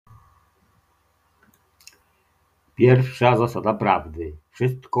Pierwsza zasada prawdy: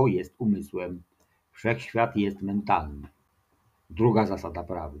 wszystko jest umysłem, wszechświat jest mentalny. Druga zasada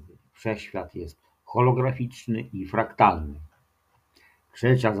prawdy: wszechświat jest holograficzny i fraktalny.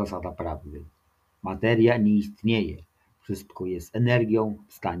 Trzecia zasada prawdy: materia nie istnieje, wszystko jest energią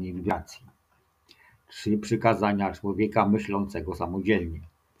w stanie wibracji. 3 przykazania człowieka myślącego samodzielnie.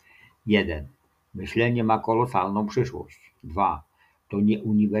 1. Myślenie ma kolosalną przyszłość. 2. To nie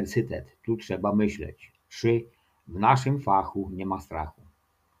uniwersytet, tu trzeba myśleć. 3. W naszym fachu nie ma strachu.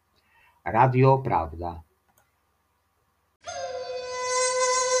 Radio Prawda.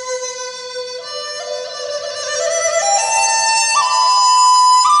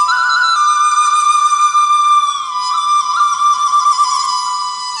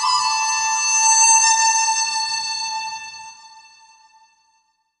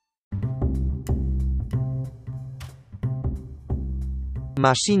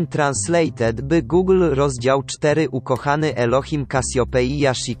 Machine Translated by Google Rozdział 4 Ukochany Elohim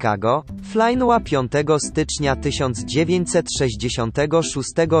Cassiopeia Chicago, Flainua 5 stycznia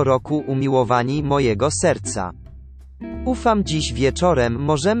 1966 roku Umiłowani mojego serca. Ufam dziś wieczorem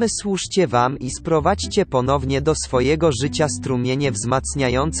możemy służcie wam i sprowadźcie ponownie do swojego życia strumienie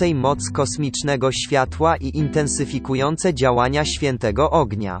wzmacniającej moc kosmicznego światła i intensyfikujące działania świętego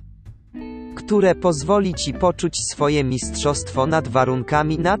ognia, które pozwoli ci poczuć swoje mistrzostwo nad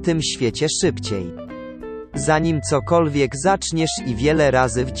warunkami na tym świecie szybciej. Zanim cokolwiek zaczniesz i wiele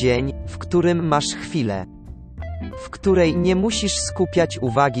razy w dzień, w którym masz chwilę, w której nie musisz skupiać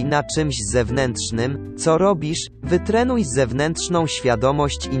uwagi na czymś zewnętrznym, co robisz, wytrenuj zewnętrzną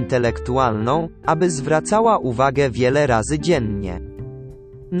świadomość intelektualną, aby zwracała uwagę wiele razy dziennie.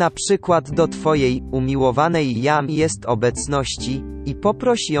 Na przykład do twojej umiłowanej jam jest obecności, i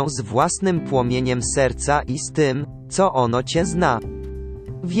poproś ją z własnym płomieniem serca i z tym, co ono cię zna.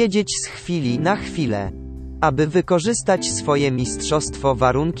 Wiedzieć z chwili na chwilę, aby wykorzystać swoje mistrzostwo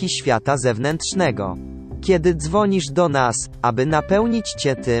warunki świata zewnętrznego. Kiedy dzwonisz do nas, aby napełnić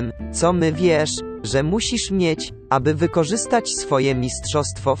cię tym, co my wiesz, że musisz mieć, aby wykorzystać swoje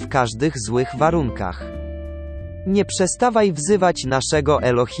mistrzostwo w każdych złych warunkach. Nie przestawaj wzywać naszego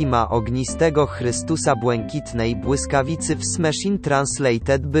Elohima ognistego Chrystusa błękitnej błyskawicy w Machine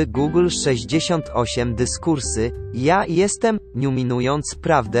Translated by Google 68 dyskursy, ja jestem, niuminując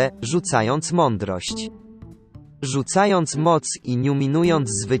prawdę, rzucając mądrość. Rzucając moc i niuminując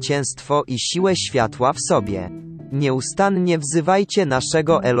zwycięstwo i siłę światła w sobie. Nieustannie wzywajcie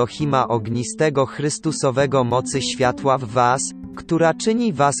naszego Elohima ognistego Chrystusowego mocy światła w was, która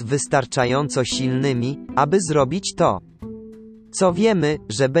czyni was wystarczająco silnymi, aby zrobić to, co wiemy,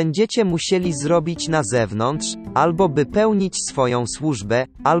 że będziecie musieli zrobić na zewnątrz, albo by pełnić swoją służbę,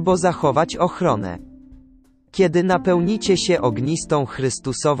 albo zachować ochronę. Kiedy napełnicie się ognistą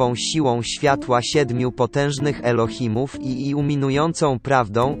Chrystusową siłą światła 7 potężnych Elohimów i uminującą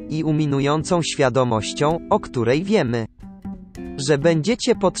prawdą, i uminującą świadomością, o której wiemy, że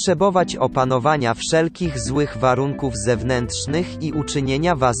będziecie potrzebować opanowania wszelkich złych warunków zewnętrznych i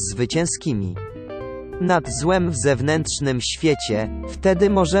uczynienia was zwycięskimi nad złem w zewnętrznym świecie, wtedy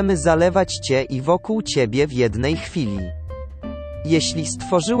możemy zalewać cię i wokół ciebie w jednej chwili. Jeśli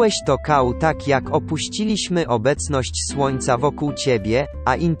stworzyłeś to kał tak jak opuściliśmy obecność Słońca wokół ciebie,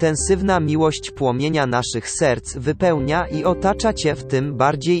 a intensywna miłość płomienia naszych serc wypełnia i otacza cię w tym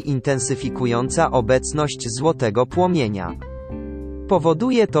bardziej intensyfikująca obecność złotego płomienia.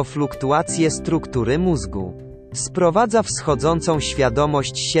 Powoduje to fluktuację struktury mózgu. Sprowadza wschodzącą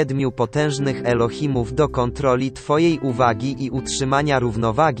świadomość 7 potężnych Elohimów do kontroli twojej uwagi i utrzymania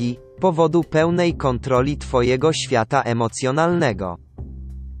równowagi, powodu pełnej kontroli twojego świata emocjonalnego.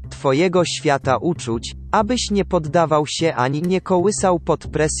 Twojego świata uczuć, abyś nie poddawał się ani nie kołysał pod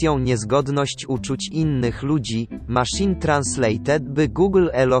presją niezgodność uczuć innych ludzi. Machine Translated by Google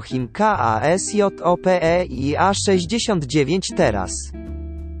Elohim KASJOPEIA 69 teraz.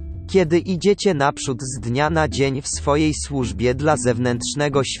 Kiedy idziecie naprzód z dnia na dzień w swojej służbie dla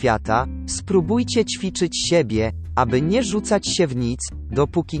zewnętrznego świata, spróbujcie ćwiczyć siebie, aby nie rzucać się w nic,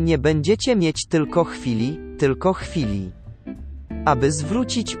 dopóki nie będziecie mieć tylko chwili. Aby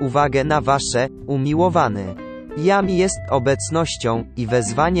zwrócić uwagę na wasze, umiłowany. Jam jest obecnością i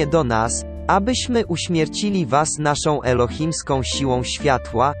wezwanie do nas, abyśmy uśmiercili was naszą elohimską siłą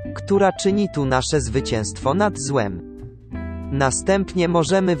światła, która czyni tu nasze zwycięstwo nad złem. Następnie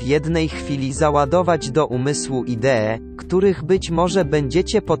możemy w jednej chwili załadować do umysłu idee, których być może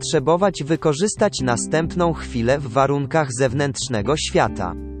będziecie potrzebować wykorzystać następną chwilę w warunkach zewnętrznego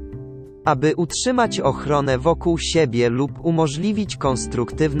świata. Aby utrzymać ochronę wokół siebie lub umożliwić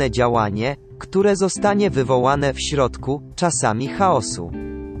konstruktywne działanie, które zostanie wywołane w środku, czasami chaosu.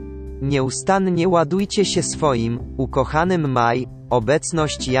 Nieustannie ładujcie się swoim, ukochanym Maj,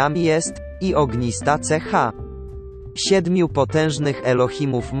 obecność Jam jest, i ognista CH. 7 potężnych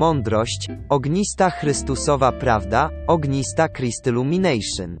Elohimów mądrość, ognista Chrystusowa prawda, ognista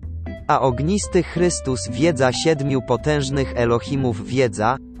Christillumination. A ognisty Chrystus wiedza 7 potężnych Elohimów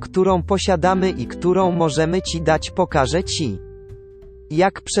wiedza, którą posiadamy i którą możemy Ci dać pokażę Ci.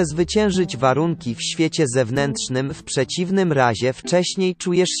 Jak przezwyciężyć warunki w świecie zewnętrznym, w przeciwnym razie wcześniej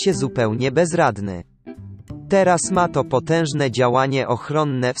czujesz się zupełnie bezradny. Teraz ma to potężne działanie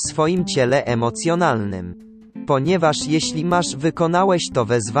ochronne w swoim ciele emocjonalnym. Ponieważ jeśli wykonałeś to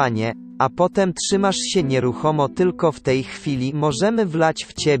wezwanie, a potem trzymasz się nieruchomo tylko w tej chwili możemy wlać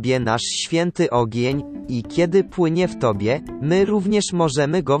w Ciebie nasz święty ogień, i kiedy płynie w Tobie, my również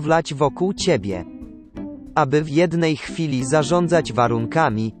możemy go wlać wokół Ciebie. Aby w jednej chwili zarządzać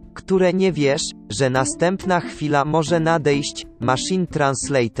warunkami, które nie wiesz, że następna chwila może nadejść. Machine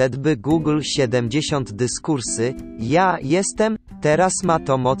Translated by Google 70 dyskursy, ja jestem, teraz ma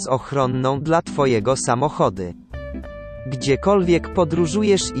to moc ochronną dla Twojego samochodu. Gdziekolwiek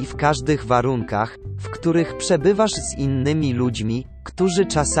podróżujesz i w każdych warunkach, w których przebywasz z innymi ludźmi, którzy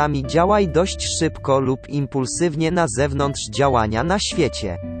czasami działaj dość szybko lub impulsywnie na zewnątrz działania na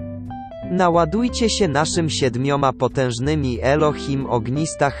świecie. Naładujcie się naszym 7 potężnymi Elohim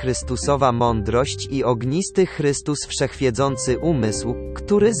ognista Chrystusowa mądrość i ognisty Chrystus wszechwiedzący umysł,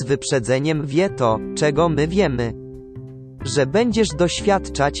 który z wyprzedzeniem wie to, czego my wiemy. Że będziesz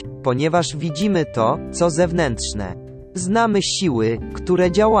doświadczać, ponieważ widzimy to, co zewnętrzne. Znamy siły,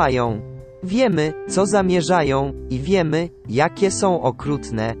 które działają. Wiemy, co zamierzają, i wiemy, jakie są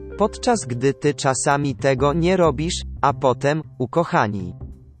okrutne, podczas gdy Ty czasami tego nie robisz, a potem, ukochani.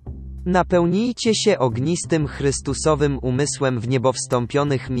 Napełnijcie się ognistym Chrystusowym umysłem w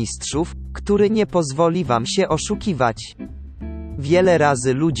niebowstąpionych mistrzów, który nie pozwoli wam się oszukiwać. Wiele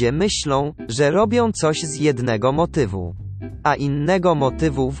razy ludzie myślą, że robią coś z jednego motywu, a innego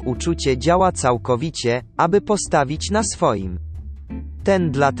motywu w uczucie działa całkowicie, aby postawić na swoim.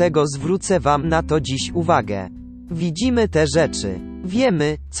 Dlatego zwrócę wam na to dziś uwagę. Widzimy te rzeczy.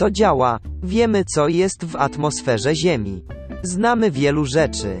 Wiemy, co działa. Wiemy, co jest w atmosferze Ziemi. Znamy wielu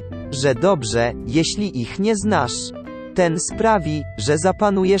rzeczy. Że dobrze, jeśli ich nie znasz. Sprawi, że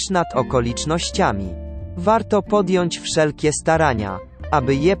zapanujesz nad okolicznościami. Warto podjąć wszelkie starania,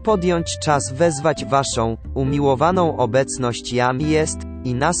 aby je podjąć czas wezwać waszą, umiłowaną obecność Jam jest,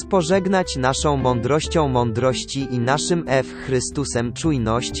 i nas pożegnać naszą mądrością mądrości i naszym Chrystusem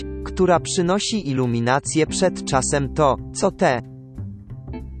czujność, która przynosi iluminację przed czasem to, co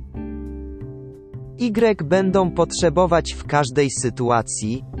będą potrzebować w każdej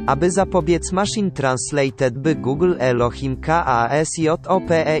sytuacji, aby zapobiec Machine Translated by Google Elohim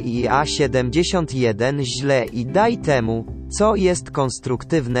KASJOPEIA 71 źle i daj temu, co jest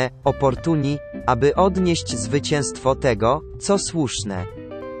konstruktywne, opportuni, aby odnieść zwycięstwo tego, co słuszne.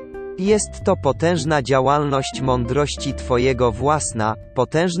 Jest to potężna działalność mądrości Twojego własna,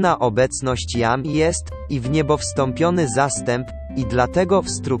 potężna obecność Jam jest, i w niebo wstąpiony zastęp, i dlatego w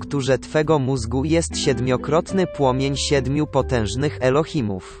strukturze Twego mózgu jest 7-krotny płomień 7 potężnych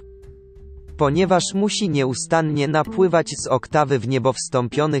Elohimów. Ponieważ musi nieustannie napływać z oktawy w niebo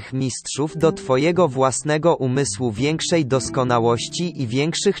wstąpionych mistrzów do Twojego własnego umysłu większej doskonałości i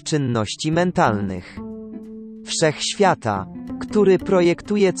większych czynności mentalnych. Wszechświata, który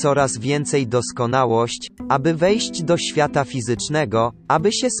projektuje coraz więcej doskonałość, aby wejść do świata fizycznego,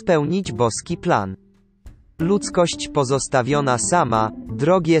 aby się spełnić boski plan. Ludzkość pozostawiona sama,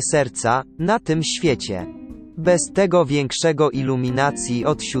 drogie serca, na tym świecie. Bez tego większego iluminacji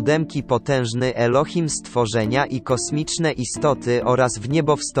od 7 potężny Elohim stworzenia i kosmiczne istoty oraz w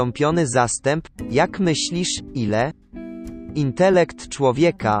niebo wstąpiony zastęp, jak myślisz, ile? Intelekt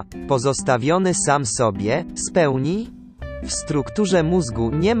człowieka, pozostawiony sam sobie, spełni? W strukturze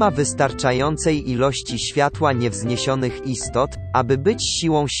mózgu nie ma wystarczającej ilości światła niewzniesionych istot, aby być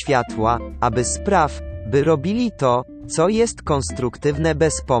siłą światła, aby by robili to, co jest konstruktywne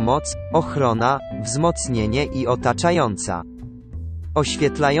bez pomoc, ochrona, wzmocnienie i otaczająca.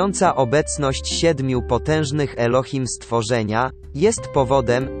 Oświetlająca obecność 7 potężnych Elohim stworzenia, jest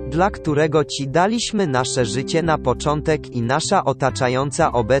powodem, dla którego Ci daliśmy nasze życie na początek i nasza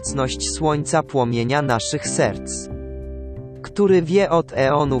otaczająca obecność Słońca płomienia naszych serc, który wie od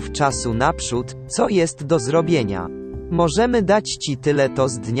eonów czasu naprzód, co jest do zrobienia. Możemy dać Ci tyle to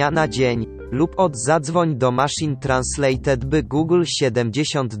z dnia na dzień, lub zadzwoń do Machine Translated by Google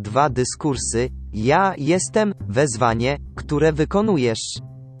 72 dyskursy, ja jestem, wezwanie, które wykonujesz.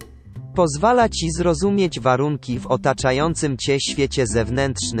 Pozwala ci zrozumieć warunki w otaczającym cię świecie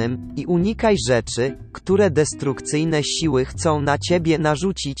zewnętrznym i unikaj rzeczy, które destrukcyjne siły chcą na ciebie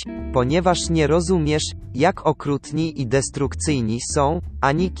narzucić, ponieważ nie rozumiesz, jak okrutni i destrukcyjni są,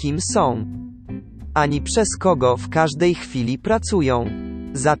 ani kim są, ani przez kogo w każdej chwili pracują.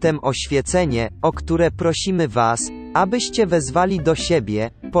 Zatem oświecenie, o które prosimy was, abyście wezwali do siebie,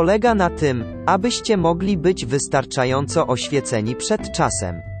 polega na tym, abyście mogli być wystarczająco oświeceni przed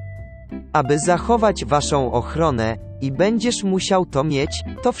czasem, aby zachować waszą ochronę, i będziesz musiał to mieć,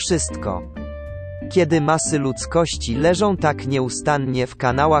 to wszystko. Kiedy masy ludzkości leżą tak nieustannie w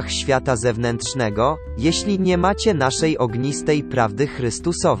kanałach świata zewnętrznego, jeśli nie macie naszej ognistej prawdy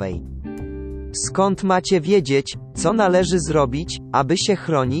Chrystusowej, skąd macie wiedzieć, co należy zrobić, aby się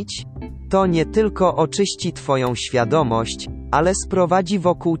chronić? To nie tylko oczyści twoją świadomość, ale sprowadzi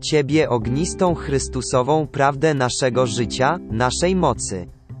wokół ciebie ognistą Chrystusową prawdę naszego życia, naszej mocy,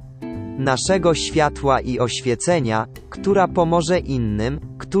 naszego światła i oświecenia, która pomoże innym,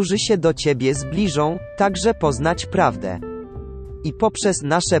 którzy się do ciebie zbliżą, także poznać prawdę. I poprzez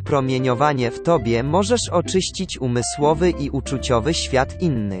nasze promieniowanie w tobie możesz oczyścić umysłowy i uczuciowy świat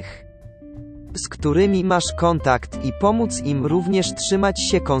innych, z którymi masz kontakt, i pomóc im również trzymać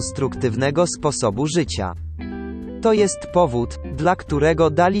się konstruktywnego sposobu życia. To jest powód, dla którego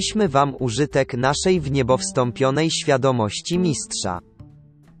daliśmy wam użytek naszej w niebo wstąpionej świadomości Mistrza.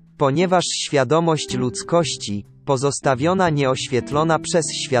 Ponieważ świadomość ludzkości, pozostawiona nieoświetlona przez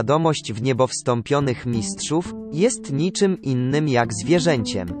świadomość w niebo wstąpionych mistrzów, jest niczym innym jak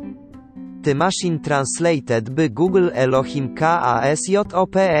zwierzęciem. The Machine Translated by Google Elohim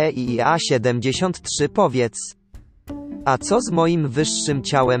KASJOPEIA 73. Powiedz: a co z moim wyższym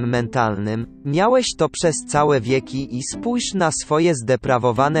ciałem mentalnym? Miałeś to przez całe wieki i spójrz na swoje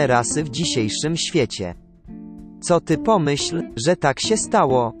zdeprawowane rasy w dzisiejszym świecie. Co ty pomyśl, że tak się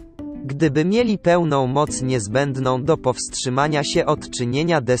stało? Gdyby mieli pełną moc niezbędną do powstrzymania się od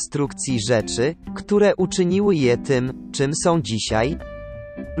czynienia destrukcji rzeczy, które uczyniły je tym, czym są dzisiaj,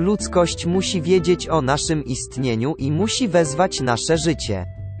 ludzkość musi wiedzieć o naszym istnieniu i musi wezwać nasze życie,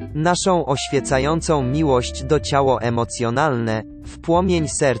 naszą oświecającą miłość do ciało emocjonalne, w płomień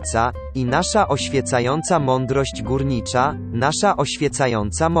serca, i nasza oświecająca mądrość górnicza, nasza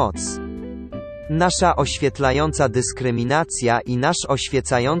oświecająca moc, nasza oświetlająca dyskryminacja i nasz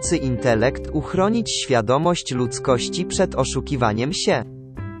oświecający intelekt uchronić świadomość ludzkości przed oszukiwaniem się.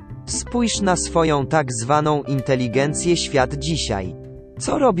 Spójrz na swoją tak zwaną inteligencję świat dzisiaj.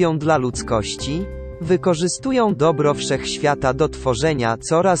 Co robią dla ludzkości? Wykorzystują dobro wszechświata do tworzenia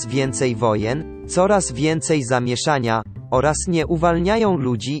coraz więcej wojen, coraz więcej zamieszania, oraz nie uwalniają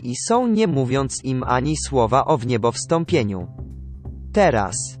ludzi i są, nie mówiąc im ani słowa o wniebowstąpieniu.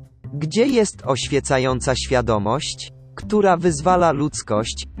 Teraz, gdzie jest oświecająca świadomość, która wyzwala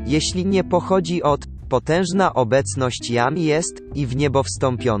ludzkość, jeśli nie pochodzi od potężna obecność Jam jest i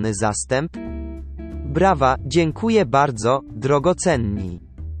wniebowstąpiony zastęp? Brawa, dziękuję bardzo, drogocenni.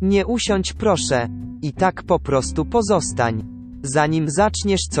 Nie usiądź proszę, i tak po prostu pozostań. Zanim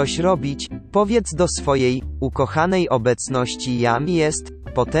zaczniesz coś robić, powiedz do swojej ukochanej obecności Jam jest,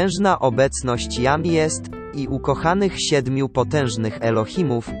 potężna obecność Jam jest, i ukochanych 7 potężnych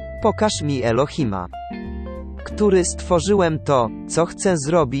Elohimów, pokaż mi Elohima, który stworzyłem to, co chcę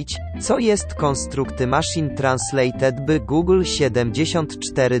zrobić, co jest konstrukty Machine Translated by Google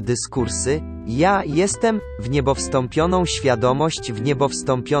 74 dyskursy. Ja jestem wniebowstąpioną świadomość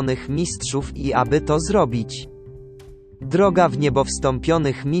wniebowstąpionych mistrzów i aby to zrobić, droga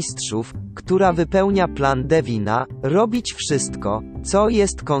wniebowstąpionych mistrzów, która wypełnia plan Devina, robić wszystko, co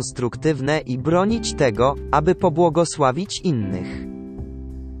jest konstruktywne i bronić tego, aby pobłogosławić innych,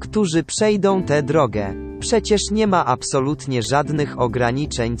 którzy przejdą tę drogę. Przecież nie ma absolutnie żadnych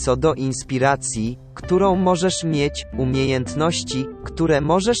ograniczeń co do inspiracji, którą możesz mieć, umiejętności, które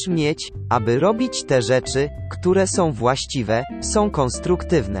możesz mieć, aby robić te rzeczy, które są właściwe, są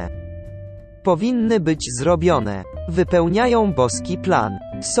konstruktywne, powinny być zrobione, wypełniają boski plan,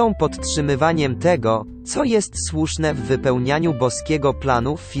 są podtrzymywaniem tego, co jest słuszne w wypełnianiu boskiego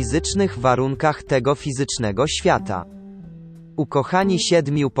planu w fizycznych warunkach tego fizycznego świata. Ukochani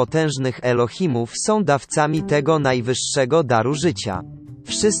 7 potężnych Elohimów są dawcami tego najwyższego daru życia.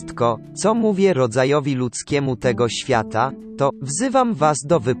 Wszystko, co mówię rodzajowi ludzkiemu tego świata, to wzywam was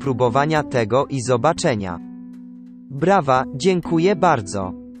do wypróbowania tego i zobaczenia. Brawa, dziękuję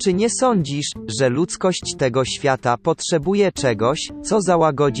bardzo. Czy nie sądzisz, że ludzkość tego świata potrzebuje czegoś, co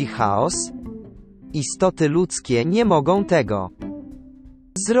załagodzi chaos? Istoty ludzkie nie mogą tego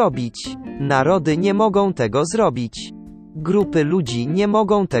zrobić. Narody nie mogą tego zrobić. Grupy ludzi nie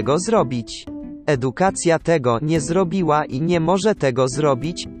mogą tego zrobić. Edukacja tego nie zrobiła i nie może tego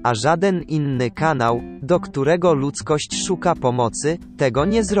zrobić, a żaden inny kanał, do którego ludzkość szuka pomocy, tego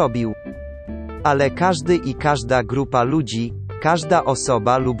nie zrobił. Ale każdy i każda grupa ludzi, każda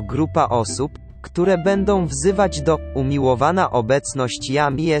osoba lub grupa osób, które będą wzywać do umiłowana obecność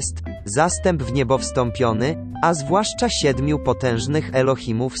Jam jest, zastęp w niebo wstąpiony, a zwłaszcza 7 potężnych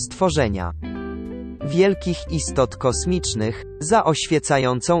Elohimów stworzenia. Wielkich istot kosmicznych, za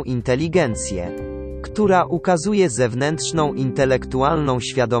oświecającą inteligencję, która ukazuje zewnętrzną intelektualną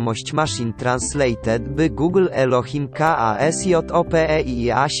świadomość Machine Translated by Google Elohim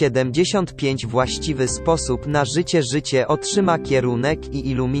KASJOPEIA 75 właściwy sposób na życie otrzyma kierunek i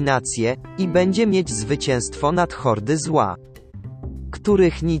iluminację, i będzie mieć zwycięstwo nad hordy zła,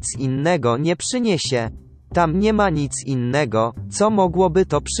 których nic innego nie przyniesie. Tam nie ma nic innego, co mogłoby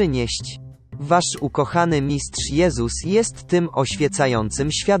to przynieść. Wasz ukochany Mistrz Jezus jest tym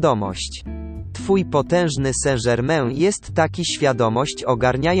oświecającym świadomość. Twój potężny Saint-Germain jest taki świadomość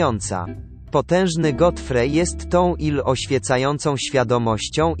ogarniająca. Potężny Godfrey jest tą oświecającą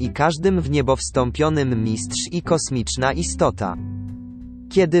świadomością i każdym w niebo wstąpionym mistrz i kosmiczna istota.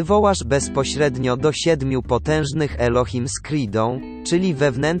 Kiedy wołasz bezpośrednio do 7 potężnych Elohim z kreedą, czyli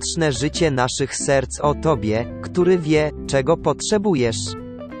wewnętrzne życie naszych serc o Tobie, który wie, czego potrzebujesz.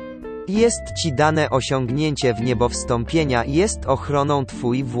 Jest Ci dane osiągnięcie w niebo wstąpienia, jest ochroną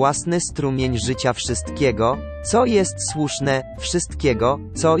Twój własny strumień życia wszystkiego, co jest słuszne, wszystkiego,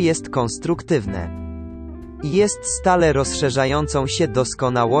 co jest konstruktywne. Jest stale rozszerzającą się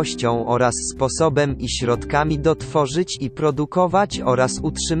doskonałością oraz sposobem i środkami do tworzyć i produkować oraz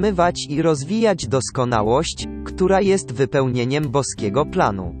utrzymywać i rozwijać doskonałość, która jest wypełnieniem boskiego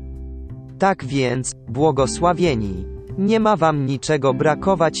planu. Tak więc, błogosławieni. Nie ma wam niczego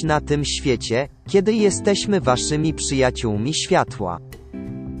brakować na tym świecie, kiedy jesteśmy waszymi przyjaciółmi światła.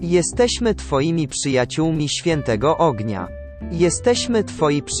 Jesteśmy twoimi przyjaciółmi świętego ognia. Jesteśmy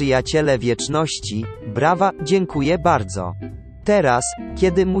twoi przyjaciele wieczności, brawa, dziękuję bardzo. Teraz,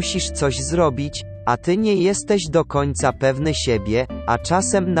 kiedy musisz coś zrobić, a ty nie jesteś do końca pewny siebie, a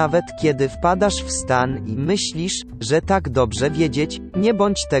czasem nawet kiedy wpadasz w stan i myślisz, że tak dobrze wiedzieć, nie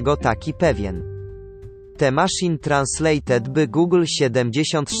bądź tego taki pewien. The Machine Translated by Google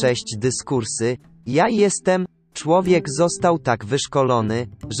 76 dyskursy. Ja jestem, człowiek został tak wyszkolony,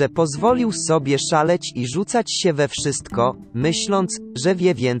 że pozwolił sobie szaleć i rzucać się we wszystko, myśląc, że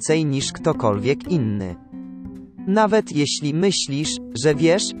wie więcej niż ktokolwiek inny. Nawet jeśli myślisz, że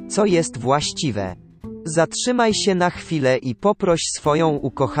wiesz, co jest właściwe. Zatrzymaj się na chwilę i poproś swoją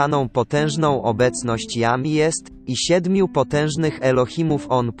ukochaną potężną obecność Jam jest, i 7 potężnych Elohimów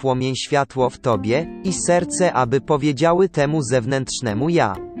on płomień światło w tobie, i serce aby powiedziały temu zewnętrznemu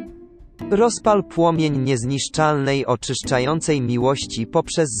ja. Rozpal płomień niezniszczalnej oczyszczającej miłości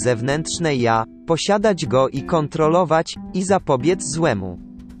poprzez zewnętrzne ja, posiadać go i kontrolować, i zapobiec złemu.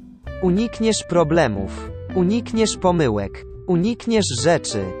 Unikniesz problemów. Unikniesz pomyłek. Unikniesz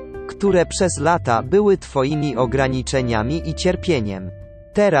rzeczy, które przez lata były twoimi ograniczeniami i cierpieniem.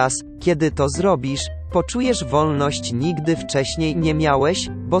 Teraz, kiedy to zrobisz, poczujesz wolność nigdy wcześniej nie miałeś,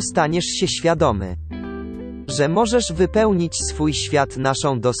 bo staniesz się świadomy, że możesz wypełnić swój świat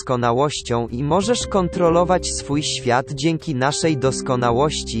naszą doskonałością i możesz kontrolować swój świat dzięki naszej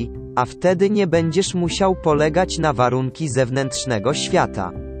doskonałości, a wtedy nie będziesz musiał polegać na warunki zewnętrznego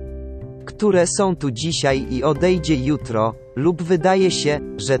świata, które są tu dzisiaj i odejdzie jutro, lub wydaje się,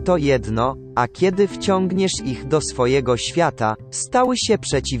 że to jedno, a kiedy wciągniesz ich do swojego świata, stały się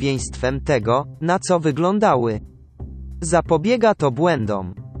przeciwieństwem tego, na co wyglądały. Zapobiega to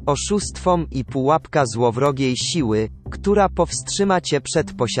błędom, oszustwom i pułapka złowrogiej siły, która powstrzyma cię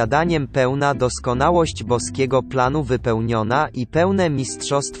przed posiadaniem pełna doskonałość boskiego planu wypełniona i pełne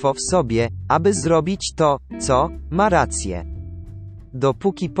mistrzostwo w sobie, aby zrobić to, co ma rację.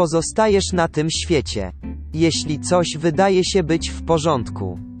 Dopóki pozostajesz na tym świecie. Jeśli coś wydaje się być w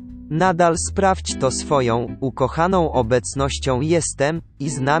porządku, nadal sprawdź to swoją, ukochaną obecnością jestem, i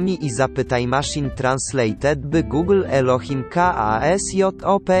z nami i zapytaj Machine Translated by Google Elohim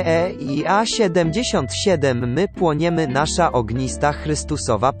KASJOPEIA 77 my płoniemy nasza ognista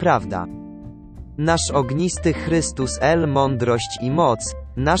Chrystusowa prawda. Nasz ognisty Chrystus mądrość i moc,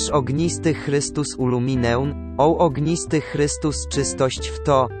 nasz ognisty Chrystus Ulumineun, o ognisty Chrystus czystość w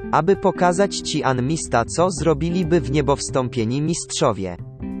to, aby pokazać Ci Anmista co zrobiliby w niebo wstąpieni mistrzowie.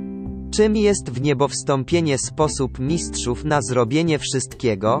 Czym jest w niebo wstąpienie sposób mistrzów na zrobienie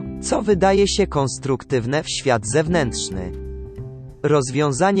wszystkiego, co wydaje się konstruktywne w świat zewnętrzny.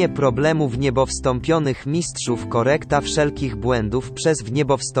 Rozwiązanie problemu wniebowstąpionych mistrzów, korekta wszelkich błędów przez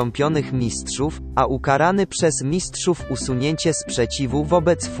wniebowstąpionych mistrzów, a ukarany przez mistrzów usunięcie sprzeciwu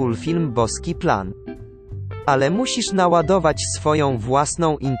wobec fulfilm boski plan. Ale musisz naładować swoją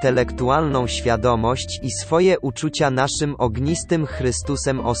własną intelektualną świadomość i swoje uczucia naszym ognistym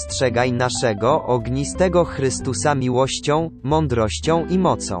Chrystusem. Ostrzegaj naszego ognistego Chrystusa miłością, mądrością i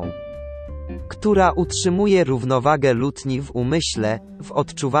mocą, która utrzymuje równowagę lutni w umyśle, w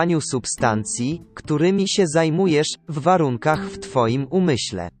odczuwaniu substancji, którymi się zajmujesz, w warunkach w twoim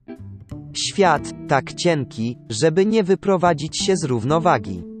umyśle. Świat, tak cienki, żeby nie wyprowadzić się z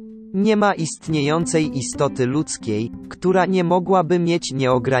równowagi. Nie ma istniejącej istoty ludzkiej, która nie mogłaby mieć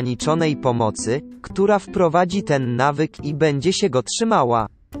nieograniczonej pomocy, która wprowadzi ten nawyk i będzie się go trzymała.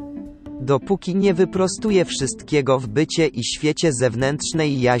 Dopóki nie wyprostuje wszystkiego w bycie i świecie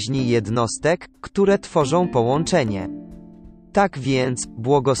zewnętrznej jaźni jednostek, które tworzą połączenie. Tak więc,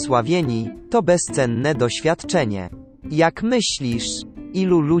 błogosławieni, to bezcenne doświadczenie. Jak myślisz,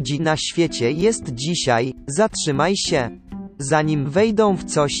 ilu ludzi na świecie jest dzisiaj? Zatrzymaj się. Zanim wejdą w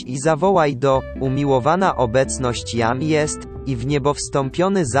coś i zawołaj do, umiłowana obecność jam jest, i w niebo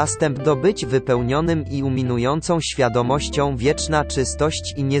wstąpiony zastęp do być wypełnionym i uminującą świadomością wieczna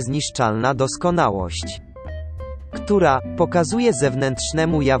czystość i niezniszczalna doskonałość, która pokazuje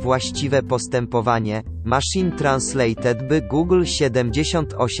zewnętrznemu ja właściwe postępowanie. Machine Translated by Google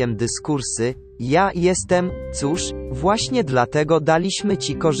 78 dyskursy. Ja jestem, cóż, właśnie dlatego daliśmy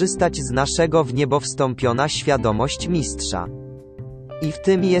Ci korzystać z naszego w niebo wstąpiona świadomość mistrza. I w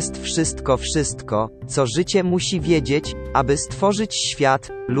tym jest wszystko, co życie musi wiedzieć, aby stworzyć świat,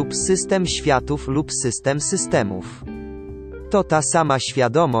 lub system światów lub system systemów. To ta sama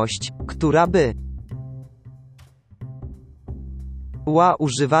świadomość, która była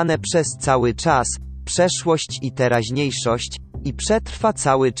używane przez cały czas, przeszłość i teraźniejszość, i przetrwa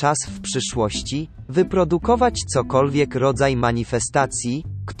cały czas w przyszłości, wyprodukować cokolwiek rodzaj manifestacji,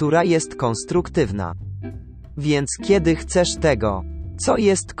 która jest konstruktywna. Więc kiedy chcesz tego, co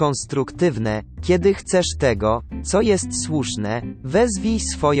jest konstruktywne, kiedy chcesz tego, co jest słuszne, wezwij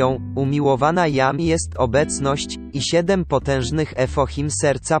swoją, umiłowana jam jest obecność, i 7 potężnych efochim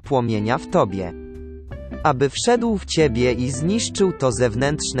serca płomienia w tobie. Aby wszedł w ciebie i zniszczył to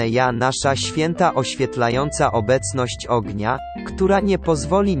zewnętrzne ja, nasza święta oświetlająca obecność ognia, która nie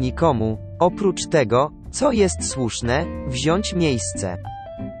pozwoli nikomu, oprócz tego, co jest słuszne, wziąć miejsce.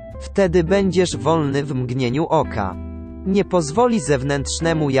 Wtedy będziesz wolny w mgnieniu oka. Nie pozwoli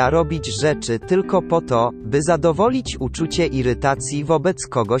zewnętrznemu ja robić rzeczy tylko po to, by zadowolić uczucie irytacji wobec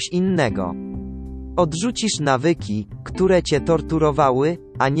kogoś innego. Odrzucisz nawyki, które cię torturowały,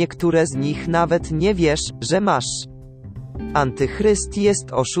 a niektóre z nich nawet nie wiesz, że masz. Antychryst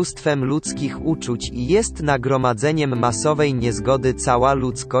jest oszustwem ludzkich uczuć i jest nagromadzeniem masowej niezgody. Cała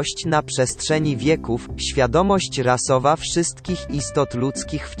ludzkość na przestrzeni wieków, świadomość rasowa wszystkich istot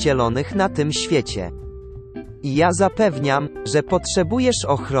ludzkich wcielonych na tym świecie. I ja zapewniam, że potrzebujesz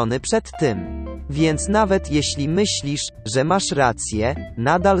ochrony przed tym. Więc nawet jeśli myślisz, że masz rację,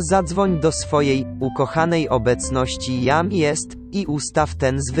 nadal zadzwoń do swojej, ukochanej obecności jam jest, i ustaw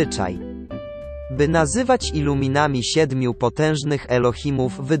ten zwyczaj. By nazywać iluminami 7 potężnych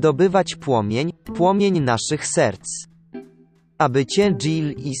Elohimów, wydobywać płomień naszych serc. Aby cię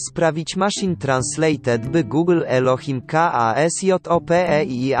Jill i sprawić Machine Translated by Google Elohim KASJOPEIA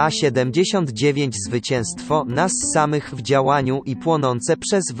 79 zwycięstwo nas samych w działaniu i płonące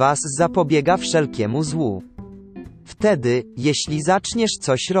przez was zapobiega wszelkiemu złu. Wtedy, jeśli zaczniesz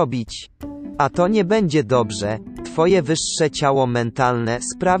coś robić, a to nie będzie dobrze, twoje wyższe ciało mentalne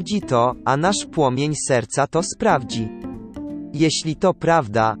sprawdzi to, a nasz płomień serca to sprawdzi. Jeśli to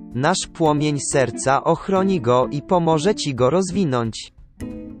prawda, nasz płomień serca ochroni go i pomoże ci go rozwinąć.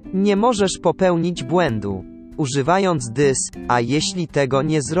 Nie możesz popełnić błędu, używając dys, a jeśli tego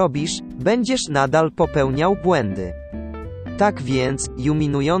nie zrobisz, będziesz nadal popełniał błędy. Tak więc,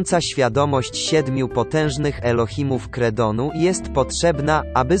 juminująca świadomość 7 potężnych Elohimów Kredonu jest potrzebna,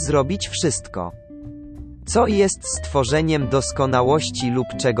 aby zrobić wszystko, co jest stworzeniem doskonałości lub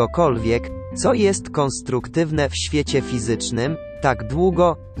czegokolwiek, co jest konstruktywne w świecie fizycznym, tak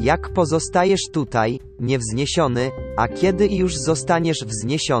długo, jak pozostajesz tutaj, niewzniesiony, a kiedy już zostaniesz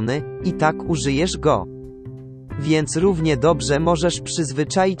wzniesiony, i tak użyjesz go. Więc równie dobrze możesz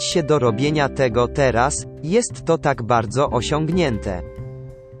przyzwyczaić się do robienia tego teraz, jest to tak bardzo osiągnięte.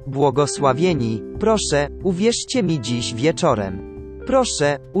 Błogosławieni, proszę, uwierzcie mi dziś wieczorem.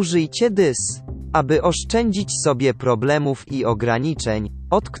 Proszę, użyjcie dys, aby oszczędzić sobie problemów i ograniczeń,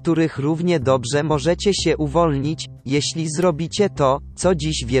 od których równie dobrze możecie się uwolnić, jeśli zrobicie to, co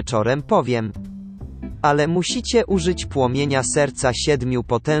dziś wieczorem powiem. Ale musicie użyć płomienia serca 7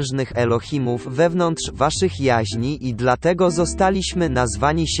 potężnych Elohimów wewnątrz waszych jaźni i dlatego zostaliśmy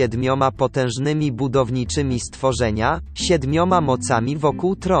nazwani 7 potężnymi budowniczymi stworzenia, 7 mocami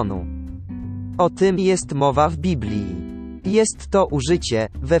wokół tronu. O tym jest mowa w Biblii. Jest to użycie,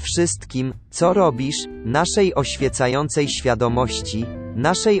 we wszystkim, co robisz, naszej oświecającej świadomości,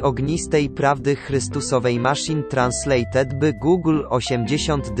 naszej ognistej prawdy Chrystusowej Machine Translated by Google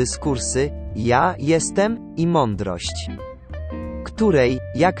 80 dyskursy, ja jestem i mądrość, której,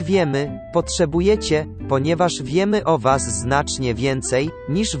 jak wiemy, potrzebujecie, ponieważ wiemy o was znacznie więcej,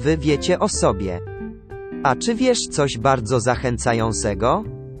 niż wy wiecie o sobie. A czy wiesz coś bardzo zachęcającego?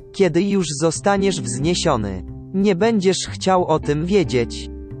 Kiedy już zostaniesz wzniesiony, nie będziesz chciał o tym wiedzieć.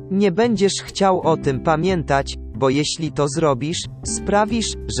 Nie będziesz chciał o tym pamiętać, bo jeśli to zrobisz,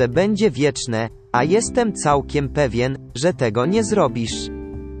 sprawisz, że będzie wieczne, a jestem całkiem pewien, że tego nie zrobisz.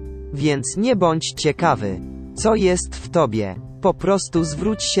 Więc nie bądź ciekawy, co jest w tobie. Po prostu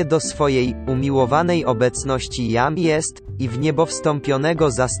zwróć się do swojej umiłowanej obecności Jam jest i w niebo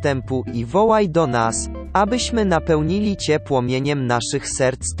wstąpionego zastępu i wołaj do nas, abyśmy napełnili cię płomieniem naszych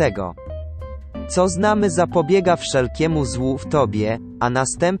serc tego, co znamy, zapobiega wszelkiemu złu w tobie, a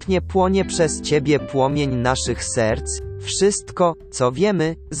następnie płonie przez ciebie płomień naszych serc. Wszystko, co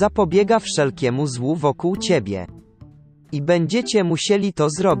wiemy, zapobiega wszelkiemu złu wokół ciebie. I będziecie musieli to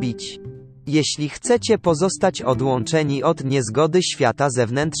zrobić, jeśli chcecie pozostać odłączeni od niezgody świata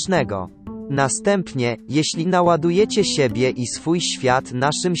zewnętrznego. Następnie, jeśli naładujecie siebie i swój świat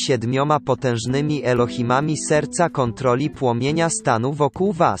naszym 7 potężnymi Elohimami serca kontroli płomienia stanu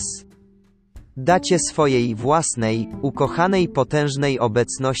wokół was, dacie swojej własnej, ukochanej potężnej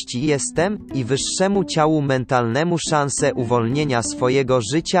obecności jestem i wyższemu ciału mentalnemu szansę uwolnienia swojego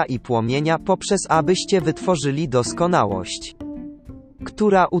życia i płomienia poprzez abyście wytworzyli doskonałość,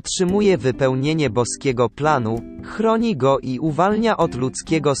 która utrzymuje wypełnienie boskiego planu, chroni go i uwalnia od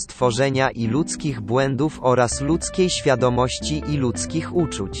ludzkiego stworzenia i ludzkich błędów oraz ludzkiej świadomości i ludzkich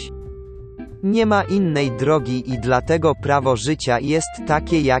uczuć. Nie ma innej drogi i dlatego prawo życia jest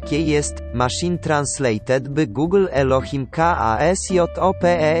takie jakie jest. Machine Translated by Google Elohim KASJOPEIA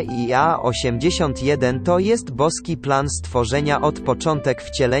 81 to jest boski plan stworzenia od początek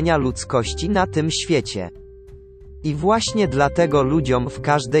wcielenia ludzkości na tym świecie. I właśnie dlatego ludziom w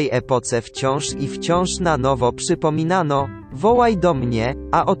każdej epoce wciąż na nowo przypominano, wołaj do mnie,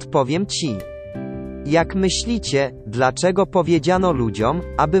 a odpowiem ci. Jak myślicie, dlaczego powiedziano ludziom,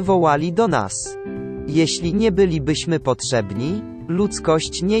 aby wołali do nas? Jeśli nie bylibyśmy potrzebni,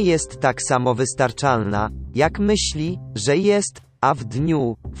 ludzkość nie jest tak samowystarczalna, jak myśli, że jest, a w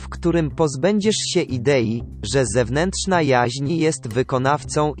dniu, w którym pozbędziesz się idei, że zewnętrzna jaźń jest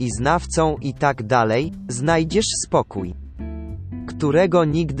wykonawcą i znawcą i tak dalej, znajdziesz spokój, którego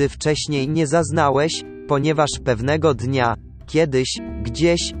nigdy wcześniej nie zaznałeś, ponieważ pewnego dnia, kiedyś,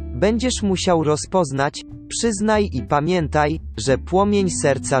 gdzieś, będziesz musiał rozpoznać, przyznaj i pamiętaj, że płomień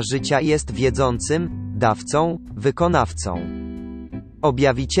serca życia jest wiedzącym, dawcą, wykonawcą,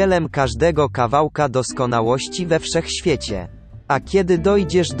 objawicielem każdego kawałka doskonałości we wszechświecie. A kiedy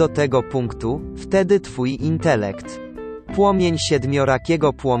dojdziesz do tego punktu, wtedy twój intelekt, płomień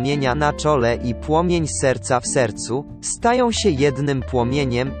siedmiorakiego płomienia na czole i płomień serca w sercu, stają się jednym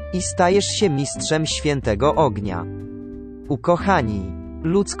płomieniem i stajesz się mistrzem świętego ognia. Ukochani,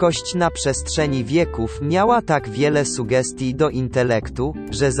 ludzkość na przestrzeni wieków miała tak wiele sugestii do intelektu,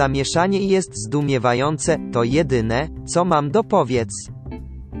 że zamieszanie jest zdumiewające. To jedyne, co mam do powiedz.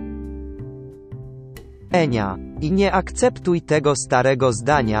 Enia. I nie akceptuj tego starego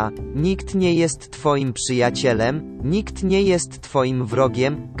zdania, nikt nie jest twoim przyjacielem, nikt nie jest twoim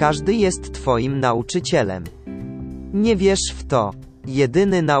wrogiem, każdy jest twoim nauczycielem. Nie wierz w to.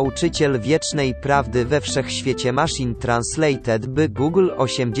 Jedyny nauczyciel wiecznej prawdy we wszechświecie Machine Translated by Google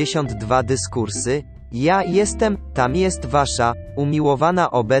 82 dyskursy, ja jestem, tam jest wasza,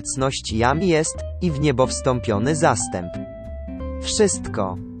 umiłowana obecność Jam jest, i w niebo wstąpiony zastęp.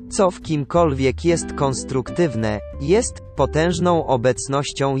 Wszystko, co w kimkolwiek jest konstruktywne, jest potężną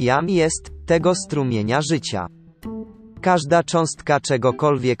obecnością Jam jest, tego strumienia życia. Każda cząstka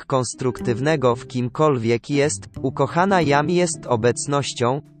czegokolwiek konstruktywnego w kimkolwiek jest, ukochana Jam jest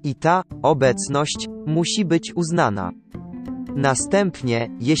obecnością, i ta obecność musi być uznana. Następnie,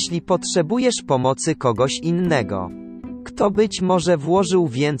 jeśli potrzebujesz pomocy kogoś innego, kto być może włożył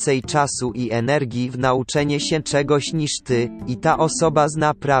więcej czasu i energii w nauczenie się czegoś niż ty, i ta osoba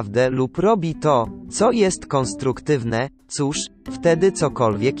zna prawdę lub robi to, co jest konstruktywne, cóż, wtedy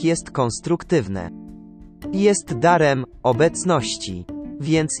cokolwiek jest konstruktywne jest darem obecności.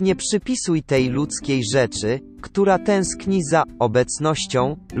 Więc nie przypisuj tej ludzkiej rzeczy, która tęskni za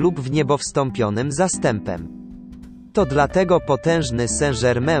obecnością lub wniebowstąpionym zastępem. To dlatego potężny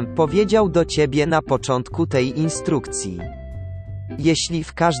Saint-Germain powiedział do ciebie na początku tej instrukcji. Jeśli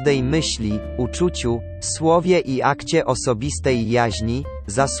w każdej myśli, uczuciu, słowie i akcie osobistej jaźni,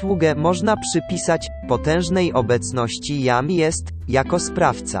 zasługę można przypisać potężnej obecności Jam jest, jako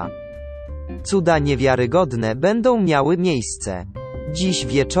sprawca. Cuda niewiarygodne będą miały miejsce. Dziś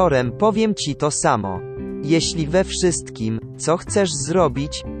wieczorem powiem ci to samo. Jeśli we wszystkim, co chcesz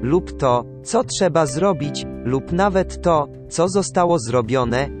zrobić, lub to, co trzeba zrobić, lub nawet to, co zostało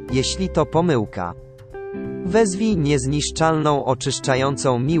zrobione, jeśli to pomyłka. Wezwij niezniszczalną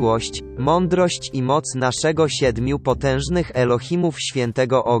oczyszczającą miłość, mądrość i moc naszego 7 potężnych Elohimów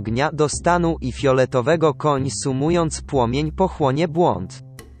świętego ognia do stanu i fioletowego koń sumując płomień pochłonie błąd.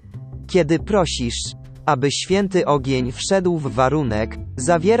 Kiedy prosisz, aby święty ogień wszedł w warunek,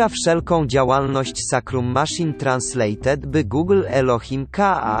 zawiera wszelką działalność Sacrum Machine Translated by Google Elohim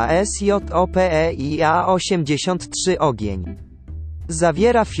KASJOPEIA 83 ogień.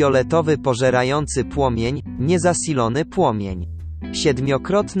 Zawiera fioletowy pożerający płomień, niezasilony płomień.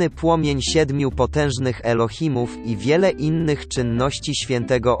 7-krotny płomień 7 potężnych Elohimów i wiele innych czynności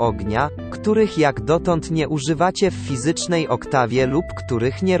świętego ognia, których jak dotąd nie używacie w fizycznej oktawie lub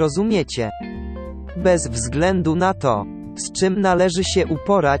których nie rozumiecie. Bez względu na to, z czym należy się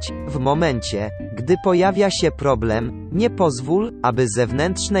uporać, w momencie, gdy pojawia się problem, nie pozwól, aby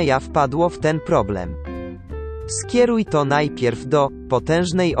zewnętrzne ja wpadło w ten problem. Skieruj to najpierw do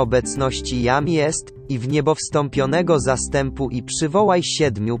potężnej obecności Jam jest i wniebowstąpionego zastępu i przywołaj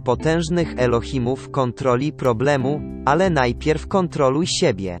 7 potężnych Elohimów kontroli problemu, ale najpierw kontroluj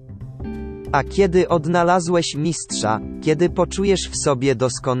siebie. A kiedy odnalazłeś mistrza, kiedy poczujesz w sobie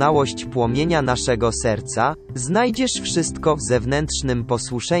doskonałość płomienia naszego serca, znajdziesz wszystko w zewnętrznym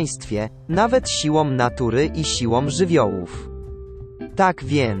posłuszeństwie, nawet siłą natury i siłą żywiołów. Tak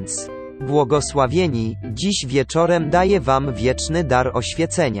więc, błogosławieni, dziś wieczorem daję wam wieczny dar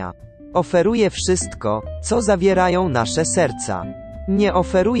oświecenia. Oferuję wszystko, co zawierają nasze serca. Nie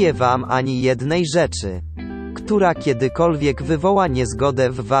oferuję wam ani jednej rzeczy, która kiedykolwiek wywoła niezgodę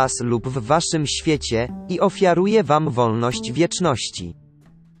w was lub w waszym świecie, i ofiaruję wam wolność wieczności.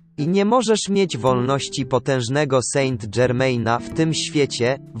 I nie możesz mieć wolności potężnego Saint-Germaina w tym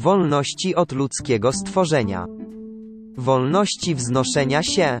świecie, wolności od ludzkiego stworzenia. Wolności wznoszenia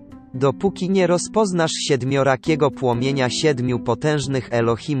się, dopóki nie rozpoznasz 7-rakiego płomienia 7 potężnych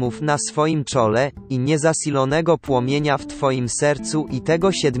Elohimów na swoim czole, i niezasilonego płomienia w twoim sercu i tego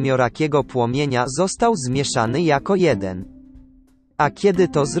 7-rakiego płomienia został zmieszany jako jeden. A kiedy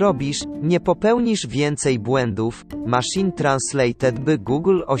to zrobisz, nie popełnisz więcej błędów. Machine Translated by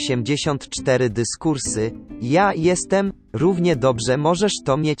Google 84 dyskursy. Ja jestem, równie dobrze możesz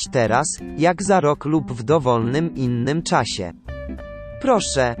to mieć teraz, jak za rok lub w dowolnym innym czasie.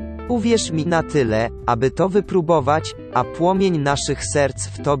 Proszę, uwierz mi na tyle, aby to wypróbować, a płomień naszych serc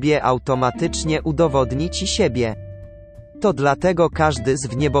w tobie automatycznie udowodni ci siebie. To dlatego każdy z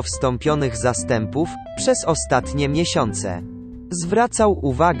wniebowstąpionych zastępów, przez ostatnie miesiące, zwracał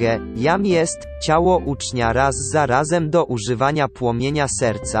uwagę, Jam jest, ciało ucznia raz za razem do używania płomienia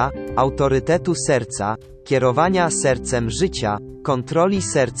serca, autorytetu serca, kierowania sercem życia, kontroli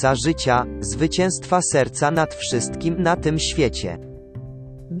serca życia, zwycięstwa serca nad wszystkim na tym świecie.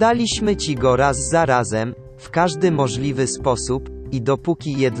 Daliśmy ci go raz za razem, w każdy możliwy sposób, i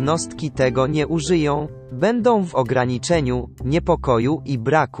dopóki jednostki tego nie użyją, będą w ograniczeniu, niepokoju i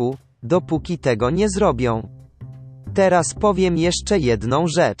braku, dopóki tego nie zrobią. Teraz powiem jeszcze jedną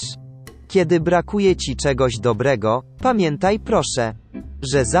rzecz. Kiedy brakuje ci czegoś dobrego, pamiętaj proszę,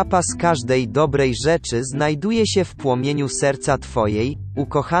 że zapas każdej dobrej rzeczy znajduje się w płomieniu serca twojej,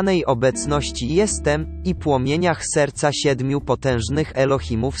 ukochanej obecności jestem, i płomieniach serca 7 potężnych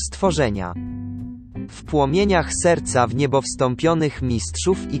Elohimów stworzenia. W płomieniach serca wniebowstąpionych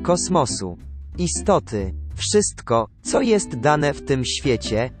mistrzów i kosmosu. Istoty. Wszystko, co jest dane w tym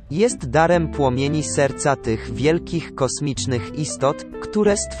świecie, jest darem płomieni serca tych wielkich kosmicznych istot,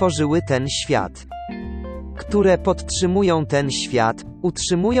 które stworzyły ten świat. Które podtrzymują ten świat,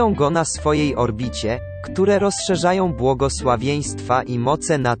 utrzymują go na swojej orbicie, które rozszerzają błogosławieństwa i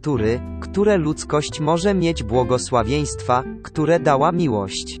moce natury, które ludzkość może mieć błogosławieństwa, które dała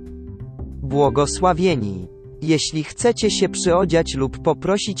miłość. Błogosławieni. Jeśli chcecie się przyodziać lub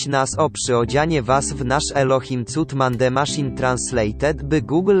poprosić nas o przyodzianie was w nasz Elohim Cud Mande Machine Translated by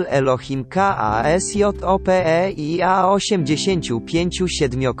Google Elohim KASJOPEIA 85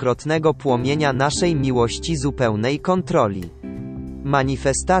 7-krotnego płomienia naszej miłości zupełnej kontroli.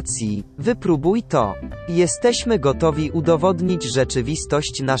 manifestacji, wypróbuj to. Jesteśmy gotowi udowodnić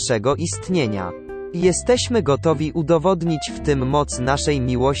rzeczywistość naszego istnienia. Jesteśmy gotowi udowodnić w tym moc naszej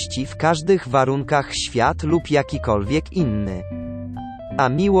miłości w każdych warunkach świat lub jakikolwiek inny. A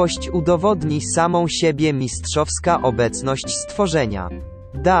miłość udowodni samą siebie mistrzowska obecność stworzenia.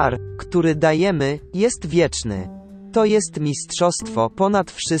 Dar, który dajemy, jest wieczny. To jest mistrzostwo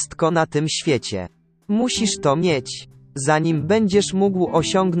ponad wszystko na tym świecie. Musisz to mieć. Zanim będziesz mógł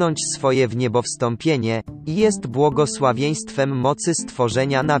osiągnąć swoje wniebowstąpienie, jest błogosławieństwem mocy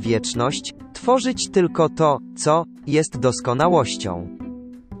stworzenia na wieczność, tworzyć tylko to, co jest doskonałością.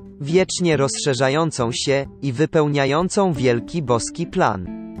 Wiecznie rozszerzającą się i wypełniającą wielki boski plan.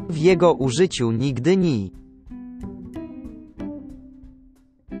 W jego użyciu nigdy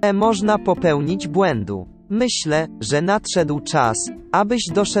można popełnić błędu. Myślę, że nadszedł czas, abyś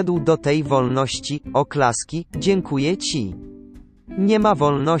doszedł do tej wolności. Oklaski, dziękuję Ci. Nie ma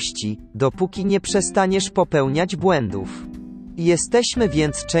wolności, dopóki nie przestaniesz popełniać błędów. Jesteśmy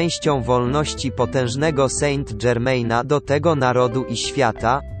więc częścią wolności potężnego Saint Germaina do tego narodu i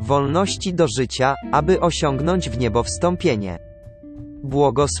świata, wolności do życia, aby osiągnąć wniebowstąpienie.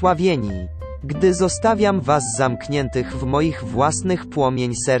 Błogosławieni. Gdy zostawiam was zamkniętych w moich własnych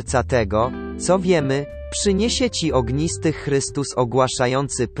płomień serca tego, co wiemy, przyniesie ci ognisty Chrystus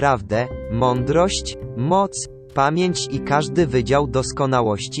ogłaszający prawdę, mądrość, moc, pamięć i każdy wydział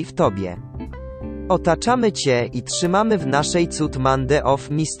doskonałości w tobie. Otaczamy cię i trzymamy w naszej Cudmande of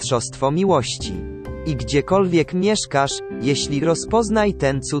mistrzostwo miłości. I gdziekolwiek mieszkasz, jeśli rozpoznaj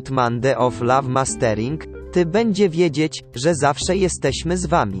ten Cudmande of Love Mastering, ty będzie wiedzieć, że zawsze jesteśmy z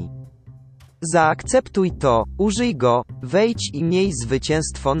wami. Zaakceptuj to, użyj go, wejdź i miej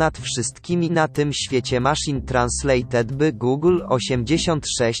zwycięstwo nad wszystkimi na tym świecie. Machine Translated by Google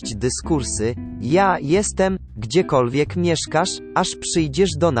 86 dyskursy. Ja jestem, gdziekolwiek mieszkasz, aż przyjdziesz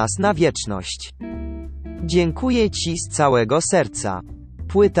do nas na wieczność. Dziękuję Ci z całego serca.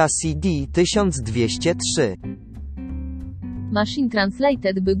 Płyta CD 1203. Machine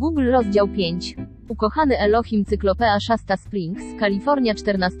Translated by Google rozdział 5. Ukochany Elohim Cyklopea Shasta Springs, Kalifornia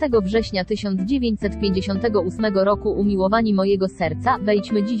 14 września 1958 roku. Umiłowani mojego serca,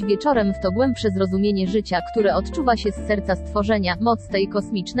 wejdźmy dziś wieczorem w to głębsze zrozumienie życia, które odczuwa się z serca stworzenia, moc tej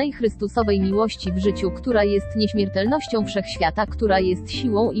kosmicznej, chrystusowej miłości w życiu, która jest nieśmiertelnością wszechświata, która jest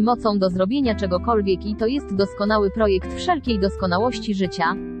siłą i mocą do zrobienia czegokolwiek i to jest doskonały projekt wszelkiej doskonałości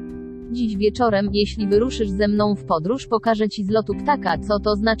życia. Dziś wieczorem, jeśli wyruszysz ze mną w podróż, pokażę Ci z lotu ptaka, co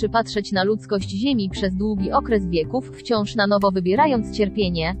to znaczy patrzeć na ludzkość Ziemi przez długi okres wieków, wciąż na nowo wybierając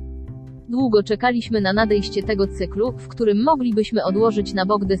cierpienie. Długo czekaliśmy na nadejście tego cyklu, w którym moglibyśmy odłożyć na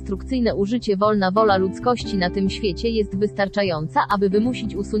bok destrukcyjne użycie. Wolna wola ludzkości na tym świecie jest wystarczająca, aby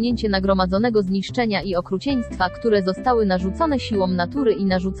wymusić usunięcie nagromadzonego zniszczenia i okrucieństwa, które zostały narzucone siłą natury i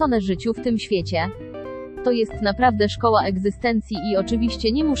narzucone życiu w tym świecie. To jest naprawdę szkoła egzystencji i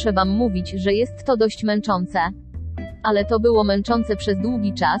oczywiście nie muszę wam mówić, że jest to dość męczące. Ale to było męczące przez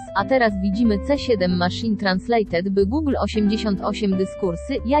długi czas, a teraz widzimy C7 Machine Translated by Google 88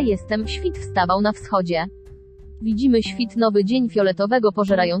 dyskursy. Ja jestem, świt wstawał na wschodzie. Widzimy świt, nowy dzień fioletowego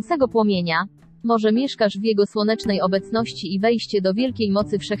pożerającego płomienia. Może mieszkasz w jego słonecznej obecności i wejście do wielkiej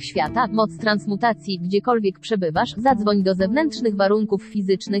mocy wszechświata, moc transmutacji, gdziekolwiek przebywasz, zadzwoń do zewnętrznych warunków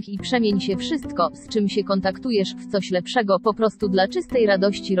fizycznych i przemień się wszystko, z czym się kontaktujesz, w coś lepszego, po prostu dla czystej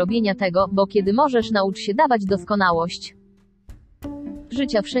radości robienia tego, bo kiedy możesz, naucz się dawać doskonałość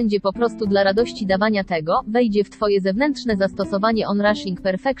życia wszędzie po prostu dla radości dawania tego, wejdzie w twoje zewnętrzne zastosowanie onrushing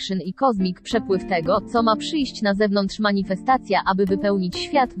perfection i kozmik przepływ tego, co ma przyjść na zewnątrz manifestacja, aby wypełnić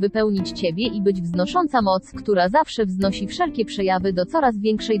świat, wypełnić ciebie i być wznosząca moc, która zawsze wznosi wszelkie przejawy do coraz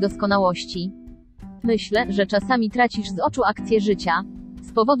większej doskonałości. Myślę, że czasami tracisz z oczu akcję życia.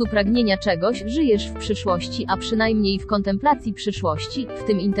 Z powodu pragnienia czegoś, żyjesz w przyszłości, a przynajmniej w kontemplacji przyszłości, w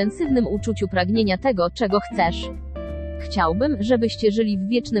tym intensywnym uczuciu pragnienia tego, czego chcesz. Chciałbym, żebyście żyli w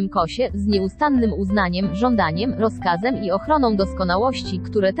wiecznym kosie, z nieustannym uznaniem, żądaniem, rozkazem i ochroną doskonałości,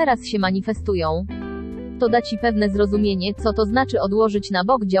 które teraz się manifestują. To da ci pewne zrozumienie, co to znaczy odłożyć na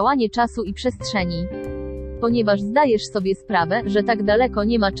bok działanie czasu i przestrzeni. Ponieważ zdajesz sobie sprawę, że tak daleko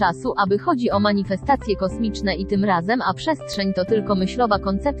nie ma czasu, aby chodzi o manifestacje kosmiczne i tym razem, a przestrzeń to tylko myślowa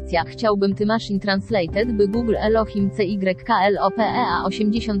koncepcja. Chciałbym ty Machine Translated by Google Elohim CYKLOPEA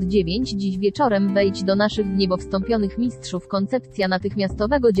 89 dziś wieczorem wejdź do naszych wniebowstąpionych mistrzów. Koncepcja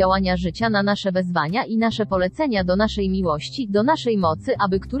natychmiastowego działania życia na nasze wezwania i nasze polecenia do naszej miłości, do naszej mocy,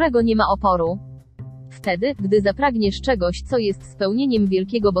 aby którego nie ma oporu. Wtedy, gdy zapragniesz czegoś, co jest spełnieniem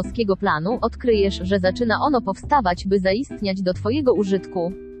wielkiego boskiego planu, odkryjesz, że zaczyna ono powstawać, by zaistniać do twojego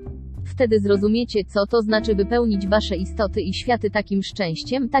użytku. Wtedy zrozumiecie, co to znaczy wypełnić wasze istoty i światy takim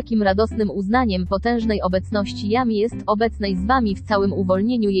szczęściem, takim radosnym uznaniem potężnej obecności Jam jest, obecnej z wami w całym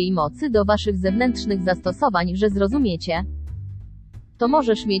uwolnieniu jej mocy do waszych zewnętrznych zastosowań, że zrozumiecie. To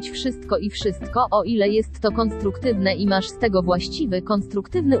możesz mieć wszystko i wszystko, o ile jest to konstruktywne i masz z tego właściwy,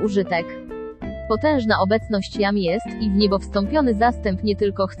 konstruktywny użytek. Potężna obecność Jam jest, i w niebo wstąpiony zastęp nie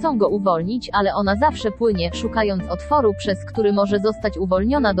tylko chcą go uwolnić, ale ona zawsze płynie, szukając otworu, przez który może zostać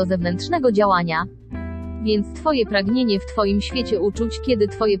uwolniona do zewnętrznego działania. Więc twoje pragnienie w twoim świecie uczuć, kiedy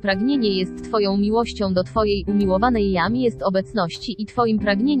twoje pragnienie jest twoją miłością do twojej umiłowanej Jam jest obecności i twoim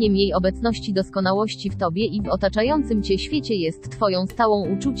pragnieniem jej obecności doskonałości w tobie i w otaczającym cię świecie jest twoją stałą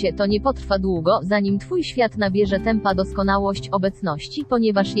uczucie, to nie potrwa długo, zanim twój świat nabierze tempa doskonałość obecności,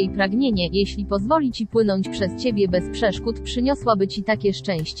 ponieważ jej pragnienie, jeśli pozwoli ci płynąć przez ciebie bez przeszkód, przyniosłaby ci takie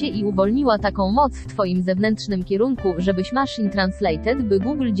szczęście i uwolniła taką moc w twoim zewnętrznym kierunku, żebyś Machine Translated by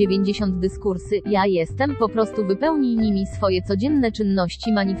Google 90 dyskursy, ja jestem, po prostu wypełnij nimi swoje codzienne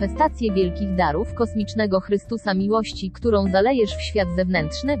czynności, manifestacje wielkich darów kosmicznego Chrystusa miłości, którą zalejesz w świat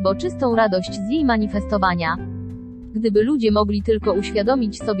zewnętrzny, bo czystą radość z jej manifestowania. Gdyby ludzie mogli tylko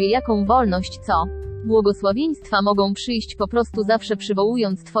uświadomić sobie, jaką wolność, co błogosławieństwa mogą przyjść po prostu zawsze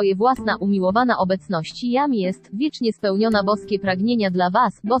przywołując twoje własna umiłowana obecności Jam jest, wiecznie spełniona boskie pragnienia dla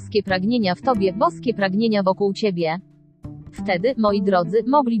was, boskie pragnienia w tobie, boskie pragnienia wokół ciebie. Wtedy, moi drodzy,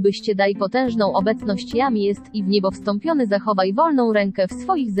 moglibyście daj potężną obecność Jam jest i w niebo wstąpiony zachowaj wolną rękę w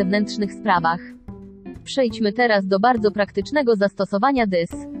swoich zewnętrznych sprawach. Przejdźmy teraz do bardzo praktycznego zastosowania dys.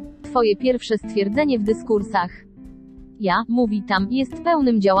 Twoje pierwsze stwierdzenie w dyskursach. Ja, mówi tam, jest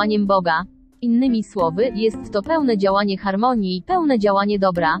pełnym działaniem Boga. Innymi słowy, jest to pełne działanie harmonii, pełne działanie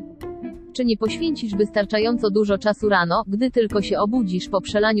dobra. Czy nie poświęcisz wystarczająco dużo czasu rano, gdy tylko się obudzisz po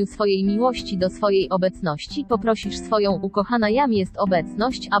przelaniu swojej miłości do swojej obecności, poprosisz swoją ukochana Jam jest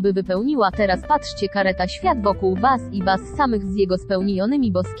obecność, aby wypełniła teraz patrzcie kareta świat wokół was i was samych z jego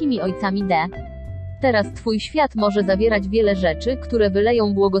spełnionymi boskimi ojcami D. Teraz twój świat może zawierać wiele rzeczy, które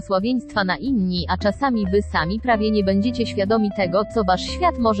wyleją błogosławieństwa na inni, a czasami wy sami prawie nie będziecie świadomi tego, co wasz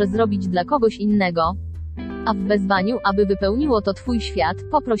świat może zrobić dla kogoś innego. A w wezwaniu, aby wypełniło to twój świat,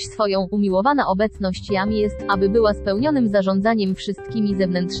 poproś swoją umiłowana obecność Jam jest, aby była spełnionym zarządzaniem wszystkimi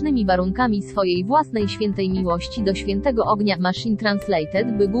zewnętrznymi warunkami swojej własnej świętej miłości do świętego ognia Machine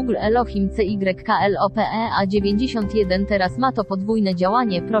Translated by Google Elohim CYKLOPEA 91 teraz ma to podwójne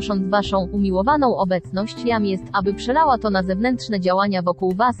działanie, prosząc waszą umiłowaną obecność Jam jest, aby przelała to na zewnętrzne działania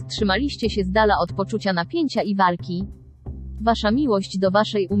wokół was, trzymaliście się z dala od poczucia napięcia i walki. Wasza miłość do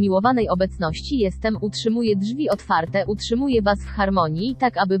waszej umiłowanej obecności jestem utrzymuje drzwi otwarte, utrzymuje was w harmonii,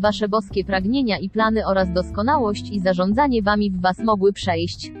 tak aby wasze boskie pragnienia i plany oraz doskonałość i zarządzanie wami w was mogły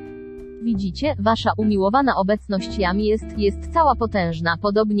przejść. Widzicie, wasza umiłowana obecność Jam jest cała potężna,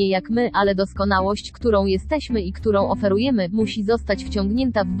 podobnie jak my, ale doskonałość, którą jesteśmy i którą oferujemy, musi zostać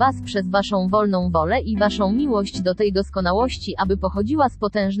wciągnięta w was przez waszą wolną wolę i waszą miłość do tej doskonałości, aby pochodziła z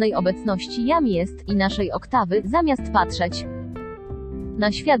potężnej obecności Jam jest i naszej oktawy, zamiast patrzeć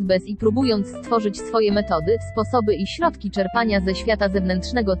na świat bez i próbując stworzyć swoje metody, sposoby i środki czerpania ze świata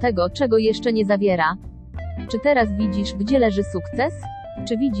zewnętrznego tego, czego jeszcze nie zawiera. Czy teraz widzisz, gdzie leży sukces?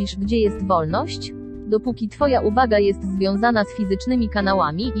 Czy widzisz, gdzie jest wolność? Dopóki twoja uwaga jest związana z fizycznymi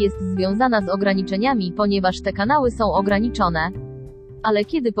kanałami, jest związana z ograniczeniami, ponieważ te kanały są ograniczone. Ale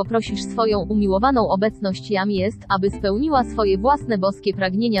kiedy poprosisz swoją umiłowaną obecność Jam jest, aby spełniła swoje własne boskie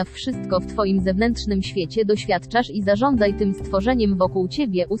pragnienia, wszystko w twoim zewnętrznym świecie doświadczasz i zarządzaj tym stworzeniem wokół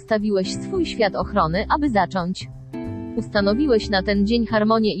ciebie, ustawiłeś swój świat ochrony, aby zacząć. Ustanowiłeś na ten dzień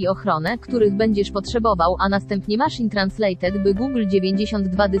harmonię i ochronę, których będziesz potrzebował, a następnie Machine Translated by Google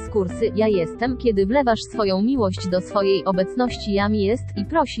 92 dyskursy, ja jestem, kiedy wlewasz swoją miłość do swojej obecności Jam jest i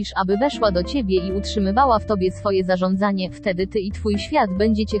prosisz, aby weszła do ciebie i utrzymywała w tobie swoje zarządzanie, wtedy ty i twój świat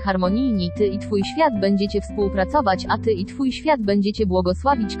będziecie harmonijni, ty i twój świat będziecie współpracować, a ty i twój świat będziecie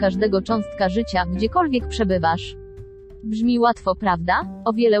błogosławić każdego cząstka życia, gdziekolwiek przebywasz. Brzmi łatwo, prawda?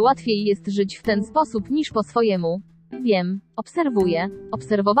 O wiele łatwiej jest żyć w ten sposób niż po swojemu. Wiem, obserwuję.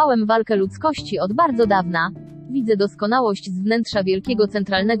 Obserwowałem walkę ludzkości od bardzo dawna. Widzę doskonałość z wnętrza wielkiego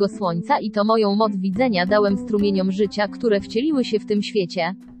centralnego słońca i to moją moc widzenia dałem strumieniom życia, które wcieliły się w tym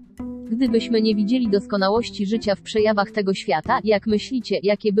świecie. Gdybyśmy nie widzieli doskonałości życia w przejawach tego świata, jak myślicie,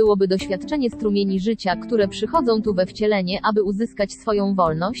 jakie byłoby doświadczenie strumieni życia, które przychodzą tu we wcielenie, aby uzyskać swoją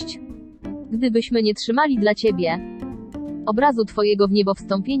wolność? Gdybyśmy nie trzymali dla ciebie obrazu twojego w niebo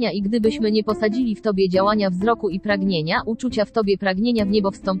wstąpienia i gdybyśmy nie posadzili w tobie działania wzroku i pragnienia, uczucia w tobie pragnienia w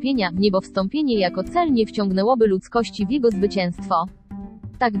niebo wstąpienie jako cel nie wciągnęłoby ludzkości w jego zwycięstwo.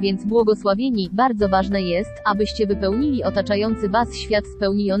 Tak więc błogosławieni, bardzo ważne jest, abyście wypełnili otaczający was świat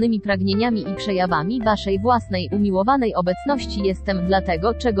spełnionymi pragnieniami i przejawami waszej własnej umiłowanej obecności. Jestem dla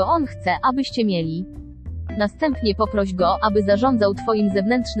tego, czego On chce, abyście mieli. Następnie poproś Go, aby zarządzał twoim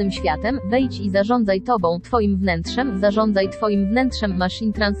zewnętrznym światem, wejdź i zarządzaj tobą, twoim wnętrzem, zarządzaj twoim wnętrzem.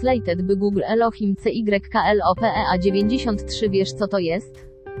 Machine Translated by Google Elohim CYKLOPEA 93. Wiesz co to jest?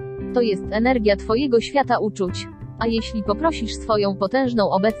 To jest energia twojego świata uczuć. A jeśli poprosisz swoją potężną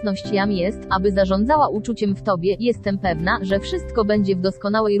obecność Jam jest, aby zarządzała uczuciem w tobie, jestem pewna, że wszystko będzie w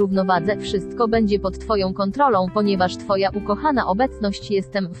doskonałej równowadze, wszystko będzie pod twoją kontrolą, ponieważ twoja ukochana obecność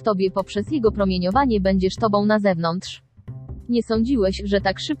jestem w tobie poprzez jego promieniowanie będziesz tobą na zewnątrz. Nie sądziłeś, że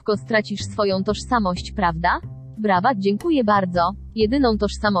tak szybko stracisz swoją tożsamość, prawda? Brawa, dziękuję bardzo. Jedyną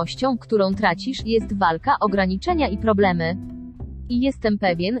tożsamością, którą tracisz, jest walka, ograniczenia i problemy. I jestem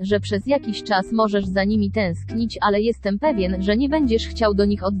pewien, że przez jakiś czas możesz za nimi tęsknić, ale jestem pewien, że nie będziesz chciał do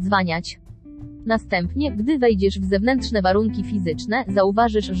nich oddzwaniać. Następnie, gdy wejdziesz w zewnętrzne warunki fizyczne,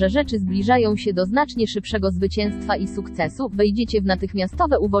 zauważysz, że rzeczy zbliżają się do znacznie szybszego zwycięstwa i sukcesu, wejdziecie w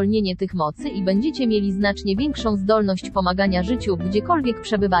natychmiastowe uwolnienie tych mocy i będziecie mieli znacznie większą zdolność pomagania życiu, gdziekolwiek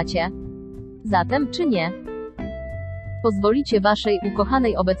przebywacie. Zatem, czy nie? Pozwolicie waszej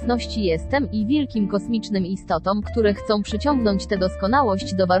ukochanej obecności jestem i wielkim kosmicznym istotom, które chcą przyciągnąć tę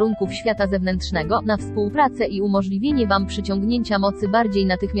doskonałość do warunków świata zewnętrznego, na współpracę i umożliwienie wam przyciągnięcia mocy bardziej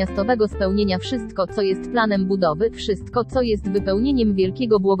natychmiastowego spełnienia wszystko, co jest planem budowy, wszystko, co jest wypełnieniem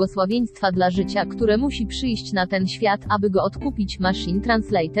wielkiego błogosławieństwa dla życia, które musi przyjść na ten świat, aby go odkupić. Machine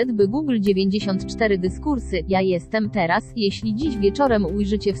Translated by Google 94 Dyskursy. Ja jestem teraz, jeśli dziś wieczorem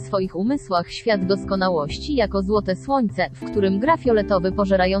ujrzycie w swoich umysłach świat doskonałości jako złote słońce, w którym gra fioletowy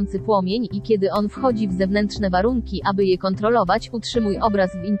pożerający płomień i kiedy on wchodzi w zewnętrzne warunki, aby je kontrolować, utrzymuj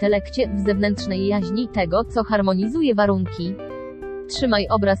obraz w intelekcie, w zewnętrznej jaźni, tego, co harmonizuje warunki. Trzymaj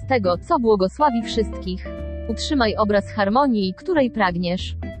obraz tego, co błogosławi wszystkich. Utrzymaj obraz harmonii, której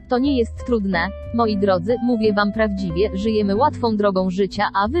pragniesz. To nie jest trudne. Moi drodzy, mówię wam prawdziwie, żyjemy łatwą drogą życia,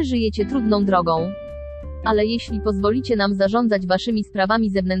 a wy żyjecie trudną drogą. Ale jeśli pozwolicie nam zarządzać waszymi sprawami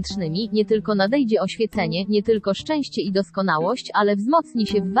zewnętrznymi, nie tylko nadejdzie oświecenie, nie tylko szczęście i doskonałość, ale wzmocni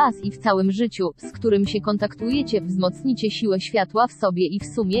się w was i w całym życiu, z którym się kontaktujecie, wzmocnicie siłę światła w sobie i w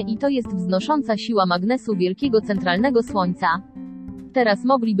sumie, i to jest wznosząca siła magnesu wielkiego centralnego słońca. Teraz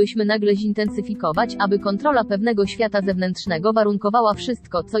moglibyśmy nagle zintensyfikować, aby kontrola pewnego świata zewnętrznego warunkowała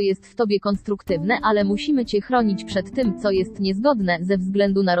wszystko, co jest w tobie konstruktywne, ale musimy cię chronić przed tym, co jest niezgodne, ze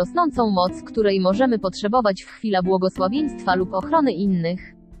względu na rosnącą moc, której możemy potrzebować w chwilach błogosławieństwa lub ochrony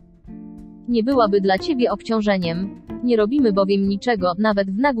innych. Nie byłaby dla ciebie obciążeniem. Nie robimy bowiem niczego,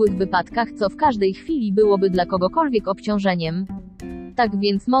 nawet w nagłych wypadkach, co w każdej chwili byłoby dla kogokolwiek obciążeniem. Tak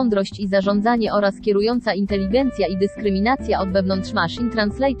więc mądrość i zarządzanie oraz kierująca inteligencja i dyskryminacja od wewnątrz. Machine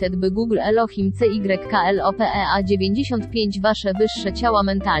Translated by Google Elohim CYKLOPEA 95. Wasze wyższe ciała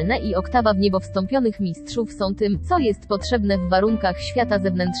mentalne i oktawa w niebo wstąpionych mistrzów są tym, co jest potrzebne w warunkach świata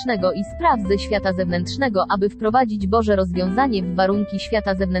zewnętrznego i spraw ze świata zewnętrznego, aby wprowadzić Boże rozwiązanie w warunki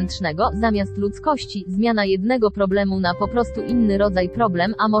świata zewnętrznego, zamiast ludzkości, zmiana jednego problemu na po prostu inny rodzaj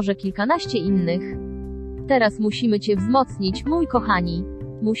problem, a może kilkanaście innych. Teraz musimy cię wzmocnić, mój kochani.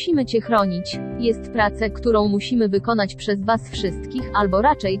 Musimy cię chronić. Jest praca, którą musimy wykonać przez was wszystkich, albo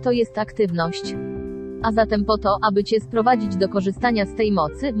raczej to jest aktywność. A zatem po to, aby cię sprowadzić do korzystania z tej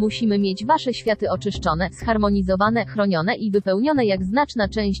mocy, musimy mieć wasze światy oczyszczone, zharmonizowane, chronione i wypełnione jak znaczna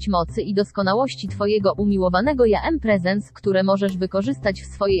część mocy i doskonałości twojego umiłowanego Ja Am Presence, które możesz wykorzystać w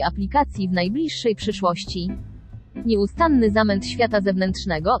swojej aplikacji w najbliższej przyszłości. Nieustanny zamęt świata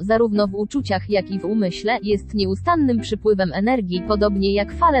zewnętrznego, zarówno w uczuciach, jak i w umyśle, jest nieustannym przypływem energii, podobnie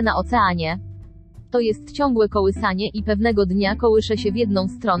jak fale na oceanie. To jest ciągłe kołysanie i pewnego dnia kołysze się w jedną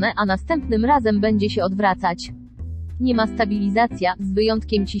stronę, a następnym razem będzie się odwracać. Nie ma stabilizacja, z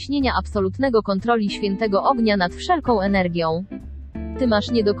wyjątkiem ciśnienia absolutnego kontroli świętego ognia nad wszelką energią. Ty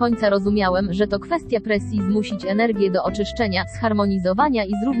masz nie do końca rozumiałem, że to kwestia presji zmusić energię do oczyszczenia, zharmonizowania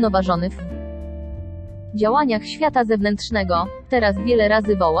i zrównoważony w działaniach świata zewnętrznego. Teraz wiele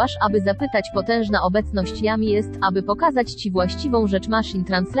razy wołasz, aby zapytać potężna obecność Jam jest, aby pokazać ci właściwą rzecz. Machine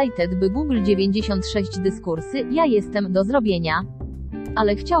Translated by Google 96 Dyskursy. Ja jestem do zrobienia.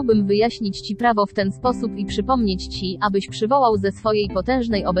 Ale chciałbym wyjaśnić ci prawo w ten sposób i przypomnieć ci, abyś przywołał ze swojej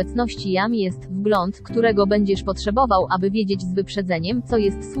potężnej obecności Jam jest wgląd, którego będziesz potrzebował, aby wiedzieć z wyprzedzeniem, co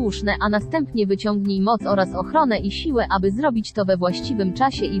jest słuszne, a następnie wyciągnij moc oraz ochronę i siłę, aby zrobić to we właściwym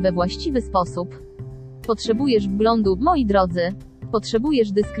czasie i we właściwy sposób. Potrzebujesz wglądu, moi drodzy.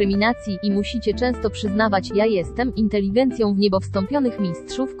 Potrzebujesz dyskryminacji i musicie często przyznawać, ja jestem inteligencją w niebo wstąpionych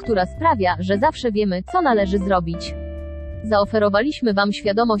mistrzów, która sprawia, że zawsze wiemy, co należy zrobić. Zaoferowaliśmy Wam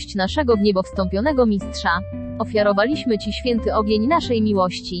świadomość naszego w niebo wstąpionego Mistrza. Ofiarowaliśmy Ci święty ogień naszej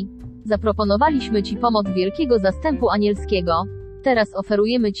miłości. Zaproponowaliśmy Ci pomoc wielkiego zastępu anielskiego. Teraz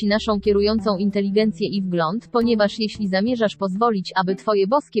oferujemy Ci naszą kierującą inteligencję i wgląd, ponieważ jeśli zamierzasz pozwolić, aby Twoje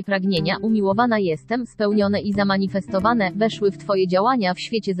boskie pragnienia, umiłowana jestem, spełnione i zamanifestowane, weszły w Twoje działania w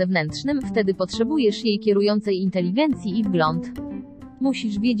świecie zewnętrznym, wtedy potrzebujesz jej kierującej inteligencji i wgląd.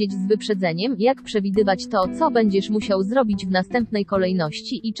 Musisz wiedzieć z wyprzedzeniem, jak przewidywać to, co będziesz musiał zrobić w następnej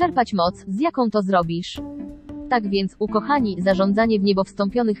kolejności i czerpać moc, z jaką to zrobisz. Tak więc, ukochani, zarządzanie w niebo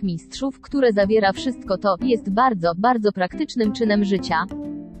wstąpionych mistrzów, które zawiera wszystko to, jest bardzo, bardzo praktycznym czynem życia.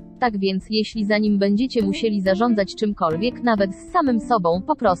 Tak więc, jeśli zanim będziecie musieli zarządzać czymkolwiek, nawet z samym sobą,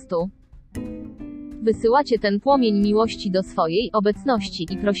 po prostu wysyłacie ten płomień miłości do swojej obecności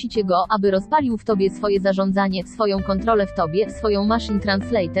i prosicie go, aby rozpalił w tobie swoje zarządzanie, swoją kontrolę w tobie, swoją Machine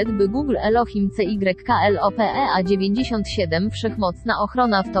Translated, by Google Elohim CYKLOPEA 97 wszechmocna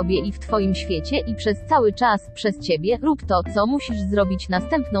ochrona w tobie i w twoim świecie i przez cały czas, przez ciebie, rób to, co musisz zrobić,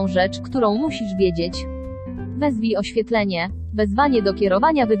 następną rzecz, którą musisz wiedzieć. Wezwij oświetlenie. Wezwanie do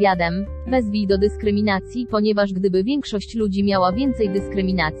kierowania wywiadem. Wezwij do dyskryminacji, ponieważ gdyby większość ludzi miała więcej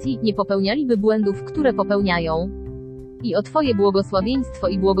dyskryminacji, nie popełnialiby błędów, które popełniają. I o Twoje błogosławieństwo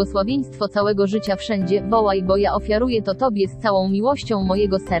i błogosławieństwo całego życia wszędzie, wołaj, bo ja ofiaruję to Tobie z całą miłością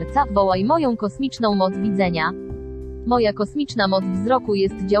mojego serca, wołaj moją kosmiczną moc widzenia. Moja kosmiczna moc wzroku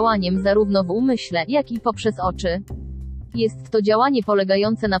jest działaniem zarówno w umyśle, jak i poprzez oczy. Jest to działanie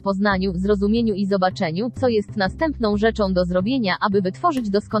polegające na poznaniu, zrozumieniu i zobaczeniu, co jest następną rzeczą do zrobienia, aby wytworzyć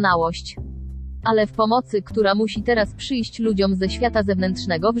doskonałość. Ale w pomocy, która musi teraz przyjść ludziom ze świata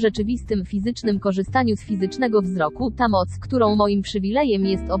zewnętrznego w rzeczywistym, fizycznym korzystaniu z fizycznego wzroku, ta moc, którą moim przywilejem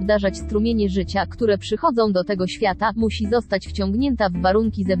jest obdarzać strumienie życia, które przychodzą do tego świata, musi zostać wciągnięta w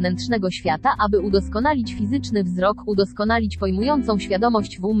warunki zewnętrznego świata, aby udoskonalić fizyczny wzrok, udoskonalić pojmującą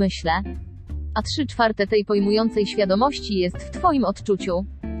świadomość w umyśle. A 3/4 tej pojmującej świadomości jest w Twoim odczuciu.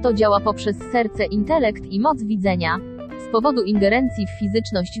 To działa poprzez serce, intelekt i moc widzenia. Z powodu ingerencji w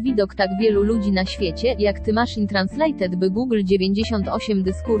fizyczność widok tak wielu ludzi na świecie, jak Ty Machine Translated by Google 98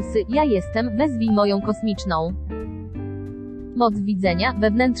 dyskursy, ja jestem, wezwij moją kosmiczną moc widzenia,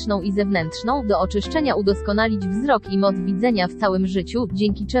 wewnętrzną i zewnętrzną, do oczyszczenia udoskonalić wzrok i moc widzenia w całym życiu,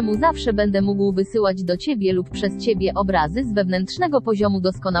 dzięki czemu zawsze będę mógł wysyłać do Ciebie lub przez Ciebie obrazy z wewnętrznego poziomu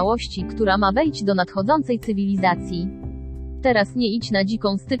doskonałości, która ma wejść do nadchodzącej cywilizacji. Teraz nie idź na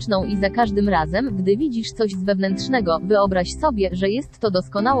dziką styczną i za każdym razem, gdy widzisz coś z wewnętrznego, wyobraź sobie, że jest to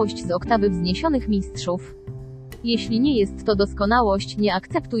doskonałość z oktawy wzniesionych mistrzów. Jeśli nie jest to doskonałość, nie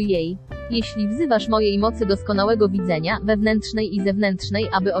akceptuj jej. Jeśli wzywasz mojej mocy doskonałego widzenia, wewnętrznej i zewnętrznej,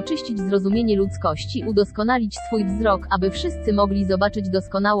 aby oczyścić zrozumienie ludzkości, udoskonalić swój wzrok, aby wszyscy mogli zobaczyć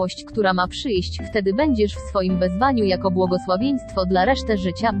doskonałość, która ma przyjść, wtedy będziesz w swoim wezwaniu jako błogosławieństwo dla reszty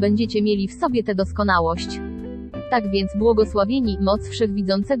życia, będziecie mieli w sobie tę doskonałość. Tak więc błogosławieni, moc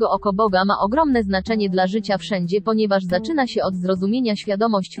wszechwidzącego oko Boga ma ogromne znaczenie dla życia wszędzie, ponieważ zaczyna się od zrozumienia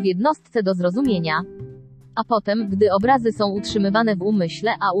świadomość w jednostce do zrozumienia. A potem, gdy obrazy są utrzymywane w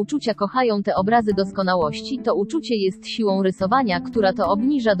umyśle, a uczucia kochają te obrazy doskonałości, to uczucie jest siłą rysowania, która to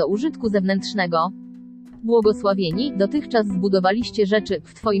obniża do użytku zewnętrznego. Błogosławieni, dotychczas zbudowaliście rzeczy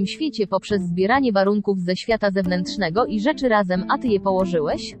w Twoim świecie poprzez zbieranie warunków ze świata zewnętrznego i rzeczy razem, a Ty je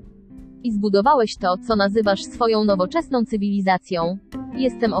położyłeś? I zbudowałeś to, co nazywasz swoją nowoczesną cywilizacją.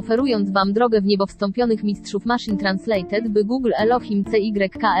 Jestem, oferując Wam drogę w niebo wstąpionych mistrzów Machine Translated by Google Elohim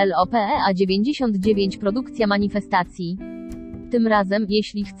CYKLOPEA 99 produkcja manifestacji. Tym razem,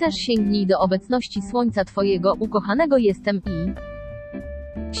 jeśli chcesz, sięgnij do obecności Słońca Twojego, ukochanego jestem i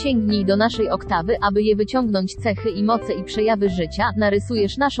sięgnij do naszej oktawy, aby je wyciągnąć cechy i moce i przejawy życia,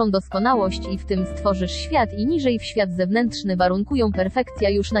 narysujesz naszą doskonałość i w tym stworzysz świat i niżej w świat zewnętrzny warunkują perfekcja,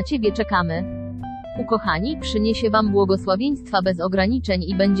 już na Ciebie czekamy. Ukochani, przyniesie Wam błogosławieństwa bez ograniczeń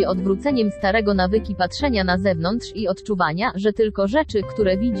i będzie odwróceniem starego nawyki patrzenia na zewnątrz i odczuwania, że tylko rzeczy,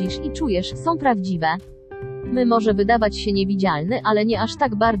 które widzisz i czujesz, są prawdziwe. My może wydawać się niewidzialny, ale nie aż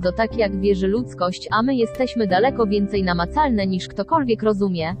tak bardzo, tak jak wierzy ludzkość, a my jesteśmy daleko więcej namacalne niż ktokolwiek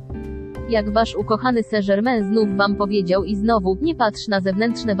rozumie. Jak Wasz ukochany Saint-Germain znów Wam powiedział i znowu, nie patrz na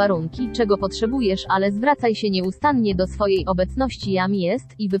zewnętrzne warunki, czego potrzebujesz, ale zwracaj się nieustannie do swojej obecności jam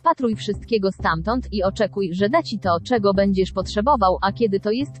jest i wypatruj wszystkiego stamtąd i oczekuj, że da Ci to, czego będziesz potrzebował, a kiedy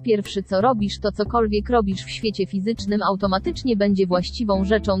to jest pierwszy co robisz, to cokolwiek robisz w świecie fizycznym automatycznie będzie właściwą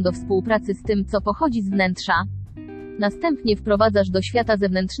rzeczą do współpracy z tym, co pochodzi z wnętrza. Następnie wprowadzasz do świata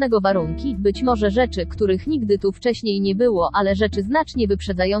zewnętrznego warunki, być może rzeczy, których nigdy tu wcześniej nie było, ale rzeczy znacznie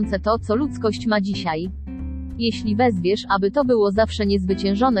wyprzedzające to, co ludzkość ma dzisiaj. Jeśli wezwiesz, aby to było zawsze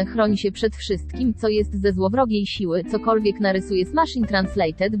niezwyciężone, chroń się przed wszystkim, co jest ze złowrogiej siły, cokolwiek narysuje Machine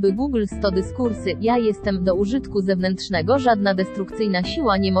Translated, by Google 100 dyskursy, ja jestem, do użytku zewnętrznego żadna destrukcyjna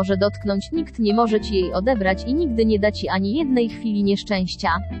siła nie może dotknąć, nikt nie może ci jej odebrać i nigdy nie da ci ani jednej chwili nieszczęścia.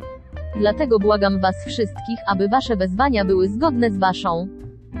 Dlatego błagam was wszystkich, aby wasze wezwania były zgodne z waszą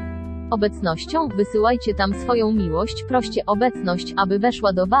obecnością, wysyłajcie tam swoją miłość, proście obecność, aby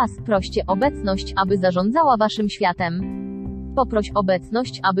weszła do was, proście obecność, aby zarządzała waszym światem. Poproś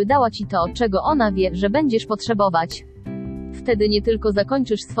obecność, aby dała ci to, czego ona wie, że będziesz potrzebować. Wtedy nie tylko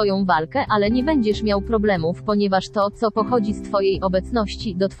zakończysz swoją walkę, ale nie będziesz miał problemów, ponieważ to, co pochodzi z twojej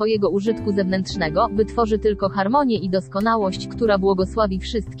obecności, do twojego użytku zewnętrznego, wytworzy tylko harmonię i doskonałość, która błogosławi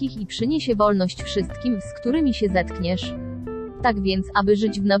wszystkich i przyniesie wolność wszystkim, z którymi się zetkniesz. Tak więc, aby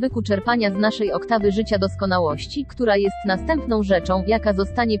żyć w nawyku czerpania z naszej oktawy życia doskonałości, która jest następną rzeczą, jaka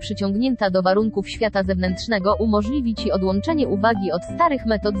zostanie przyciągnięta do warunków świata zewnętrznego, umożliwi ci odłączenie uwagi od starych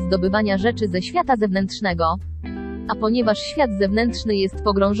metod zdobywania rzeczy ze świata zewnętrznego. A ponieważ świat zewnętrzny jest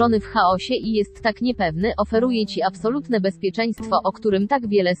pogrążony w chaosie i jest tak niepewny, oferuje ci absolutne bezpieczeństwo, o którym tak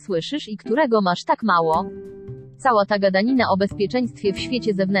wiele słyszysz i którego masz tak mało. Cała ta gadanina o bezpieczeństwie w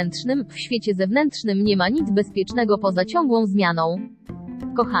świecie zewnętrznym nie ma nic bezpiecznego poza ciągłą zmianą.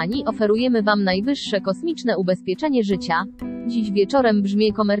 Kochani, oferujemy wam najwyższe kosmiczne ubezpieczenie życia. Dziś wieczorem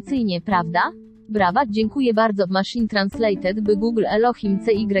brzmi komercyjnie, prawda? Brawa, dziękuję bardzo. Machine Translated, by Google Elohim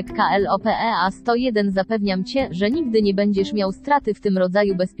CYKLOPEA 101. Zapewniam cię, że nigdy nie będziesz miał straty w tym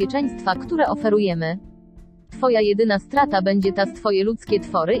rodzaju bezpieczeństwa, które oferujemy. Twoja jedyna strata będzie ta z twoje ludzkie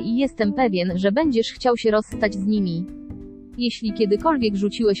twory i jestem pewien, że będziesz chciał się rozstać z nimi. Jeśli kiedykolwiek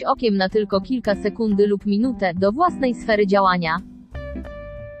rzuciłeś okiem na tylko kilka sekundy lub minutę do własnej sfery działania.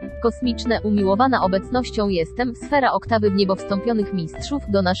 Kosmiczne, umiłowana obecnością jestem, sfera oktawy w niebo wstąpionych mistrzów,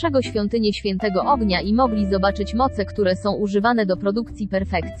 do naszego świątynię świętego ognia i mogli zobaczyć moce, które są używane do produkcji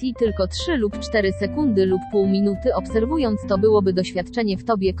perfekcji, tylko 3 lub 4 sekundy lub pół minuty obserwując to byłoby doświadczenie w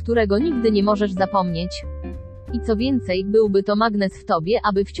tobie, którego nigdy nie możesz zapomnieć. I co więcej, byłby to magnes w tobie,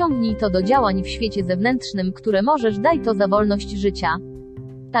 aby wciągnij to do działań w świecie zewnętrznym, które możesz, daj to za wolność życia.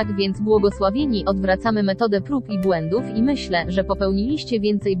 Tak więc błogosławieni, odwracamy metodę prób i błędów i myślę, że popełniliście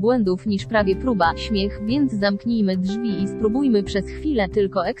więcej błędów niż prawie próba, śmiech, więc zamknijmy drzwi i spróbujmy przez chwilę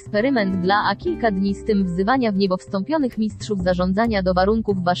tylko eksperyment a kilka dni z tym wzywania w niebo wstąpionych mistrzów zarządzania do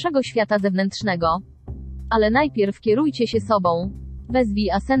warunków waszego świata zewnętrznego. Ale najpierw kierujcie się sobą.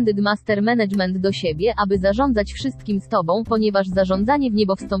 Wezwij Ascended Master Management do siebie, aby zarządzać wszystkim z tobą, ponieważ zarządzanie w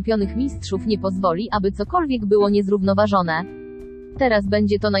niebo wstąpionych mistrzów nie pozwoli, aby cokolwiek było niezrównoważone. Teraz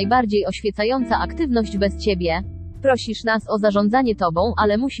będzie to najbardziej oświecająca aktywność bez ciebie. Prosisz nas o zarządzanie tobą,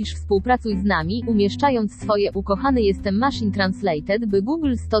 ale musisz współpracuj z nami, umieszczając swoje ukochany jestem Machine Translated, by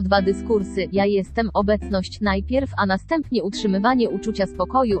Google 102 dyskursy, ja jestem, obecność najpierw, a następnie utrzymywanie uczucia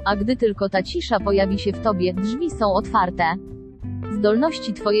spokoju, a gdy tylko ta cisza pojawi się w tobie, drzwi są otwarte.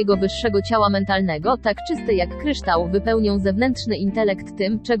 Zdolności twojego wyższego ciała mentalnego, tak czyste jak kryształ, wypełnią zewnętrzny intelekt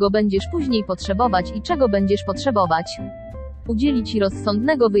tym, czego będziesz później potrzebować i czego będziesz potrzebować. Udzieli ci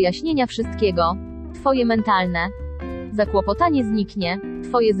rozsądnego wyjaśnienia wszystkiego. Twoje mentalne zakłopotanie zniknie.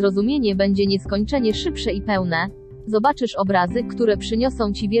 Twoje zrozumienie będzie nieskończenie szybsze i pełne. Zobaczysz obrazy, które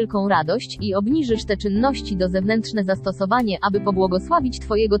przyniosą ci wielką radość i obniżysz te czynności do zewnętrzne zastosowanie, aby pobłogosławić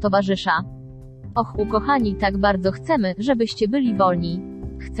twojego towarzysza. Och, ukochani, tak bardzo chcemy, żebyście byli wolni.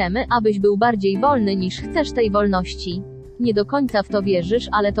 Chcemy, abyś był bardziej wolny niż chcesz tej wolności. Nie do końca w to wierzysz,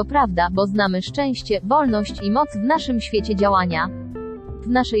 ale to prawda, bo znamy szczęście, wolność i moc w naszym świecie działania. W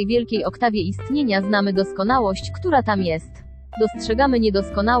naszej wielkiej oktawie istnienia znamy doskonałość, która tam jest. Dostrzegamy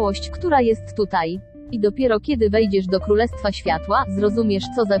niedoskonałość, która jest tutaj. I dopiero kiedy wejdziesz do Królestwa Światła, zrozumiesz,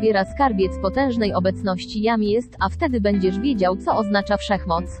 co zawiera skarbiec potężnej obecności Jam jest, a wtedy będziesz wiedział, co oznacza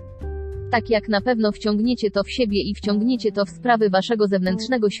wszechmoc. Tak jak na pewno wciągniecie to w siebie i wciągniecie to w sprawy waszego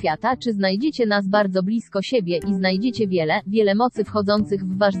zewnętrznego świata, czy znajdziecie nas bardzo blisko siebie i znajdziecie wiele mocy wchodzących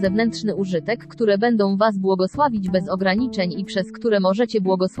w wasz zewnętrzny użytek, które będą was błogosławić bez ograniczeń i przez które możecie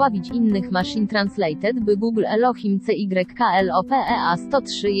błogosławić innych. Machine Translated, by Google Elohim CYKLOPEA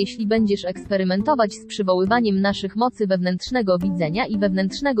 103. Jeśli będziesz eksperymentować z przywoływaniem naszych mocy wewnętrznego widzenia i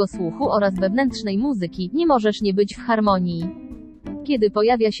wewnętrznego słuchu oraz wewnętrznej muzyki, nie możesz nie być w harmonii. Kiedy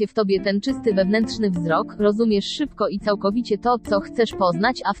pojawia się w tobie ten czysty wewnętrzny wzrok, rozumiesz szybko i całkowicie to, co chcesz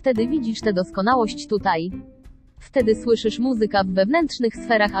poznać, a wtedy widzisz tę doskonałość tutaj. Wtedy słyszysz muzykę w wewnętrznych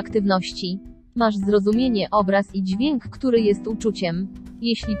sferach aktywności. Masz zrozumienie, obraz i dźwięk, który jest uczuciem.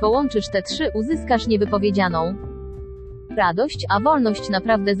 Jeśli połączysz te trzy, uzyskasz niewypowiedzianą radość, a wolność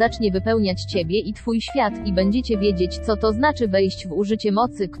naprawdę zacznie wypełniać ciebie i twój świat i będziecie wiedzieć, co to znaczy wejść w użycie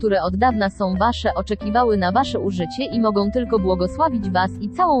mocy, które od dawna są wasze, oczekiwały na wasze użycie i mogą tylko błogosławić was i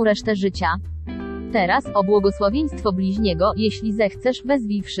całą resztę życia. Teraz, o błogosławieństwo bliźniego, jeśli zechcesz,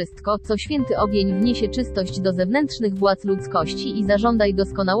 wezwij wszystko, co święty ogień wniesie czystość do zewnętrznych władz ludzkości i zażądaj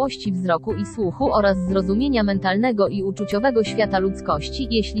doskonałości wzroku i słuchu oraz zrozumienia mentalnego i uczuciowego świata ludzkości,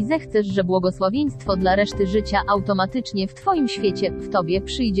 jeśli zechcesz, że błogosławieństwo dla reszty życia automatycznie w twoim świecie, w tobie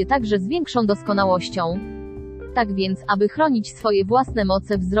przyjdzie także z większą doskonałością. Tak więc, aby chronić swoje własne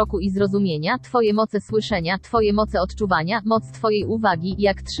moce wzroku i zrozumienia, twoje moce słyszenia, twoje moce odczuwania, moc twojej uwagi,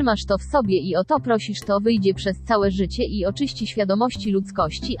 jak trzymasz to w sobie i o to prosisz, to wyjdzie przez całe życie i oczyści świadomości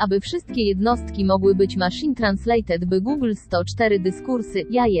ludzkości, aby wszystkie jednostki mogły być machine translated, by Google 104 dyskursy,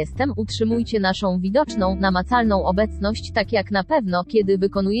 ja jestem, utrzymujcie naszą widoczną, namacalną obecność, tak jak na pewno, kiedy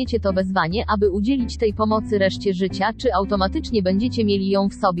wykonujecie to wezwanie, aby udzielić tej pomocy reszcie życia, czy automatycznie będziecie mieli ją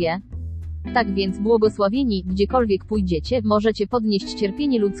w sobie. Tak więc, błogosławieni, gdziekolwiek pójdziecie, możecie podnieść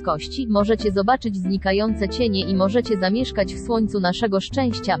cierpienie ludzkości, możecie zobaczyć znikające cienie i możecie zamieszkać w słońcu naszego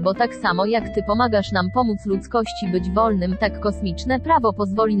szczęścia, bo tak samo jak Ty pomagasz nam pomóc ludzkości być wolnym, tak kosmiczne prawo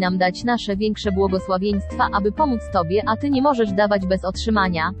pozwoli nam dać nasze większe błogosławieństwa, aby pomóc Tobie, a Ty nie możesz dawać bez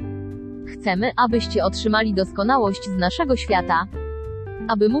otrzymania. Chcemy, abyście otrzymali doskonałość z naszego świata,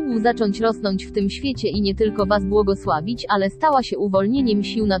 aby mógł zacząć rosnąć w tym świecie i nie tylko was błogosławić, ale stała się uwolnieniem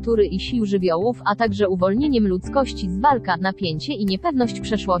sił natury i sił żywiołów, a także uwolnieniem ludzkości z walka, napięcie i niepewność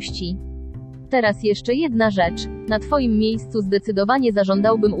przeszłości. Teraz jeszcze jedna rzecz. Na twoim miejscu zdecydowanie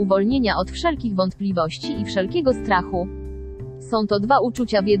zażądałbym uwolnienia od wszelkich wątpliwości i wszelkiego strachu. Są to dwa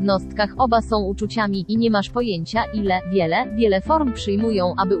uczucia w jednostkach, oba są uczuciami i nie masz pojęcia, ile, wiele form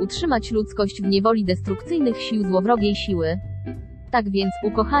przyjmują, aby utrzymać ludzkość w niewoli destrukcyjnych sił złowrogiej siły. Tak więc,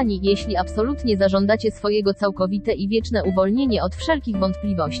 ukochani, jeśli absolutnie zażądacie swojego całkowite i wieczne uwolnienie od wszelkich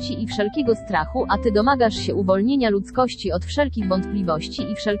wątpliwości i wszelkiego strachu, a Ty domagasz się uwolnienia ludzkości od wszelkich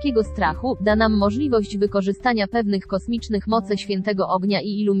wątpliwości i wszelkiego strachu, da nam możliwość wykorzystania pewnych kosmicznych mocy świętego ognia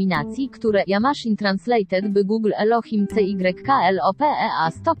i iluminacji, które ja Machine Translated by Google Elohim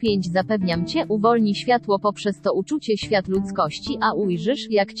CYKLOPEA 105 zapewniam Cię, uwolni światło poprzez to uczucie świat ludzkości, a ujrzysz,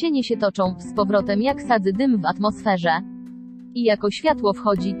 jak cienie się toczą, z powrotem jak sadzy dym w atmosferze. I jako światło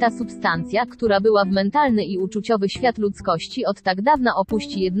wchodzi ta substancja, która była w mentalny i uczuciowy świat ludzkości od tak dawna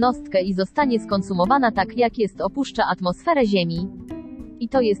opuści jednostkę i zostanie skonsumowana tak jak jest opuszcza atmosferę Ziemi. I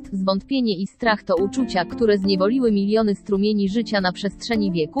to jest zwątpienie i strach to uczucia, które zniewoliły miliony strumieni życia na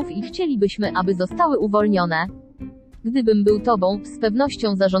przestrzeni wieków i chcielibyśmy, aby zostały uwolnione. Gdybym był Tobą, z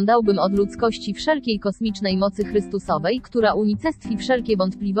pewnością zażądałbym od ludzkości wszelkiej kosmicznej mocy Chrystusowej, która unicestwi wszelkie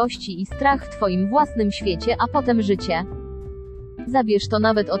wątpliwości i strach w Twoim własnym świecie, a potem życie. Zabierz to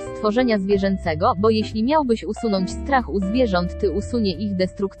nawet od stworzenia zwierzęcego, bo jeśli miałbyś usunąć strach u zwierząt, Ty usunie ich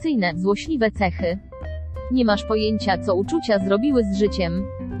destrukcyjne, złośliwe cechy. Nie masz pojęcia, co uczucia zrobiły z życiem.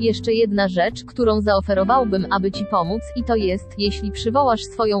 Jeszcze jedna rzecz, którą zaoferowałbym, aby Ci pomóc, i to jest, jeśli przywołasz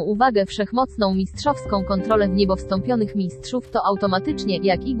swoją uwagę wszechmocną mistrzowską kontrolę w niebo wstąpionych mistrzów, to automatycznie,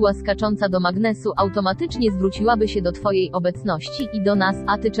 jak igła skacząca do magnesu, automatycznie zwróciłaby się do Twojej obecności i do nas,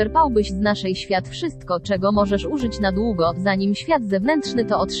 a Ty czerpałbyś z naszej świat wszystko, czego możesz użyć na długo, zanim świat zewnętrzny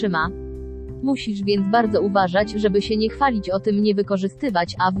to otrzyma. Musisz więc bardzo uważać, żeby się nie chwalić o tym, nie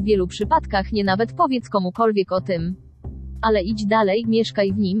wykorzystywać, a w wielu przypadkach nie nawet powiedz komukolwiek o tym. Ale idź dalej,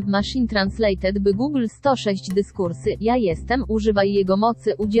 mieszkaj w nim, Machine Translated by Google 106 dyskursy, ja jestem, używaj jego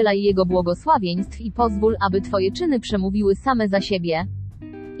mocy, udzielaj jego błogosławieństw i pozwól, aby Twoje czyny przemówiły same za siebie.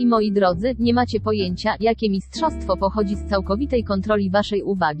 I moi drodzy, nie macie pojęcia, jakie mistrzostwo pochodzi z całkowitej kontroli Waszej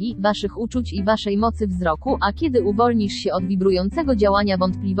uwagi, Waszych uczuć i Waszej mocy wzroku, a kiedy uwolnisz się od wibrującego działania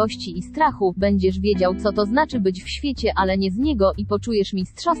wątpliwości i strachu, będziesz wiedział, co to znaczy być w świecie, ale nie z niego i poczujesz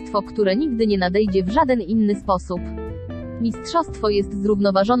mistrzostwo, które nigdy nie nadejdzie w żaden inny sposób. Mistrzostwo jest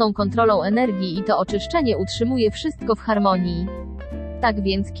zrównoważoną kontrolą energii i to oczyszczenie utrzymuje wszystko w harmonii. Tak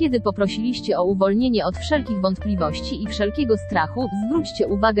więc, kiedy poprosiliście o uwolnienie od wszelkich wątpliwości i wszelkiego strachu, zwróćcie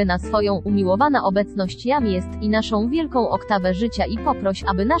uwagę na swoją umiłowana obecność Jam jest i naszą wielką oktawę życia i poproś,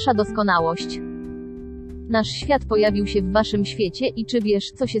 aby nasza doskonałość, nasz świat pojawił się w Waszym świecie i czy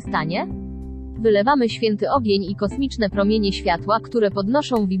wiesz, co się stanie? Wylewamy święty ogień i kosmiczne promienie światła, które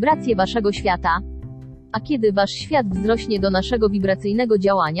podnoszą wibracje Waszego świata. A kiedy Wasz świat wzrośnie do naszego wibracyjnego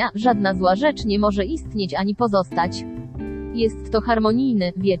działania, żadna zła rzecz nie może istnieć ani pozostać. Jest to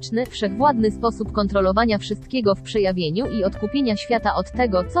harmonijny, wieczny, wszechwładny sposób kontrolowania wszystkiego w przejawieniu i odkupienia świata od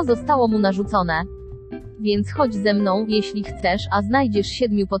tego, co zostało mu narzucone. Więc chodź ze mną, jeśli chcesz, a znajdziesz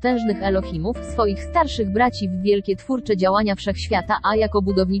 7 potężnych Elohimów, swoich starszych braci w wielkie twórcze działania wszechświata, a jako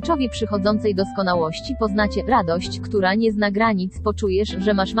budowniczowie przychodzącej doskonałości poznacie radość, która nie zna granic, poczujesz,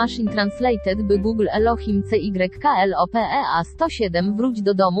 że masz Machine Translated by Google Elohim CYKLOPEA 107 wróć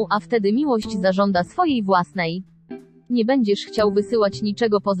do domu, a wtedy miłość zażąda swojej własnej. Nie będziesz chciał wysyłać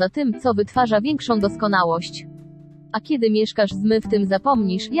niczego poza tym, co wytwarza większą doskonałość. A kiedy mieszkasz z my w tym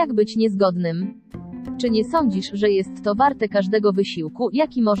zapomnisz, jak być niezgodnym. Czy nie sądzisz, że jest to warte każdego wysiłku,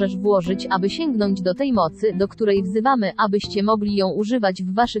 jaki możesz włożyć, aby sięgnąć do tej mocy, do której wzywamy, abyście mogli ją używać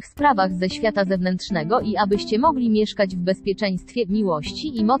w waszych sprawach ze świata zewnętrznego i abyście mogli mieszkać w bezpieczeństwie,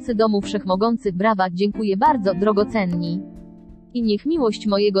 miłości i mocy domu wszechmogący? Brawa, dziękuję bardzo, drogocenni. I niech miłość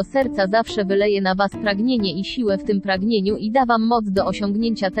mojego serca zawsze wyleje na was pragnienie i siłę w tym pragnieniu i da wam moc do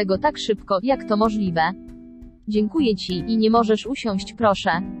osiągnięcia tego tak szybko, jak to możliwe. Dziękuję ci i nie możesz usiąść,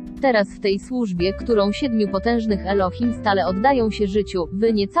 proszę. Teraz w tej służbie, którą 7 potężnych Elohim stale oddają się życiu,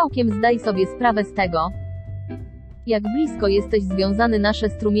 wy nie całkiem zdaj sobie sprawę z tego, jak blisko jesteś związany nasze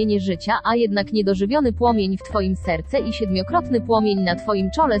strumienie życia, a jednak niedożywiony płomień w twoim serce i 7-krotny płomień na twoim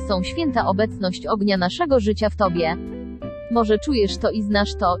czole są święta obecność ognia naszego życia w tobie. Może czujesz to i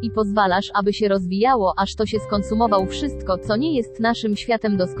znasz to, i pozwalasz, aby się rozwijało, aż to się skonsumował wszystko, co nie jest naszym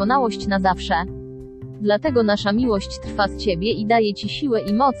światem doskonałość na zawsze. Dlatego nasza miłość trwa z ciebie i daje ci siłę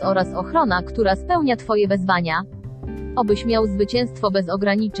i moc oraz ochrona, która spełnia twoje wezwania. Obyś miał zwycięstwo bez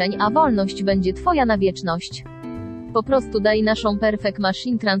ograniczeń, a wolność będzie twoja na wieczność. Po prostu daj naszą Perfect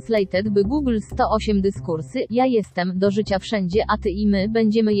Machine Translated by Google 108 dyskursy, ja jestem, do życia wszędzie, a ty i my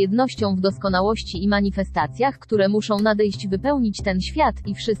będziemy jednością w doskonałości i manifestacjach, które muszą nadejść wypełnić ten świat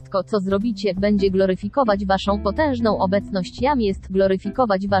i wszystko, co zrobicie, będzie gloryfikować waszą potężną obecność jam jest,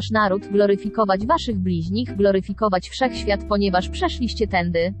 gloryfikować wasz naród, gloryfikować waszych bliźnich, gloryfikować wszechświat, ponieważ przeszliście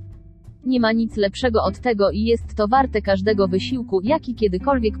tędy. Nie ma nic lepszego od tego i jest to warte każdego wysiłku, jaki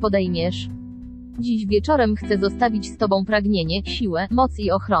kiedykolwiek podejmiesz. Dziś wieczorem chcę zostawić z tobą pragnienie, siłę, moc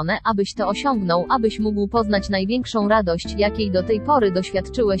i ochronę, abyś to osiągnął, abyś mógł poznać największą radość, jakiej do tej pory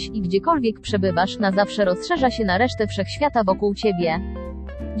doświadczyłeś i gdziekolwiek przebywasz, na zawsze rozszerza się na resztę wszechświata wokół ciebie.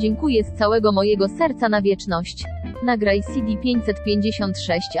 Dziękuję z całego mojego serca na wieczność. Nagraj CD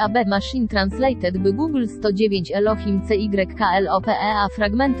 556 AB Machine Translated by Google 109 Elohim CYKLOPEA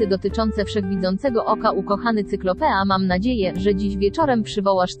fragmenty dotyczące wszechwidzącego oka. Ukochany cyklopea, mam nadzieję, że dziś wieczorem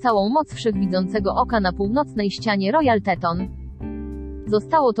przywołasz całą moc wszechwidzącego oka na północnej ścianie Royal Teton.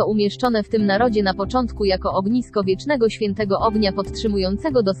 Zostało to umieszczone w tym narodzie na początku jako ognisko wiecznego świętego ognia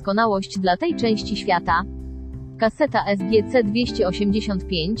podtrzymującego doskonałość dla tej części świata. Kaseta SGC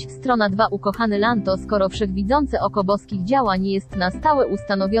 285, strona 2. Ukochany Lanto, skoro wszechwidzące oko boskich działań jest na stałe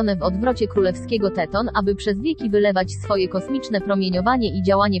ustanowione w odwrocie królewskiego Teton, aby przez wieki wylewać swoje kosmiczne promieniowanie i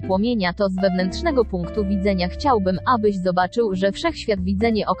działanie płomienia, to z wewnętrznego punktu widzenia chciałbym, abyś zobaczył, że wszechświat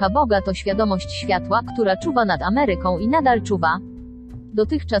widzenie oka Boga to świadomość światła, która czuwa nad Ameryką i nadal czuwa.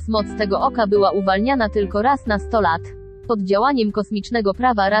 Dotychczas moc tego oka była uwalniana tylko raz na 100 lat. Pod działaniem kosmicznego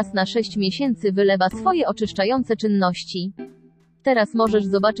prawa raz na 6 miesięcy wylewa swoje oczyszczające czynności. Teraz możesz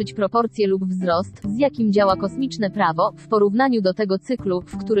zobaczyć proporcje lub wzrost, z jakim działa kosmiczne prawo, w porównaniu do tego cyklu,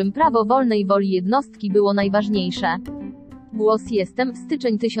 w którym prawo wolnej woli jednostki było najważniejsze. Głos jestem,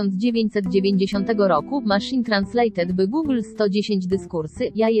 styczeń 1990 roku, Machine Translated by Google 110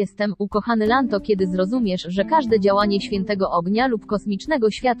 dyskursy, ja jestem, ukochany Lanto, kiedy zrozumiesz, że każde działanie świętego ognia lub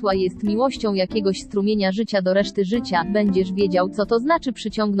kosmicznego światła jest miłością jakiegoś strumienia życia do reszty życia, będziesz wiedział, co to znaczy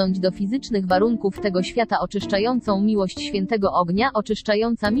przyciągnąć do fizycznych warunków tego świata oczyszczającą miłość świętego ognia,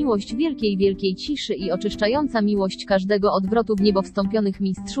 oczyszczająca miłość wielkiej ciszy i oczyszczająca miłość każdego odwrotu w niebo wstąpionych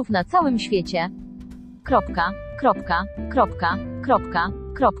mistrzów na całym świecie.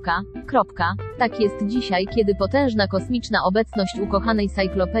 Tak jest dzisiaj, kiedy potężna kosmiczna obecność ukochanej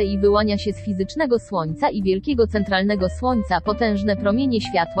Cyklopei wyłania się z fizycznego Słońca i wielkiego centralnego Słońca, potężne promienie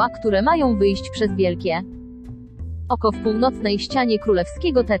światła, które mają wyjść przez wielkie oko w północnej ścianie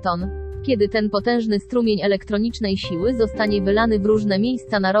królewskiego Teton. Kiedy ten potężny strumień elektronicznej siły zostanie wylany w różne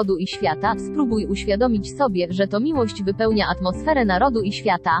miejsca narodu i świata, spróbuj uświadomić sobie, że to miłość wypełnia atmosferę narodu i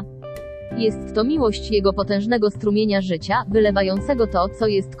świata. Jest to miłość jego potężnego strumienia życia, wylewającego to, co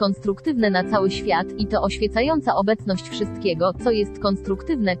jest konstruktywne na cały świat, i to oświecająca obecność wszystkiego, co jest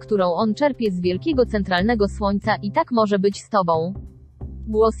konstruktywne, którą on czerpie z wielkiego centralnego Słońca, i tak może być z tobą.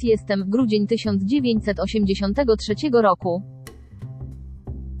 Głos jestem, grudzień 1983 roku.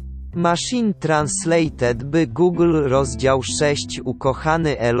 Machine Translated by Google rozdział 6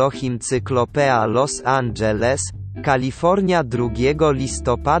 Ukochany Elohim Cyklopea Los Angeles, Kalifornia 2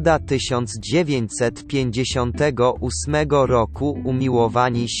 listopada 1958 roku.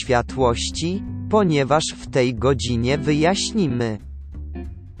 Umiłowani światłości, ponieważ w tej godzinie wyjaśnimy,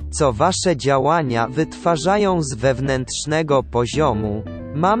 co wasze działania wytwarzają z wewnętrznego poziomu.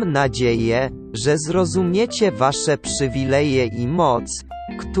 Mam nadzieję, że zrozumiecie wasze przywileje i moc,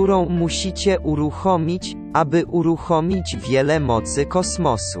 którą musicie uruchomić, aby uruchomić wiele mocy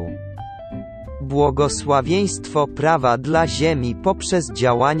kosmosu. Błogosławieństwo prawa dla Ziemi poprzez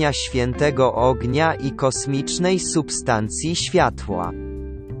działania świętego ognia i kosmicznej substancji światła.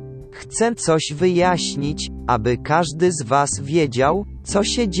 Chcę coś wyjaśnić, aby każdy z was wiedział, co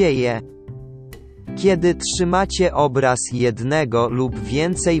się dzieje. Kiedy trzymacie obraz jednego lub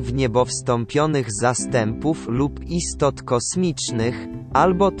więcej w niebo wstąpionych zastępów lub istot kosmicznych,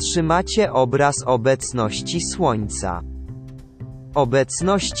 albo trzymacie obraz obecności Słońca,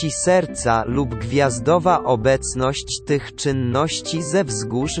 obecności serca lub gwiazdowa obecność tych czynności ze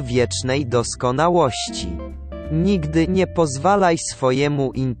wzgórz wiecznej doskonałości. Nigdy nie pozwalaj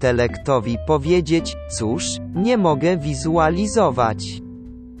swojemu intelektowi powiedzieć, cóż, nie mogę wizualizować.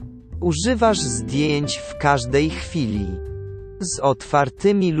 Używasz zdjęć w każdej chwili, z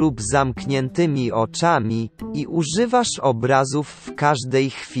otwartymi lub zamkniętymi oczami, i używasz obrazów w każdej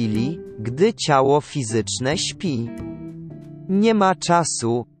chwili, gdy ciało fizyczne śpi. Nie ma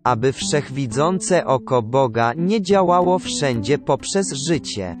czasu, aby wszechwidzące oko Boga nie działało wszędzie poprzez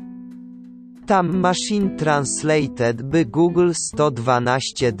życie. Tam Machine Translated by Google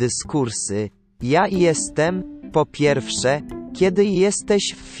 112 dyskursy. Ja jestem, po pierwsze, kiedy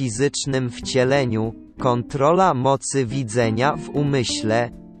jesteś w fizycznym wcieleniu, kontrola mocy widzenia w umyśle,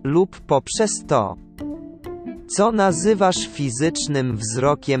 lub poprzez to, co nazywasz fizycznym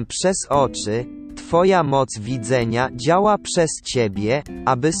wzrokiem przez oczy. Twoja moc widzenia działa przez ciebie,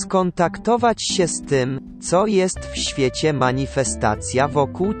 aby skontaktować się z tym, co jest w świecie manifestacja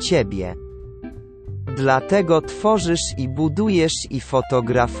wokół ciebie. Dlatego tworzysz i budujesz i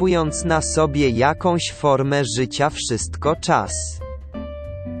fotografując na sobie jakąś formę życia wszystko czas.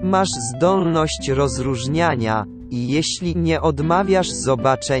 Masz zdolność rozróżniania, i jeśli nie odmawiasz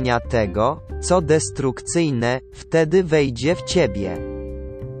zobaczenia tego, co destrukcyjne, wtedy wejdzie w ciebie.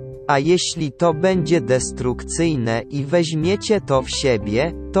 A jeśli to będzie destrukcyjne i weźmiecie to w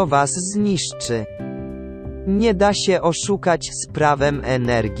siebie, to was zniszczy. Nie da się oszukać z prawem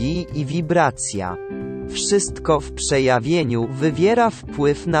energii i wibracja. Wszystko w przejawieniu wywiera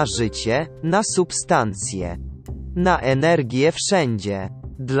wpływ na życie, na substancje, na energię wszędzie.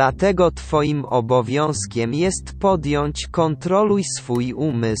 Dlatego twoim obowiązkiem jest podjąć kontroluj swój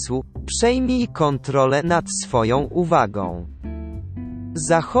umysł, przejmij kontrolę nad swoją uwagą.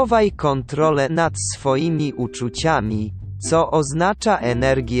 Zachowaj kontrolę nad swoimi uczuciami, co oznacza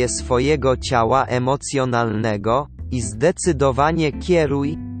energię swojego ciała emocjonalnego, i zdecydowanie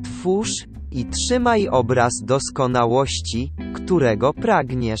kieruj, twórz i trzymaj obraz doskonałości, którego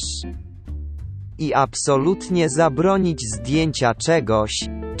pragniesz. I absolutnie zabronić zdjęcia czegoś,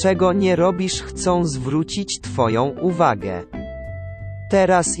 czego nie robisz, chcą zwrócić twoją uwagę.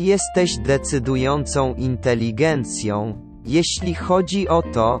 Teraz jesteś decydującą inteligencją, jeśli chodzi o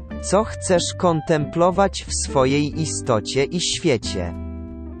to, co chcesz kontemplować w swojej istocie i świecie.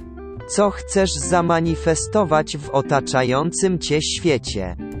 Co chcesz zamanifestować w otaczającym cię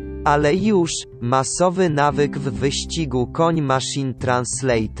świecie. Ale już, masowy nawyk w wyścigu koń Machine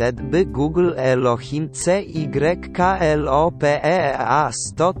Translated by Google Elohim CYKLOPEA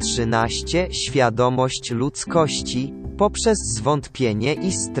 113 świadomość ludzkości, poprzez zwątpienie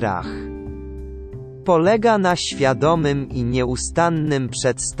i strach. Polega na świadomym i nieustannym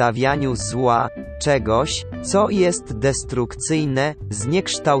przedstawianiu zła, czegoś, co jest destrukcyjne,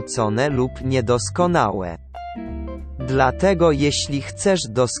 zniekształcone lub niedoskonałe. Dlatego jeśli chcesz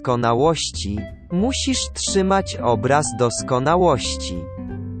doskonałości, musisz trzymać obraz doskonałości.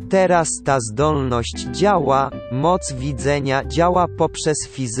 Teraz ta zdolność działa, moc widzenia działa poprzez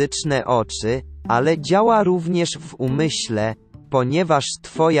fizyczne oczy, ale działa również w umyśle, ponieważ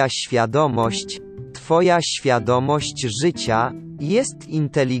Twoja świadomość życia, jest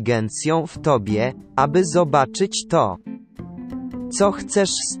inteligencją w tobie, aby zobaczyć to, co chcesz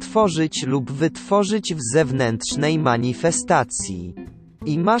stworzyć lub wytworzyć w zewnętrznej manifestacji.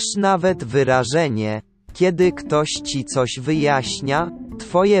 I masz nawet wyrażenie, kiedy ktoś ci coś wyjaśnia,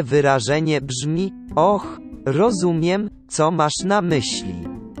 twoje wyrażenie brzmi, och, rozumiem, co masz na myśli.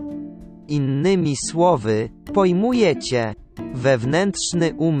 Innymi słowy, pojmujecie.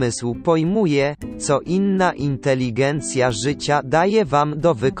 Wewnętrzny umysł pojmuje, co inna inteligencja życia daje wam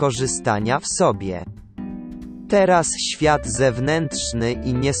do wykorzystania w sobie. Teraz świat zewnętrzny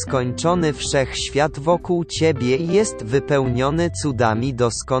i nieskończony wszechświat wokół ciebie jest wypełniony cudami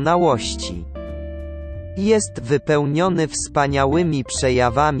doskonałości. Jest wypełniony wspaniałymi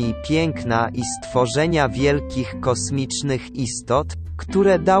przejawami piękna i stworzenia wielkich kosmicznych istot,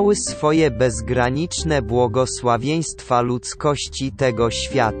 które dały swoje bezgraniczne błogosławieństwa ludzkości tego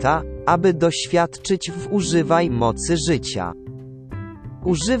świata, aby doświadczyć używaj mocy życia.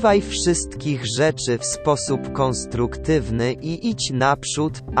 Używaj wszystkich rzeczy w sposób konstruktywny i idź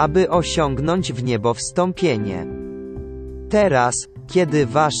naprzód, aby osiągnąć w niebo wstąpienie. Teraz, kiedy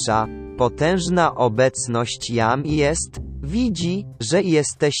wasza potężna obecność Jam jest, widzi, że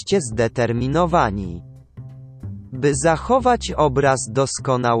jesteście zdeterminowani, by zachować obraz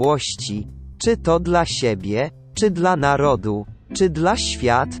doskonałości, czy to dla siebie, czy dla narodu, czy dla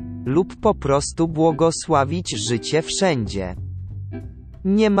świat, lub po prostu błogosławić życie wszędzie.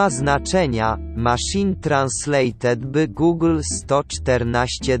 Nie ma znaczenia. Machine Translated by Google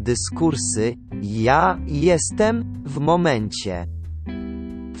 114 dyskursy. Ja jestem w momencie,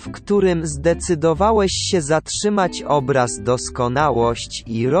 w którym zdecydowałeś się zatrzymać obraz doskonałość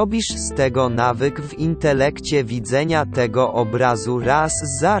i robisz z tego nawyk w intelekcie widzenia tego obrazu raz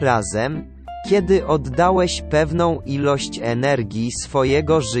za razem, kiedy oddałeś pewną ilość energii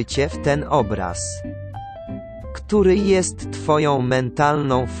swojego życia w ten obraz, który jest twoją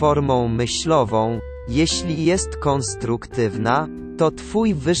mentalną formą myślową. Jeśli jest konstruktywna, to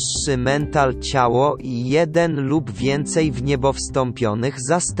twój wyższy mental ciało i jeden lub więcej w niebo wstąpionych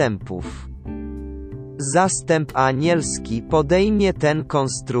zastępów. Zastęp anielski podejmie ten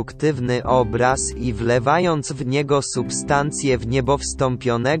konstruktywny obraz i wlewając w niego substancję w niebo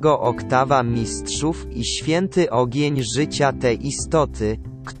wstąpionego oktawa mistrzów i święty ogień życia te istoty,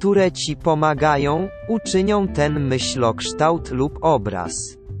 które ci pomagają, uczynią ten myślokształt lub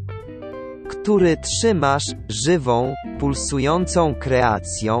obraz, który trzymasz, żywą, pulsującą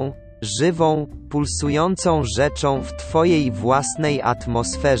kreacją, żywą, pulsującą rzeczą w twojej własnej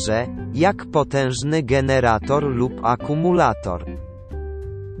atmosferze, jak potężny generator lub akumulator.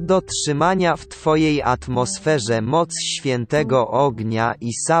 Do trzymania w twojej atmosferze moc świętego ognia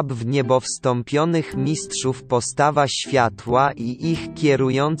i sab w niebo wstąpionych mistrzów postawa światła i ich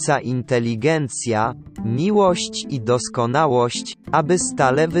kierująca inteligencja, miłość i doskonałość, aby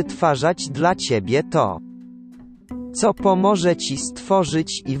stale wytwarzać dla ciebie to, co pomoże ci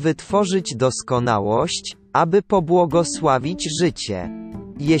stworzyć i wytworzyć doskonałość, aby pobłogosławić życie.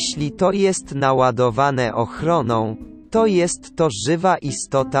 Jeśli to jest naładowane ochroną, to jest to żywa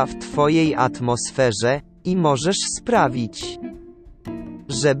istota w twojej atmosferze i możesz sprawić,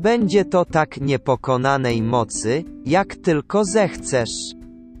 że będzie to tak niepokonanej mocy, jak tylko zechcesz.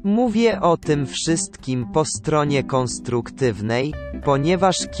 Mówię o tym wszystkim po stronie konstruktywnej,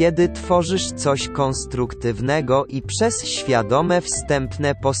 ponieważ kiedy tworzysz coś konstruktywnego i przez świadome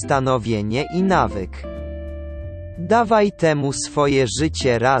wstępne postanowienie i nawyk, dawaj temu swoje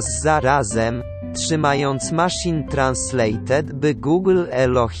życie raz za razem, trzymając Machine Translated by Google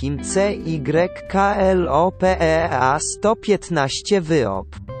Elohim CYKLOPEA 115 wyob.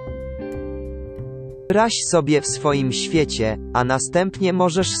 Raź sobie w swoim świecie, a następnie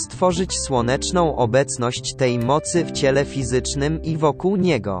możesz stworzyć słoneczną obecność tej mocy w ciele fizycznym i wokół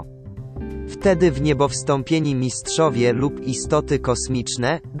niego. Wtedy w niebo wstąpieni mistrzowie lub istoty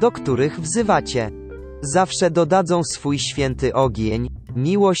kosmiczne, do których wzywacie, zawsze dodadzą swój święty ogień,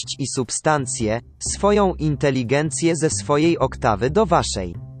 miłość i substancję, swoją inteligencję ze swojej oktawy do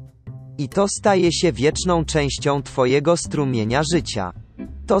waszej. I to staje się wieczną częścią twojego strumienia życia.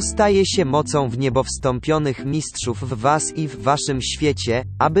 To staje się mocą w niebo wstąpionych mistrzów w was i w waszym świecie,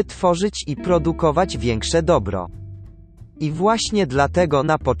 aby tworzyć i produkować większe dobro. I właśnie dlatego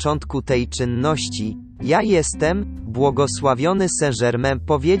na początku tej czynności, ja jestem, błogosławiony Saint-Germain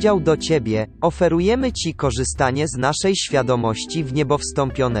powiedział do ciebie, oferujemy ci korzystanie z naszej świadomości w niebo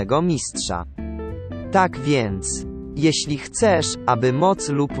wstąpionego mistrza. Tak więc, jeśli chcesz, aby moc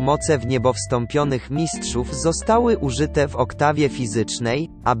lub moce w niebo wstąpionych mistrzów zostały użyte w oktawie fizycznej,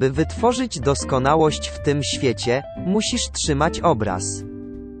 aby wytworzyć doskonałość w tym świecie, musisz trzymać obraz.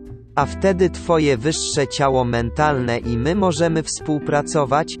 A wtedy twoje wyższe ciało mentalne i my możemy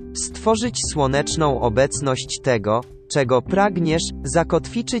współpracować, stworzyć słoneczną obecność tego, czego pragniesz,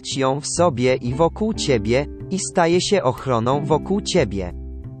 zakotwiczyć ją w sobie i wokół ciebie, i staje się ochroną wokół ciebie,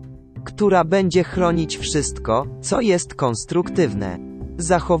 która będzie chronić wszystko, co jest konstruktywne.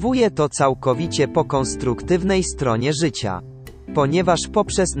 Zachowuje to całkowicie po konstruktywnej stronie życia. Ponieważ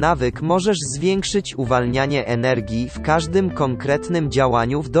poprzez nawyk możesz zwiększyć uwalnianie energii w każdym konkretnym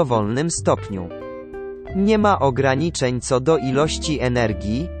działaniu w dowolnym stopniu. Nie ma ograniczeń co do ilości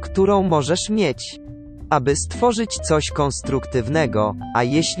energii, którą możesz mieć. aby stworzyć coś konstruktywnego, a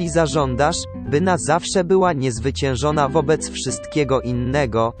jeśli zażądasz, by na zawsze była niezwyciężona wobec wszystkiego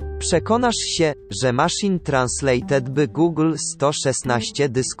innego, przekonasz się, że Machine Translated by Google 116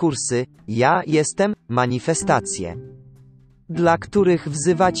 dyskursy, ja jestem, manifestacje, dla których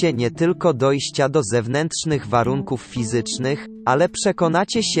wzywacie nie tylko dojścia do zewnętrznych warunków fizycznych, ale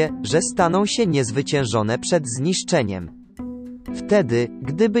przekonacie się, że staną się niezwyciężone przed zniszczeniem. Wtedy,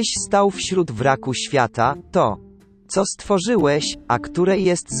 gdybyś stał wśród wraku świata, to, co stworzyłeś, a które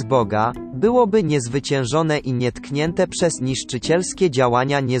jest z Boga, byłoby niezwyciężone i nietknięte przez niszczycielskie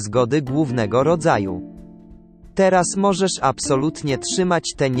działania niezgody głównego rodzaju. Teraz możesz absolutnie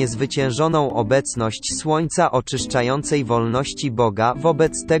trzymać tę niezwyciężoną obecność słońca oczyszczającej wolności Boga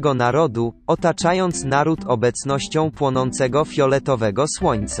wobec tego narodu, otaczając naród obecnością płonącego fioletowego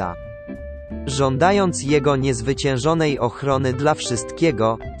słońca, żądając Jego niezwyciężonej ochrony dla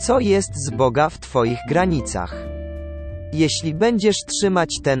wszystkiego, co jest z Boga w Twoich granicach. Jeśli będziesz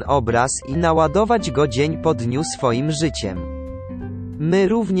trzymać ten obraz i naładować go dzień po dniu swoim życiem, my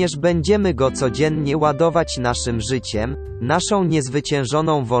również będziemy go codziennie ładować naszym życiem, naszą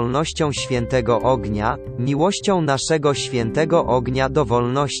niezwyciężoną wolnością świętego ognia, miłością naszego świętego ognia do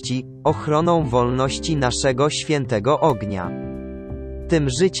wolności, ochroną wolności naszego świętego ognia. Tym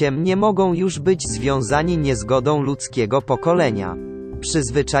życiem nie mogą już być związani niezgodą ludzkiego pokolenia.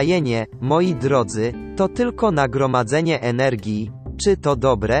 Przyzwyczajenie, moi drodzy, to tylko nagromadzenie energii, czy to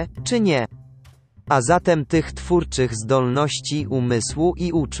dobre, czy nie. A zatem tych twórczych zdolności umysłu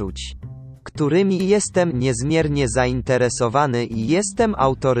i uczuć, którymi jestem niezmiernie zainteresowany i jestem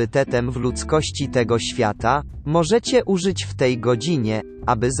autorytetem w ludzkości tego świata, możecie użyć w tej godzinie,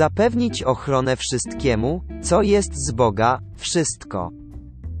 aby zapewnić ochronę wszystkiemu, co jest z Boga, wszystko,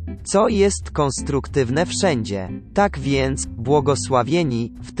 co jest konstruktywne wszędzie. Tak więc,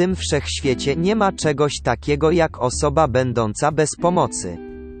 błogosławieni, w tym wszechświecie nie ma czegoś takiego jak osoba będąca bez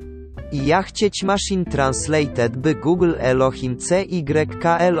pomocy. I ja chcieć Machine Translated by Google Elohim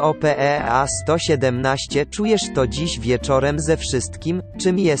CYKLOPEA 117 czujesz to dziś wieczorem ze wszystkim,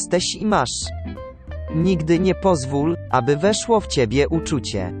 czym jesteś i masz. Nigdy nie pozwól, aby weszło w ciebie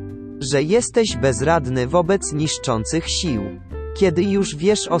uczucie, że jesteś bezradny wobec niszczących sił. Kiedy już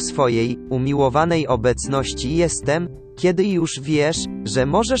wiesz o swojej, umiłowanej obecności jestem, kiedy już wiesz, że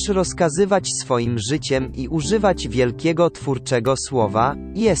możesz rozkazywać swoim życiem i używać wielkiego twórczego słowa,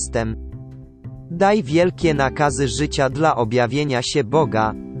 jestem. Daj wielkie nakazy życia dla objawienia się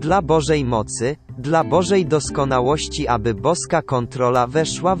Boga, dla Bożej mocy, dla Bożej doskonałości, aby boska kontrola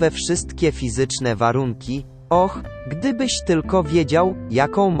weszła we wszystkie fizyczne warunki. Och, gdybyś tylko wiedział,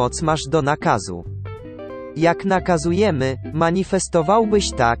 jaką moc masz do nakazu. Jak nakazujemy,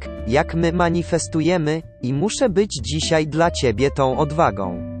 manifestowałbyś tak, jak my manifestujemy, i muszę być dzisiaj dla Ciebie tą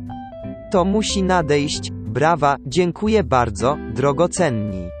odwagą. To musi nadejść, brawa, dziękuję bardzo,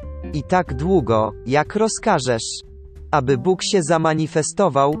 drogocenni. I tak długo, jak rozkażesz. Aby Bóg się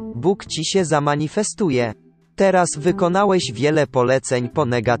zamanifestował, Bóg Ci się zamanifestuje. Teraz wykonałeś wiele poleceń po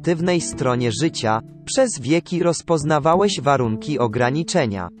negatywnej stronie życia, przez wieki rozpoznawałeś warunki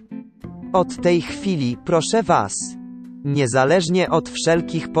ograniczenia. Od tej chwili proszę Was, niezależnie od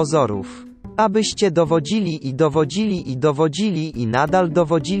wszelkich pozorów, abyście dowodzili i dowodzili i dowodzili i nadal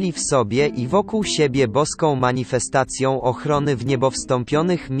dowodzili w sobie i wokół siebie boską manifestacją ochrony w niebo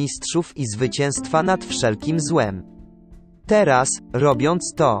wstąpionych mistrzów i zwycięstwa nad wszelkim złem. Teraz,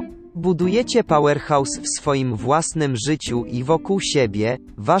 robiąc to, budujecie powerhouse w swoim własnym życiu i wokół siebie,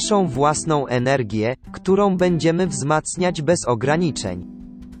 waszą własną energię, którą będziemy wzmacniać bez ograniczeń.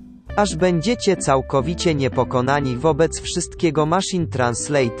 Aż będziecie całkowicie niepokonani wobec wszystkiego Machine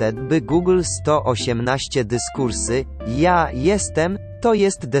Translated by Google 118 dyskursy, ja jestem, to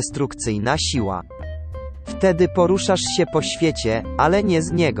jest destrukcyjna siła. Wtedy poruszasz się po świecie, ale nie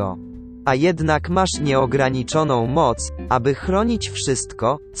z niego. A jednak masz nieograniczoną moc, aby chronić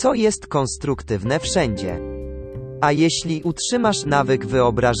wszystko, co jest konstruktywne wszędzie. A jeśli utrzymasz nawyk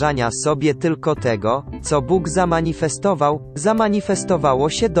wyobrażania sobie tylko tego, co Bóg zamanifestował, zamanifestowało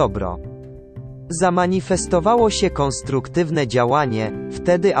się dobro. Zamanifestowało się konstruktywne działanie,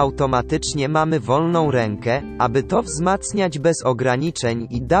 wtedy automatycznie mamy wolną rękę, aby to wzmacniać bez ograniczeń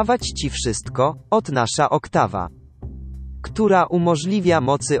i dawać Ci wszystko, od nasza oktawa, która umożliwia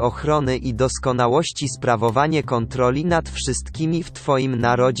mocy ochrony i doskonałości sprawowanie kontroli nad wszystkimi w Twoim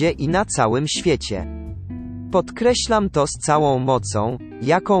narodzie i na całym świecie. Podkreślam to z całą mocą,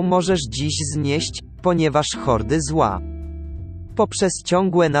 jaką możesz dziś znieść, ponieważ hordy zła, poprzez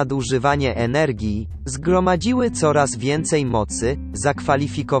ciągłe nadużywanie energii, zgromadziły coraz więcej mocy,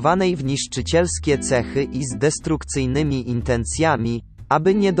 zakwalifikowanej w niszczycielskie cechy i z destrukcyjnymi intencjami,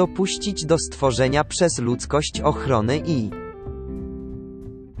 aby nie dopuścić do stworzenia przez ludzkość ochrony i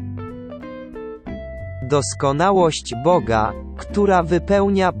doskonałość Boga, która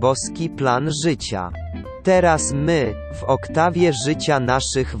wypełnia boski plan życia. Teraz my, w oktawie życia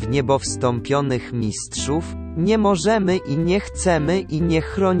naszych w niebo wstąpionych mistrzów, nie możemy i nie chcemy i nie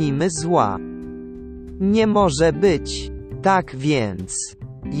chronimy zła. Nie może być. Tak więc,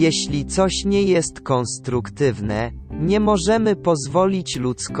 jeśli coś nie jest konstruktywne, nie możemy pozwolić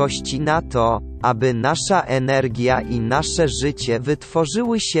ludzkości na to, aby nasza energia i nasze życie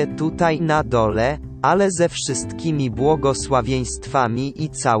wytworzyły się tutaj na dole, ale ze wszystkimi błogosławieństwami i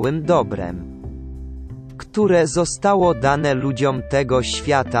całym dobrem, które zostało dane ludziom tego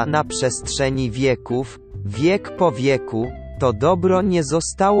świata na przestrzeni wieków, wiek po wieku. To dobro nie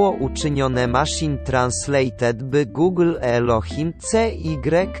zostało uczynione Machine Translated by Google Elohim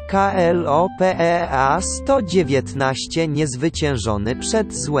CYKLOPEA 119 niezwyciężony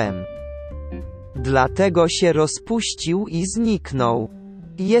przed złem. Dlatego się rozpuścił i zniknął.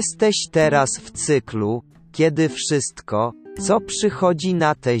 Jesteś teraz w cyklu, kiedy wszystko, co przychodzi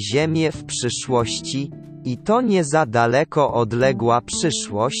na tę ziemię w przyszłości, i to nie za daleko odległa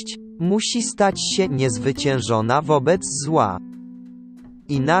przyszłość, musi stać się niezwyciężona wobec zła.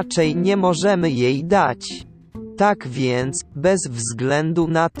 Inaczej nie możemy jej dać. Tak więc, bez względu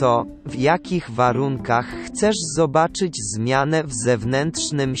na to, w jakich warunkach chcesz zobaczyć zmianę w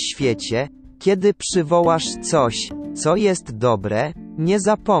zewnętrznym świecie, kiedy przywołasz coś, co jest dobre, nie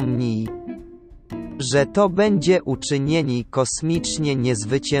zapomnij, że to będzie uczynieni kosmicznie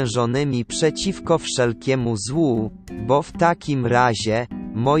niezwyciężonymi przeciwko wszelkiemu złu, bo w takim razie,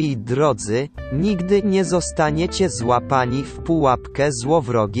 moi drodzy, nigdy nie zostaniecie złapani w pułapkę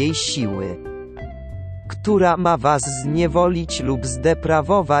złowrogiej siły, która ma was zniewolić lub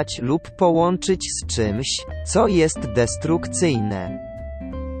zdeprawować lub połączyć z czymś, co jest destrukcyjne.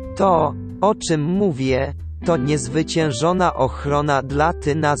 To, o czym mówię, to niezwyciężona ochrona dla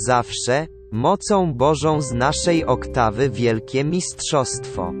ty na zawsze, mocą Bożą z naszej oktawy wielkie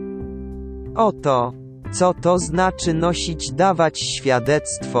mistrzostwo. Oto, co to znaczy nosić, dawać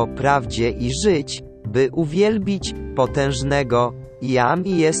świadectwo prawdzie i żyć, by uwielbić potężnego Jam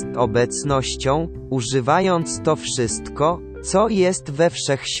jest obecnością, używając to wszystko, co jest we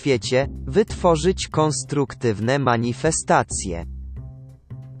wszechświecie, wytworzyć konstruktywne manifestacje,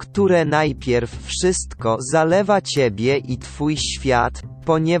 które najpierw wszystko zalewa ciebie i twój świat,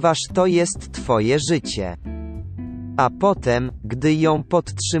 ponieważ to jest twoje życie. A potem, gdy ją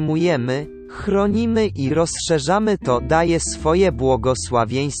podtrzymujemy, chronimy i rozszerzamy, to daje swoje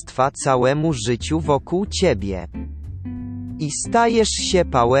błogosławieństwa całemu życiu wokół ciebie. I stajesz się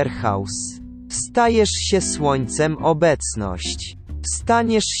powerhouse. Stajesz się słońcem obecność.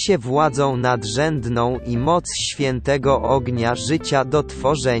 Staniesz się władzą nadrzędną i moc świętego ognia życia do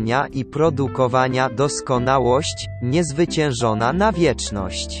tworzenia i produkowania doskonałość, niezwyciężona na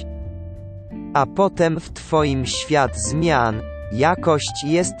wieczność. A potem w twoim świat zmian, jakość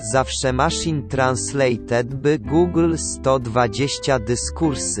jest zawsze Machine Translated by Google 120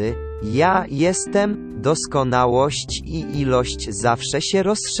 dyskursy, ja jestem, doskonałość i ilość zawsze się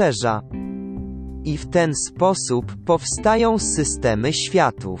rozszerza. I w ten sposób powstają systemy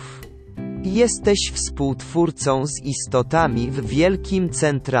światów. Jesteś współtwórcą z istotami w wielkim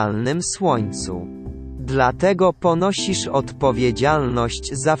centralnym słońcu. Dlatego ponosisz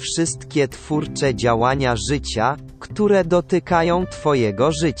odpowiedzialność za wszystkie twórcze działania życia, które dotykają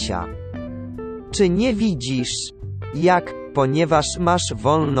twojego życia. Czy nie widzisz, jak, ponieważ masz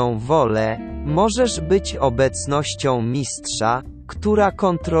wolną wolę, możesz być obecnością mistrza, która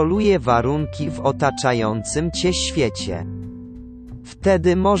kontroluje warunki w otaczającym cię świecie?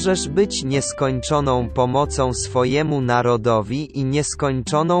 Wtedy możesz być nieskończoną pomocą swojemu narodowi i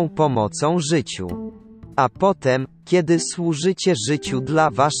nieskończoną pomocą życiu. A potem, kiedy służycie życiu dla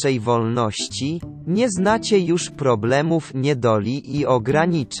waszej wolności, nie znacie już problemów niedoli i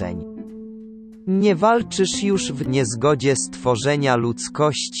ograniczeń. Nie walczysz już w niezgodzie stworzenia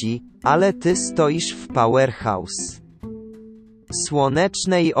ludzkości, ale ty stoisz w powerhouse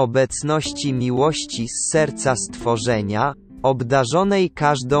słonecznej obecności miłości z serca stworzenia, obdarzonej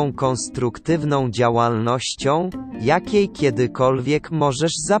każdą konstruktywną działalnością, jakiej kiedykolwiek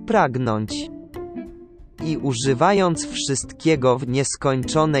możesz zapragnąć. I używając wszystkiego w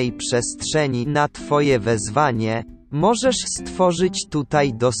nieskończonej przestrzeni na twoje wezwanie, możesz stworzyć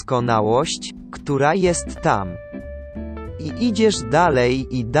tutaj doskonałość, która jest tam. I idziesz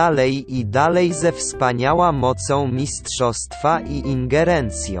dalej i dalej i dalej ze wspaniała mocą mistrzostwa i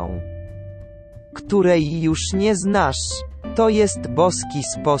ingerencją, której już nie znasz. To jest boski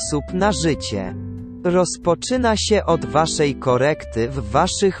sposób na życie. Rozpoczyna się od waszej korekty w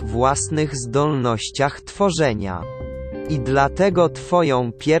waszych własnych zdolnościach tworzenia. I dlatego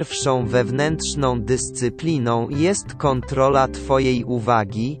twoją pierwszą wewnętrzną dyscypliną jest kontrola twojej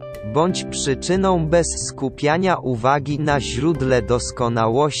uwagi, bądź przyczyną bez skupiania uwagi na źródle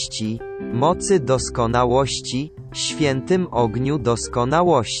doskonałości, mocy doskonałości, świętym ogniu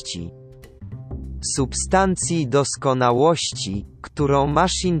doskonałości. Substancji doskonałości, którą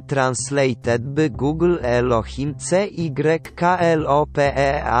Machine Translated by Google Elohim CYKLOPEA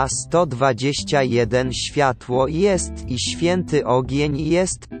 121 światło jest i święty ogień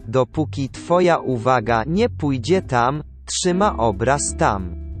jest, dopóki twoja uwaga nie pójdzie tam, trzyma obraz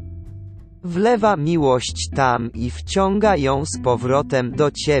tam. Wlewa miłość tam i wciąga ją z powrotem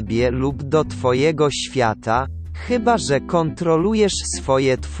do ciebie lub do twojego świata, chyba że kontrolujesz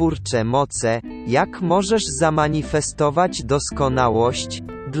swoje twórcze moce, jak możesz zamanifestować doskonałość,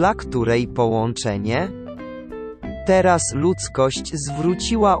 dla której połączenie? Teraz ludzkość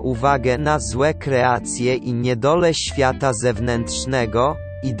zwróciła uwagę na złe kreacje i niedole świata zewnętrznego,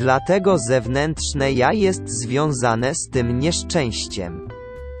 i dlatego zewnętrzne ja jest związane z tym nieszczęściem.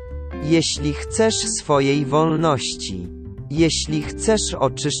 Jeśli chcesz swojej wolności, jeśli chcesz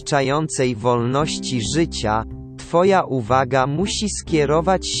oczyszczającej wolności życia, twoja uwaga musi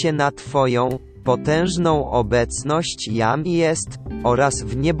skierować się na twoją, potężną obecność Jam jest, oraz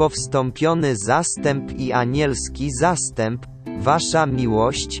w niebo wstąpiony zastęp i anielski zastęp, wasza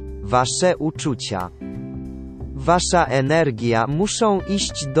miłość, wasze uczucia. Wasza energia muszą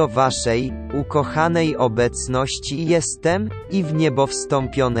iść do waszej, ukochanej obecności Jestem, i w niebo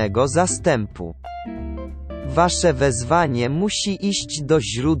wstąpionego zastępu. Wasze wezwanie musi iść do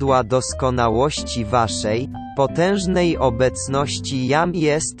źródła doskonałości waszej, potężnej obecności Jam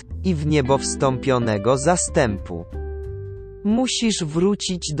jest, i w niebo wstąpionego zastępu. Musisz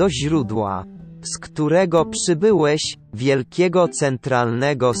wrócić do źródła, z którego przybyłeś, wielkiego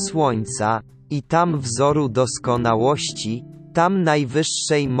centralnego słońca, i tam wzoru doskonałości, tam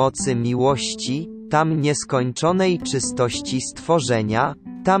najwyższej mocy miłości, tam nieskończonej czystości stworzenia,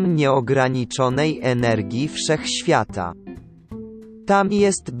 tam nieograniczonej energii wszechświata. Tam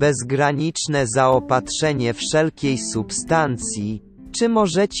jest bezgraniczne zaopatrzenie wszelkiej substancji. Czy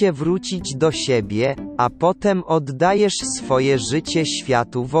możecie wrócić do siebie, a potem oddajesz swoje życie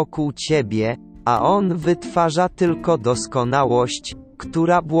światu wokół ciebie, a on wytwarza tylko doskonałość,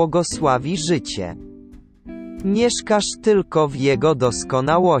 która błogosławi życie. Mieszkasz tylko w jego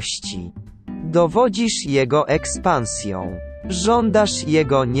doskonałości. Dowodzisz jego ekspansją. Żądasz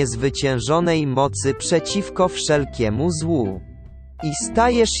jego niezwyciężonej mocy przeciwko wszelkiemu złu. I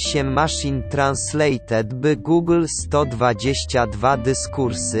stajesz się Machine Translated by Google 122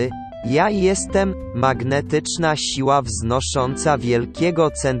 dyskursy. Ja jestem magnetyczna siła wznosząca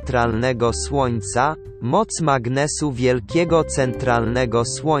wielkiego centralnego słońca, moc magnesu wielkiego centralnego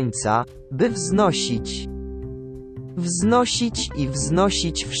słońca, by wznosić i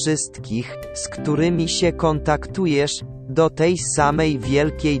wznosić wszystkich, z którymi się kontaktujesz, do tej samej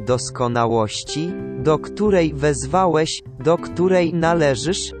wielkiej doskonałości, do której wezwałeś, do której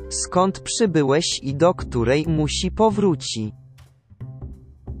należysz, skąd przybyłeś i do której musi powrócić.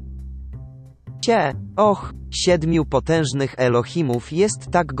 7 potężnych Elohimów jest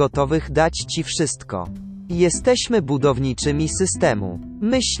tak gotowych dać ci wszystko. Jesteśmy budowniczymi systemu.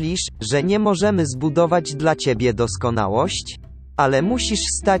 Myślisz, że nie możemy zbudować dla ciebie doskonałość? Ale musisz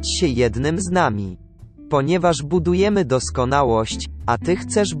stać się jednym z nami. Ponieważ budujemy doskonałość, a ty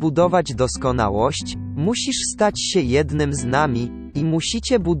chcesz budować doskonałość, musisz stać się jednym z nami, i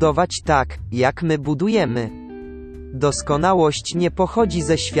musicie budować tak, jak my budujemy. Doskonałość nie pochodzi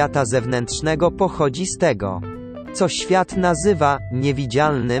ze świata zewnętrznego, pochodzi z tego, co świat nazywa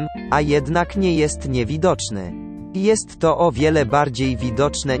niewidzialnym, a jednak nie jest niewidoczny. Jest to o wiele bardziej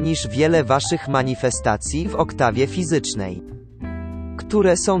widoczne niż wiele waszych manifestacji w oktawie fizycznej,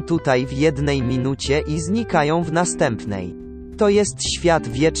 które są tutaj w jednej minucie i znikają w następnej. To jest świat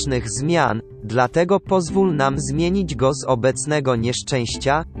wiecznych zmian, dlatego pozwól nam zmienić go z obecnego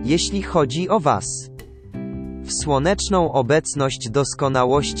nieszczęścia, jeśli chodzi o was, w słoneczną obecność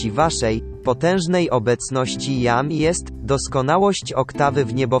doskonałości waszej, potężnej obecności Jam jest, doskonałość oktawy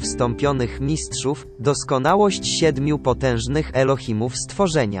w niebo wstąpionych mistrzów, doskonałość 7 potężnych Elohimów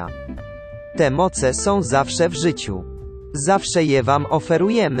stworzenia. Te moce są zawsze w życiu. Zawsze je wam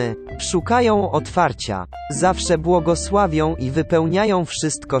oferujemy. Szukają otwarcia. Zawsze błogosławią i wypełniają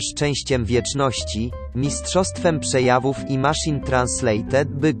wszystko szczęściem wieczności, mistrzostwem przejawów i Machine Translated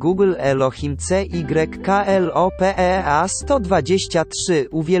by Google Elohim CYKLOPEA 123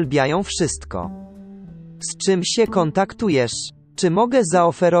 uwielbiają wszystko, z czym się kontaktujesz. Czy mogę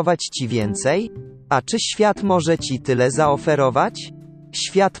zaoferować ci więcej? A czy świat może ci tyle zaoferować?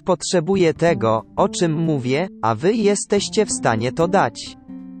 Świat potrzebuje tego, o czym mówię, a wy jesteście w stanie to dać.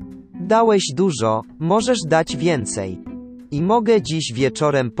 Dałeś dużo, możesz dać więcej. I mogę dziś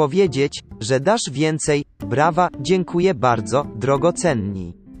wieczorem powiedzieć, że dasz więcej. Brawa, dziękuję bardzo,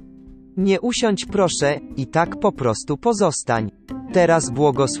 drogocenni. Nie usiądź proszę, i tak po prostu pozostań. Teraz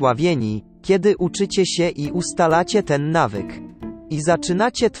błogosławieni, kiedy uczycie się i ustalacie ten nawyk. I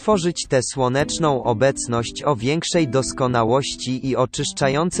zaczynacie tworzyć tę słoneczną obecność o większej doskonałości i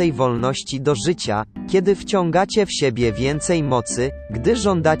oczyszczającej wolności do życia, kiedy wciągacie w siebie więcej mocy, gdy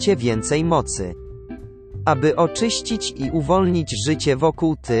żądacie więcej mocy. Aby oczyścić i uwolnić życie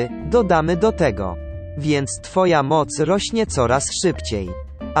wokół dodamy do tego. Więc twoja moc rośnie coraz szybciej.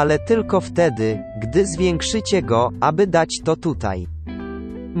 Ale tylko wtedy, gdy zwiększycie go, aby dać to tutaj.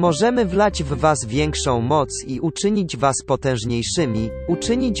 Możemy wlać w was większą moc i uczynić was potężniejszymi,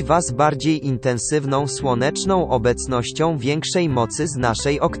 uczynić was bardziej intensywną słoneczną obecnością większej mocy z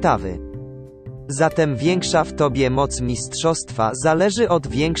naszej oktawy. Zatem większa w tobie moc mistrzostwa zależy od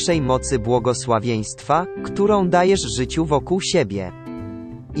większej mocy błogosławieństwa, którą dajesz życiu wokół siebie.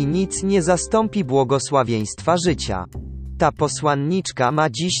 I nic nie zastąpi błogosławieństwa życia. Ta posłanniczka ma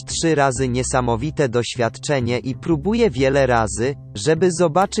dziś 3 razy niesamowite doświadczenie i próbuje wiele razy, żeby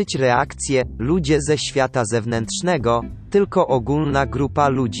zobaczyć reakcję, ludzie ze świata zewnętrznego, tylko ogólna grupa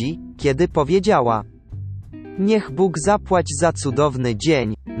ludzi, kiedy powiedziała: niech Bóg zapłać za cudowny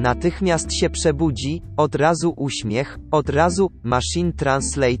dzień, natychmiast się przebudzi, od razu uśmiech, od razu, Machine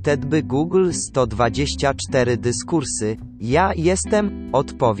Translated by Google 124 dyskursy, ja jestem,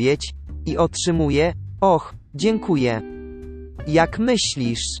 odpowiedź, i otrzymuję, och, dziękuję. Jak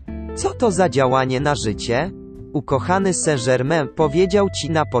myślisz, co to za działanie na życie? Ukochany Saint-Germain powiedział ci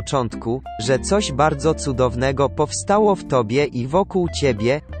na początku, że coś bardzo cudownego powstało w tobie i wokół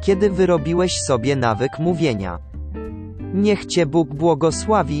ciebie, kiedy wyrobiłeś sobie nawyk mówienia. Niech cię Bóg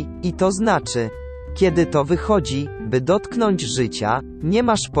błogosławi, i to znaczy, kiedy to wychodzi, by dotknąć życia, nie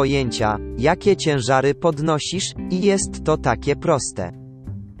masz pojęcia, jakie ciężary podnosisz, i jest to takie proste.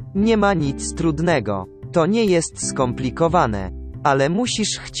 Nie ma nic trudnego. To nie jest skomplikowane. Ale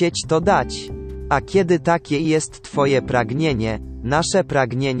musisz chcieć to dać. A kiedy takie jest twoje pragnienie, nasze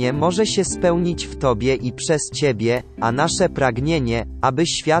pragnienie może się spełnić w tobie i przez ciebie, a nasze pragnienie, aby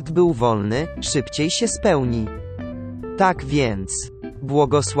świat był wolny, szybciej się spełni. Tak więc,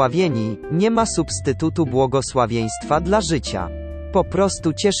 błogosławieni, nie ma substytutu błogosławieństwa dla życia. Po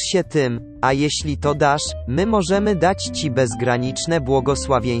prostu ciesz się tym, a jeśli to dasz, my możemy dać ci bezgraniczne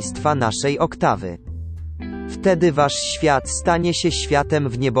błogosławieństwa naszej oktawy. Wtedy wasz świat stanie się światem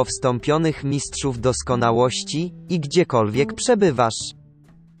wniebowstąpionych mistrzów doskonałości, i gdziekolwiek przebywasz.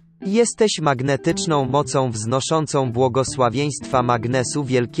 Jesteś magnetyczną mocą wznoszącą błogosławieństwa magnesu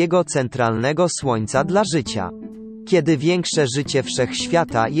wielkiego centralnego słońca dla życia. Kiedy większe życie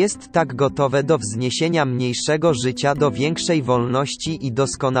wszechświata jest tak gotowe do wzniesienia mniejszego życia do większej wolności i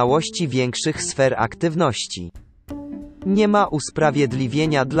doskonałości większych sfer aktywności. Nie ma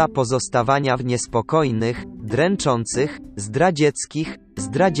usprawiedliwienia dla pozostawania w niespokojnych, dręczących,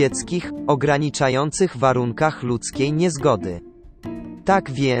 zdradzieckich, ograniczających warunkach ludzkiej niezgody.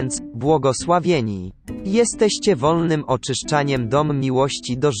 Tak więc, błogosławieni, jesteście wolnym oczyszczaniem dom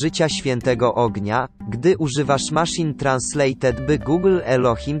miłości do życia świętego ognia, gdy używasz Machine Translated by Google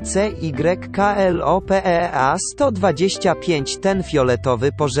Elohim CYKLOPEA 125 ten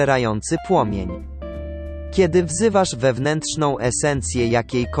fioletowy pożerający płomień. Kiedy wzywasz wewnętrzną esencję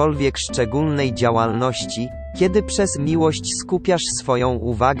jakiejkolwiek szczególnej działalności, kiedy przez miłość skupiasz swoją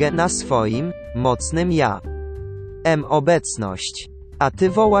uwagę na swoim, mocnym ja. Obecność. A ty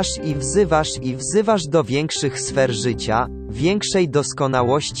wołasz i wzywasz do większych sfer życia, większej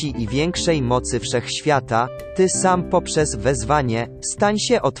doskonałości i większej mocy wszechświata, ty sam poprzez wezwanie, stań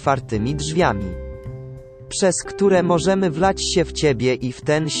się otwartymi drzwiami, przez które możemy wlać się w ciebie i w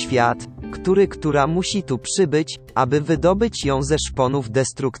ten świat, która musi tu przybyć, aby wydobyć ją ze szponów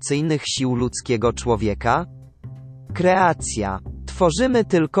destrukcyjnych sił ludzkiego człowieka? Kreacja. Tworzymy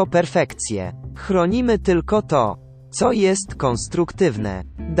tylko perfekcję. Chronimy tylko to, co jest konstruktywne.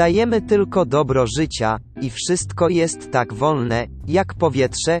 Dajemy tylko dobro życia, i wszystko jest tak wolne, jak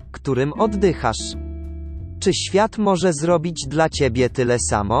powietrze, którym oddychasz. Czy świat może zrobić dla ciebie tyle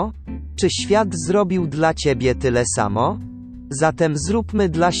samo? Czy świat zrobił dla ciebie tyle samo? Zatem zróbmy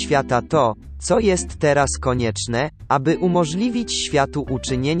dla świata to, co jest teraz konieczne, aby umożliwić światu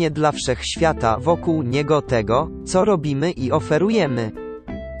uczynienie dla wszechświata wokół niego tego, co robimy i oferujemy.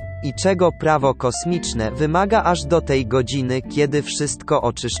 I czego prawo kosmiczne wymaga aż do tej godziny, kiedy wszystko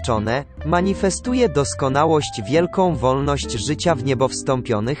oczyszczone, manifestuje doskonałość wielką wolność życia w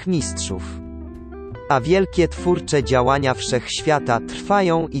niebowstąpionych mistrzów. A wielkie twórcze działania wszechświata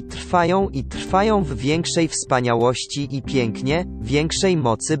trwają i trwają i trwają w większej wspaniałości i pięknie, większej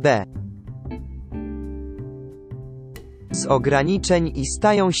mocy z ograniczeń i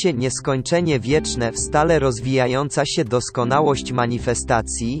stają się nieskończenie wieczne w stale rozwijająca się doskonałość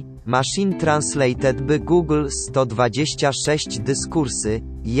manifestacji. Machine Translated by Google 126 dyskursy.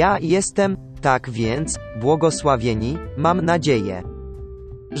 Ja jestem, tak więc, błogosławieni, mam nadzieję,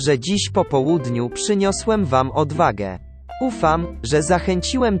 że dziś po południu przyniosłem wam odwagę. Ufam, że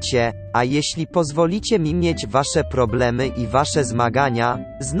zachęciłem cię, a jeśli pozwolicie mi mieć wasze problemy i wasze zmagania,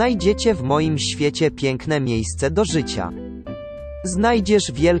 znajdziecie w moim świecie piękne miejsce do życia.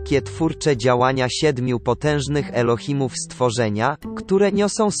 Znajdziesz wielkie twórcze działania 7 potężnych Elohimów stworzenia, które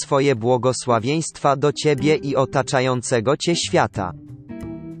niosą swoje błogosławieństwa do ciebie i otaczającego cię świata.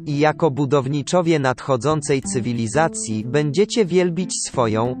 I jako budowniczowie nadchodzącej cywilizacji będziecie wielbić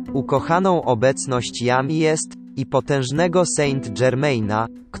swoją, ukochaną obecność Jam jest, i potężnego Saint Germaina,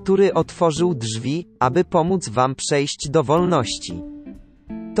 który otworzył drzwi, aby pomóc wam przejść do wolności.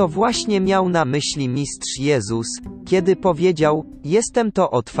 To właśnie miał na myśli Mistrz Jezus, kiedy powiedział: jestem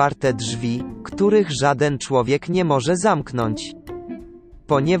to otwarte drzwi, których żaden człowiek nie może zamknąć.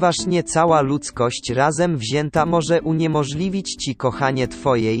 Ponieważ nie cała ludzkość razem wzięta może uniemożliwić ci kochanie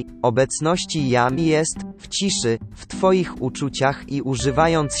twojej obecności Jam jest, w ciszy, w twoich uczuciach i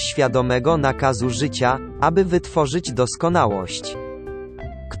używając świadomego nakazu życia, aby wytworzyć doskonałość,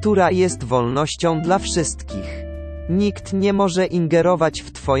 która jest wolnością dla wszystkich. Nikt nie może ingerować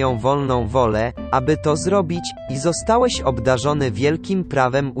w twoją wolną wolę, aby to zrobić, i zostałeś obdarzony wielkim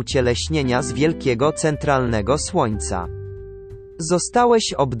prawem ucieleśnienia z wielkiego centralnego słońca.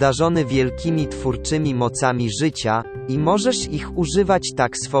 Zostałeś obdarzony wielkimi twórczymi mocami życia, i możesz ich używać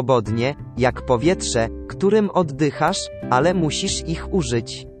tak swobodnie, jak powietrze, którym oddychasz, ale musisz ich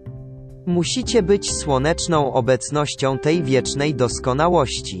użyć. Musicie być słoneczną obecnością tej wiecznej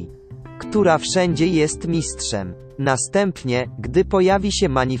doskonałości, która wszędzie jest mistrzem. Następnie, gdy pojawi się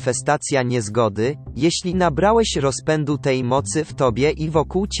manifestacja niezgody, jeśli nabrałeś rozpędu tej mocy w tobie i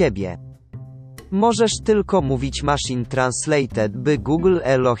wokół ciebie, możesz tylko mówić Machine Translated by Google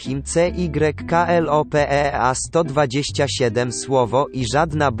Elohim CYKLOPEA 127 słowo i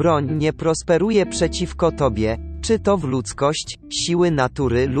żadna broń nie prosperuje przeciwko tobie, czy to w ludzkość, siły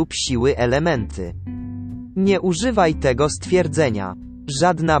natury lub siły elementy. Nie używaj tego stwierdzenia.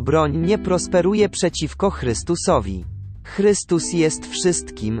 Żadna broń nie prosperuje przeciwko Chrystusowi. Chrystus jest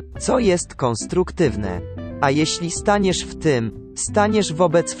wszystkim, co jest konstruktywne. A jeśli staniesz w tym, staniesz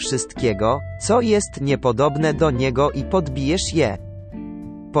wobec wszystkiego, co jest niepodobne do Niego i podbijesz je.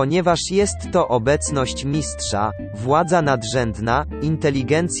 Ponieważ jest to obecność Mistrza, władza nadrzędna,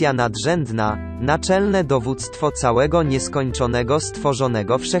 inteligencja nadrzędna, naczelne dowództwo całego nieskończonego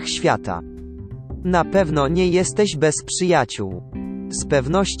stworzonego wszechświata. Na pewno nie jesteś bez przyjaciół. Z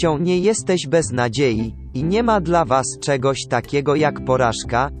pewnością nie jesteś bez nadziei, i nie ma dla was czegoś takiego jak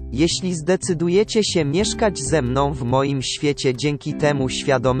porażka, jeśli zdecydujecie się mieszkać ze mną w moim świecie dzięki temu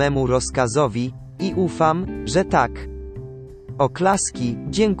świadomemu rozkazowi, i ufam, że tak. Oklaski,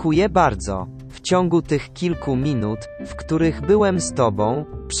 dziękuję bardzo. W ciągu tych kilku minut, w których byłem z tobą,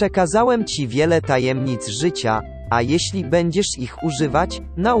 przekazałem ci wiele tajemnic życia, a jeśli będziesz ich używać,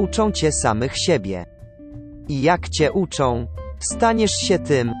 nauczą cię samych siebie. I jak cię uczą, staniesz się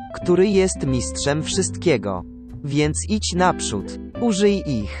tym, który jest mistrzem wszystkiego. Więc idź naprzód, użyj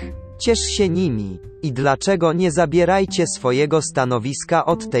ich, ciesz się nimi. I dlaczego nie zabierajcie swojego stanowiska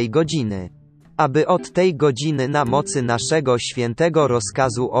od tej godziny? Aby od tej godziny na mocy naszego świętego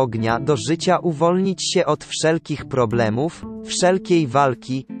rozkazu ognia do życia uwolnić się od wszelkich problemów, wszelkiej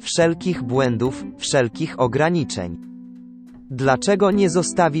walki, wszelkich błędów, wszelkich ograniczeń. Dlaczego nie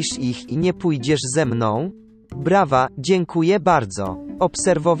zostawisz ich i nie pójdziesz ze mną? Brawa, dziękuję bardzo.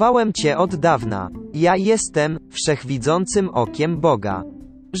 Obserwowałem cię od dawna. Ja jestem wszechwidzącym okiem Boga.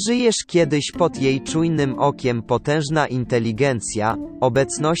 Żyjesz kiedyś pod jej czujnym okiem potężna inteligencja,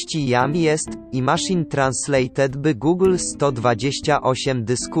 obecności Jam jest, i Machine Translated by Google 128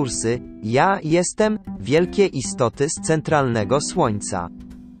 dyskursy, ja jestem, wielkie istoty z centralnego słońca,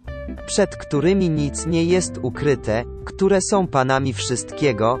 przed którymi nic nie jest ukryte, które są panami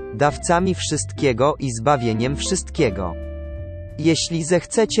wszystkiego, dawcami wszystkiego i zbawieniem wszystkiego. Jeśli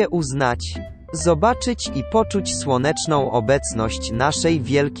zechcecie uznać, zobaczyć i poczuć słoneczną obecność naszej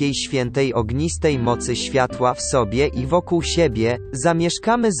wielkiej świętej ognistej mocy światła w sobie i wokół siebie,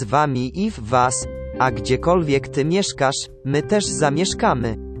 zamieszkamy z wami i w was, a gdziekolwiek ty mieszkasz, my też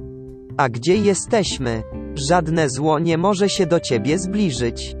zamieszkamy. A gdzie jesteśmy? Żadne zło nie może się do ciebie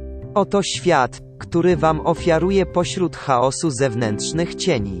zbliżyć. Oto świat, który wam ofiaruje pośród chaosu zewnętrznych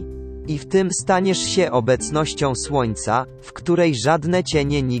cieni. I w tym staniesz się obecnością Słońca, w której żadne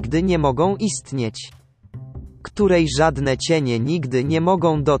cienie nigdy nie mogą istnieć. Której żadne cienie nigdy nie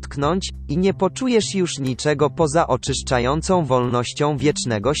mogą dotknąć, i nie poczujesz już niczego poza oczyszczającą wolnością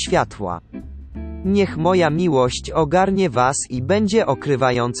wiecznego światła. Niech moja miłość ogarnie was i będzie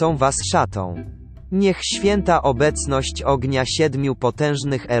okrywającą was szatą. Niech święta obecność ognia 7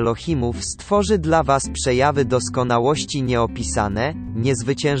 potężnych Elohimów stworzy dla was przejawy doskonałości nieopisane,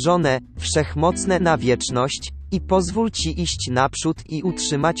 niezwyciężone, wszechmocne na wieczność, i pozwól ci iść naprzód i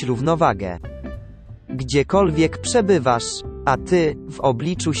utrzymać równowagę. Gdziekolwiek przebywasz, a ty, w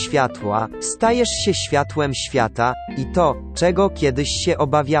obliczu światła, stajesz się światłem świata, i to, czego kiedyś się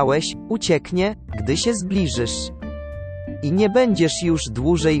obawiałeś, ucieknie, gdy się zbliżysz. I nie będziesz już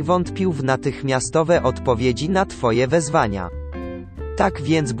dłużej wątpił w natychmiastowe odpowiedzi na twoje wezwania. Tak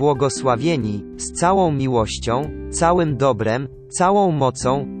więc błogosławieni, z całą miłością, całym dobrem, całą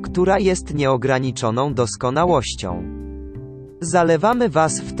mocą, która jest nieograniczoną doskonałością. Zalewamy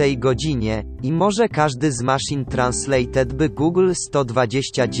was w tej godzinie, i może każdy z Machine Translated by Google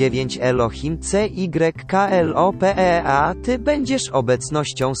 129 Elohim CYKLOPEA, ty będziesz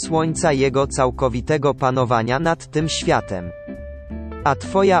obecnością Słońca jego całkowitego panowania nad tym światem. A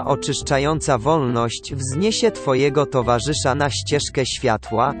twoja oczyszczająca wolność wzniesie twojego towarzysza na ścieżkę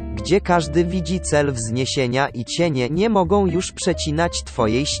światła, gdzie każdy widzi cel wzniesienia i cienie nie mogą już przecinać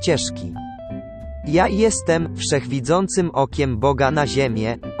twojej ścieżki. Ja jestem wszechwidzącym okiem Boga na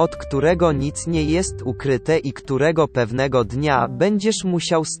ziemię, od którego nic nie jest ukryte i którego pewnego dnia będziesz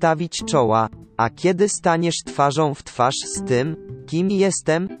musiał stawić czoła, a kiedy staniesz twarzą w twarz z tym, kim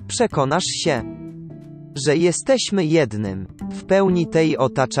jestem, przekonasz się, że jesteśmy jednym, w pełni tej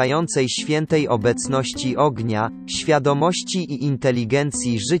otaczającej świętej obecności ognia, świadomości i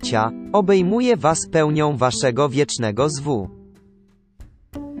inteligencji życia, obejmuje was pełnią waszego wiecznego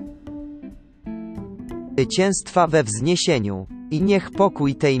zwycięstwa we wzniesieniu. I niech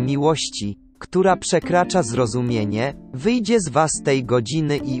pokój tej miłości, która przekracza zrozumienie, wyjdzie z was tej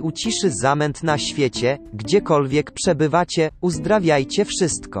godziny i uciszy zamęt na świecie, gdziekolwiek przebywacie, uzdrawiajcie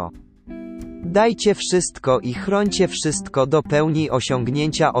wszystko. Dajcie wszystko i chrońcie wszystko do pełni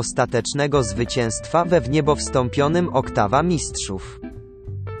osiągnięcia ostatecznego zwycięstwa we wniebowstąpionym oktawa mistrzów.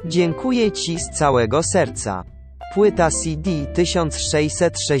 Dziękuję ci z całego serca. Płyta CD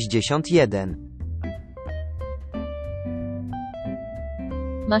 1661.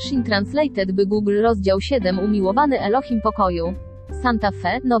 Machine Translated by Google Rozdział 7 Umiłowany Elohim pokoju. Santa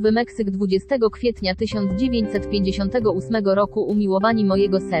Fe, Nowy Meksyk 20 kwietnia 1958 roku. Umiłowani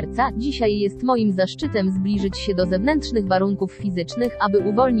mojego serca, dzisiaj jest moim zaszczytem zbliżyć się do zewnętrznych warunków fizycznych, aby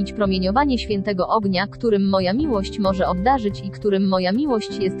uwolnić promieniowanie świętego ognia, którym moja miłość może obdarzyć i którym moja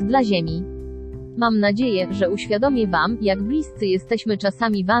miłość jest dla Ziemi. Mam nadzieję, że uświadomię wam, jak bliscy jesteśmy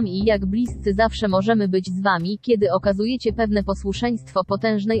czasami wam i jak bliscy zawsze możemy być z wami, kiedy okazujecie pewne posłuszeństwo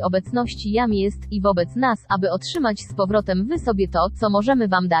potężnej obecności Jam jest i wobec nas, aby otrzymać z powrotem wy sobie to, co możemy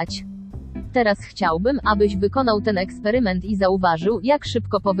wam dać. Teraz chciałbym, abyś wykonał ten eksperyment i zauważył, jak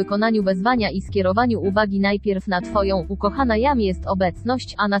szybko po wykonaniu wezwania i skierowaniu uwagi najpierw na twoją, ukochana Jam jest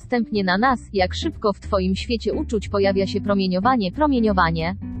obecność, a następnie na nas, jak szybko w twoim świecie uczuć pojawia się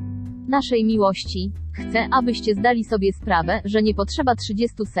promieniowanie naszej miłości. Chcę, abyście zdali sobie sprawę, że nie potrzeba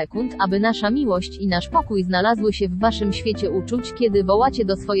 30 sekund, aby nasza miłość i nasz pokój znalazły się w waszym świecie uczuć, kiedy wołacie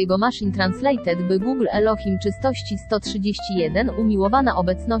do swojego Machine Translated by Google Elohim czystości 131 umiłowana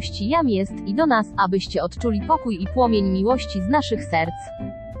obecności Jam jest i do nas, abyście odczuli pokój i płomień miłości z naszych serc.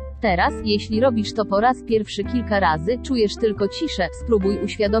 Teraz, jeśli robisz to po raz pierwszy kilka razy, czujesz tylko ciszę, spróbuj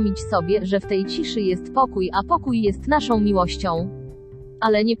uświadomić sobie, że w tej ciszy jest pokój, a pokój jest naszą miłością.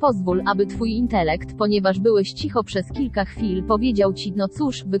 Ale nie pozwól, aby twój intelekt, ponieważ byłeś cicho przez kilka chwil, powiedział ci, no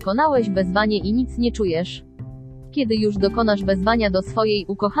cóż, wykonałeś wezwanie i nic nie czujesz. Kiedy już dokonasz wezwania do swojej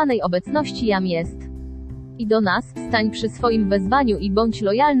ukochanej obecności Jam jest i do nas, stań przy swoim wezwaniu i bądź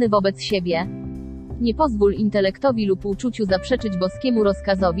lojalny wobec siebie. Nie pozwól intelektowi lub uczuciu zaprzeczyć boskiemu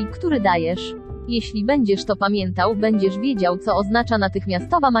rozkazowi, który dajesz. Jeśli będziesz to pamiętał, będziesz wiedział, co oznacza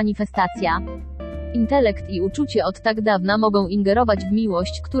natychmiastowa manifestacja. Intelekt i uczucie od tak dawna mogą ingerować w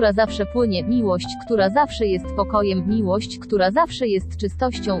miłość, która zawsze płynie, miłość, która zawsze jest pokojem, miłość, która zawsze jest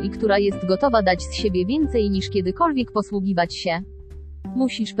czystością i która jest gotowa dać z siebie więcej niż kiedykolwiek posługiwać się.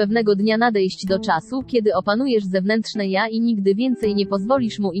 Musisz pewnego dnia nadejść do czasu, kiedy opanujesz zewnętrzne ja i nigdy więcej nie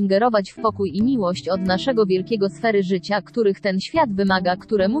pozwolisz mu ingerować w pokój i miłość od naszego wielkiego sfery życia, których ten świat wymaga,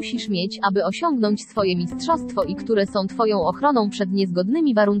 które musisz mieć, aby osiągnąć swoje mistrzostwo i które są twoją ochroną przed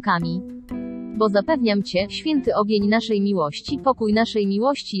niezgodnymi warunkami. Bo zapewniam Cię, święty ogień naszej miłości, pokój naszej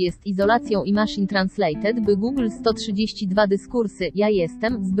miłości jest izolacją i Machine Translated by Google 132 dyskursy, ja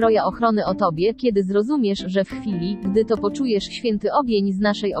jestem, zbroja ochrony o Tobie, kiedy zrozumiesz, że w chwili, gdy to poczujesz, święty ogień z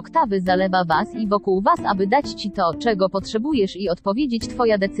naszej oktawy zalewa Was i wokół Was, aby dać Ci to, czego potrzebujesz i odpowiedzieć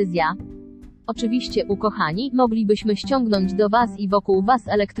Twoja decyzja. Oczywiście, ukochani, moglibyśmy ściągnąć do Was i wokół Was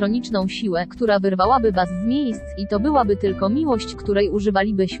elektroniczną siłę, która wyrwałaby Was z miejsc i to byłaby tylko miłość, której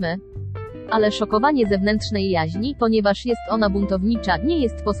używalibyśmy. Ale szokowanie zewnętrznej jaźni, ponieważ jest ona buntownicza, nie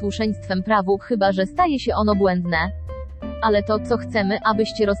jest posłuszeństwem prawu, chyba że staje się ono błędne. Ale to, co chcemy,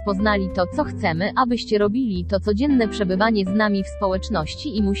 abyście rozpoznali to, co chcemy, abyście robili to codzienne przebywanie z nami w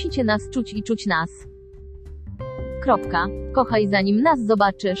społeczności i musicie nas czuć i czuć nas. Kropka. Kochaj zanim nas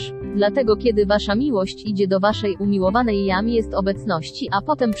zobaczysz. Dlatego kiedy wasza miłość idzie do waszej umiłowanej jam jest obecności, a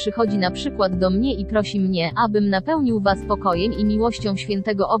potem przychodzi na przykład do mnie i prosi mnie, abym napełnił was pokojem i miłością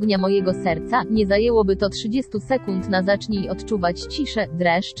świętego ognia mojego serca, nie zajęłoby to 30 sekund na zacznij odczuwać ciszę,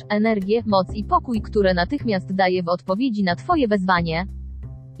 dreszcz, energię, moc i pokój, które natychmiast daję w odpowiedzi na twoje wezwanie.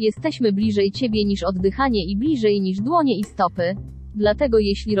 Jesteśmy bliżej ciebie niż oddychanie i bliżej niż dłonie i stopy. Dlatego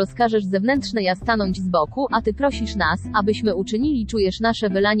jeśli rozkażesz zewnętrzne ja stanąć z boku, a ty prosisz nas, abyśmy uczynili, czujesz nasze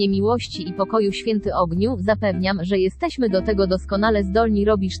wylanie miłości i pokoju święty ogniu, zapewniam, że jesteśmy do tego doskonale zdolni,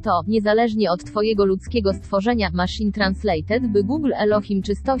 robisz to, niezależnie od twojego ludzkiego stworzenia. Machine Translated by Google Elohim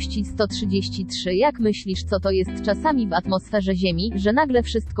czystości 133. Jak myślisz, co to jest czasami w atmosferze Ziemi, że nagle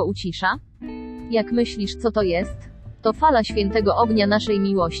wszystko ucisza? Jak myślisz, co to jest? To fala świętego ognia naszej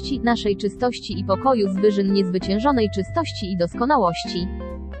miłości, naszej czystości i pokoju z wyżyn niezwyciężonej czystości i doskonałości.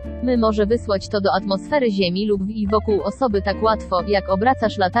 My może wysłać to do atmosfery Ziemi lub w i wokół osoby tak łatwo, jak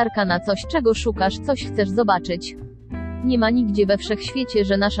obracasz latarka na coś, czego szukasz, coś chcesz zobaczyć. Nie ma nigdzie we wszechświecie,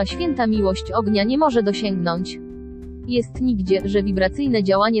 że nasza święta miłość ognia nie może dosięgnąć. Jest nigdzie, że wibracyjne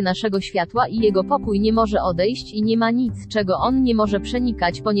działanie naszego światła i jego pokój nie może odejść i nie ma nic, czego on nie może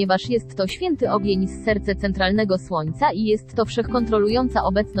przenikać, ponieważ jest to święty ogień z serca centralnego słońca i jest to wszechkontrolująca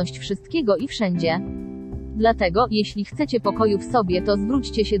obecność wszystkiego i wszędzie. Dlatego, jeśli chcecie pokoju w sobie, to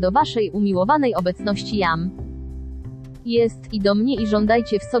zwróćcie się do waszej umiłowanej obecności jam. Jest i do mnie i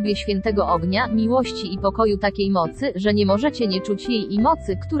żądajcie w sobie świętego ognia, miłości i pokoju takiej mocy, że nie możecie nie czuć jej i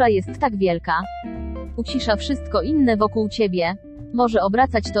mocy, która jest tak wielka. Ucisza wszystko inne wokół ciebie. Może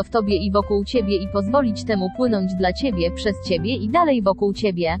obracać to w tobie i wokół ciebie i pozwolić temu płynąć dla ciebie, przez ciebie i dalej wokół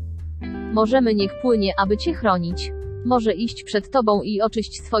ciebie. Możemy niech płynie, aby cię chronić. Może iść przed tobą i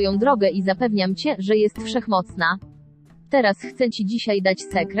oczyść swoją drogę i zapewniam cię, że jest wszechmocna. Teraz chcę ci dzisiaj dać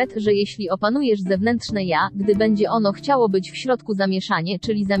sekret, że jeśli opanujesz zewnętrzne ja, gdy będzie ono chciało być w środku zamieszanie,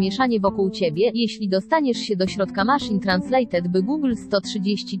 czyli zamieszanie wokół ciebie, jeśli dostaniesz się do środka Machine Translated by Google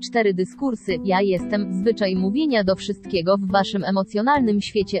 134 dyskursy, ja jestem, zwyczaj mówienia do wszystkiego w waszym emocjonalnym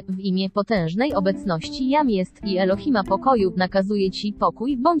świecie, w imię potężnej obecności jam jest i Elohima pokoju, nakazuje ci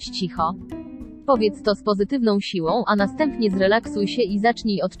pokój, bądź cicho. Powiedz to z pozytywną siłą, a następnie zrelaksuj się i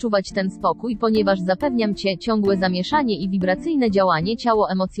zacznij odczuwać ten spokój, ponieważ zapewniam cię, ciągłe zamieszanie i wibracyjne działanie ciało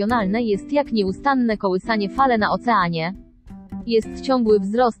emocjonalne jest jak nieustanne kołysanie fale na oceanie. Jest ciągły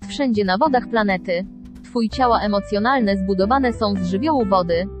wzrost wszędzie na wodach planety. Twój ciała emocjonalne zbudowane są z żywiołu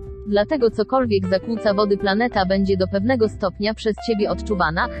wody. Dlatego cokolwiek zakłóca wody planeta będzie do pewnego stopnia przez ciebie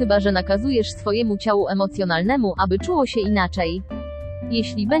odczuwana, chyba że nakazujesz swojemu ciału emocjonalnemu, aby czuło się inaczej.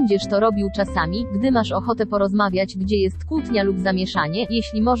 Jeśli będziesz to robił czasami, gdy masz ochotę porozmawiać, gdzie jest kłótnia lub zamieszanie,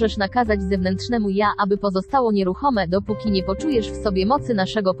 jeśli możesz nakazać zewnętrznemu ja, aby pozostało nieruchome, dopóki nie poczujesz w sobie mocy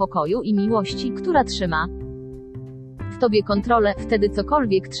naszego pokoju i miłości, która trzyma w tobie kontrolę, wtedy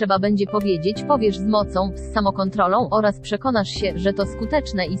cokolwiek trzeba będzie powiedzieć, powiesz z mocą, z samokontrolą oraz przekonasz się, że to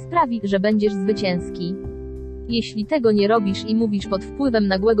skuteczne i sprawi, że będziesz zwycięski. Jeśli tego nie robisz i mówisz pod wpływem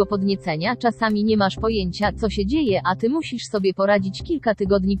nagłego podniecenia, czasami nie masz pojęcia, co się dzieje, a ty musisz sobie poradzić kilka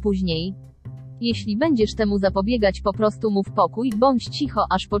tygodni później. Jeśli będziesz temu zapobiegać, po prostu mów pokój, bądź cicho,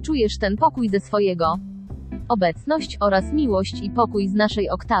 aż poczujesz ten pokój ze swojego. Obecność oraz miłość i pokój z naszej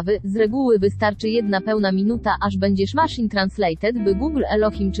oktawy, z reguły wystarczy 1 pełna minuta, aż będziesz Machine Translated by Google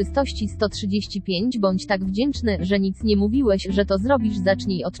Elohim czystości 135. Bądź tak wdzięczny, że nic nie mówiłeś, że to zrobisz.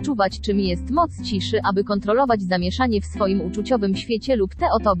 Zacznij odczuwać, czym jest moc ciszy, aby kontrolować zamieszanie w swoim uczuciowym świecie lub te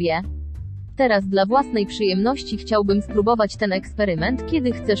o tobie. Teraz dla własnej przyjemności chciałbym spróbować ten eksperyment,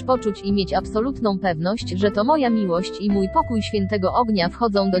 kiedy chcesz poczuć i mieć absolutną pewność, że to moja miłość i mój pokój świętego ognia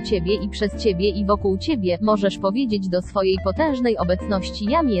wchodzą do ciebie i przez ciebie i wokół ciebie, możesz powiedzieć do swojej potężnej obecności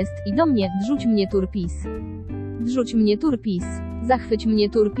jam jest i do mnie, wrzuć mnie turpis. Wrzuć mnie turpis. Zachwyć mnie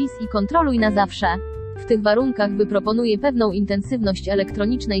turpis i kontroluj na zawsze. W tych warunkach wyproponuję pewną intensywność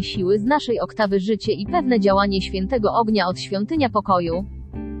elektronicznej siły z naszej oktawy życie i pewne działanie świętego ognia od świątynia pokoju.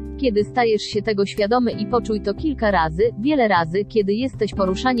 Kiedy stajesz się tego świadomy i poczuj to kilka razy, wiele razy, kiedy jesteś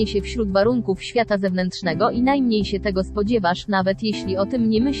poruszanie się wśród warunków świata zewnętrznego i najmniej się tego spodziewasz, nawet jeśli o tym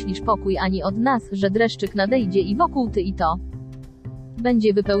nie myślisz, pokój ani od nas, że dreszczyk nadejdzie i wokół ty i to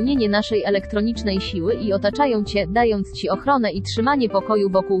będzie wypełnienie naszej elektronicznej siły i otaczają cię, dając ci ochronę i trzymanie pokoju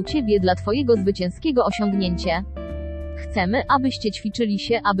wokół ciebie dla twojego zwycięskiego osiągnięcia. Chcemy, abyście ćwiczyli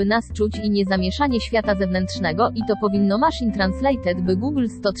się, aby nas czuć i nie zamieszanie świata zewnętrznego i to powinno Machine Translated by Google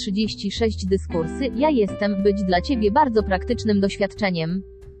 136 dyskursy, ja jestem, być dla ciebie bardzo praktycznym doświadczeniem.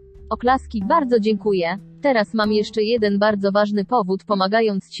 Oklaski, bardzo dziękuję. Teraz mam jeszcze jeden bardzo ważny powód,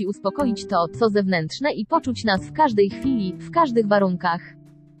 pomagając ci uspokoić to, co zewnętrzne i poczuć nas w każdej chwili, w każdych warunkach.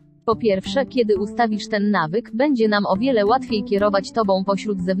 Po pierwsze, kiedy ustawisz ten nawyk, będzie nam o wiele łatwiej kierować tobą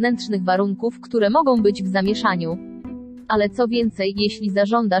pośród zewnętrznych warunków, które mogą być w zamieszaniu. Ale co więcej, jeśli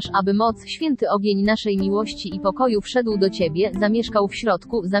zażądasz, aby moc, święty ogień naszej miłości i pokoju wszedł do ciebie,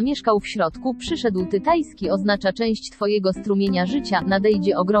 zamieszkał w środku, przyszedł tytajski oznacza część twojego strumienia życia,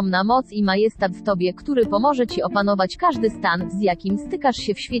 nadejdzie ogromna moc i majestat w tobie, który pomoże ci opanować każdy stan, z jakim stykasz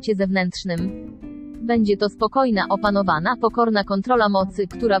się w świecie zewnętrznym. Będzie to spokojna, opanowana, pokorna kontrola mocy,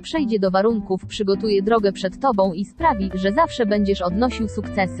 która przejdzie do warunków, przygotuje drogę przed tobą i sprawi, że zawsze będziesz odnosił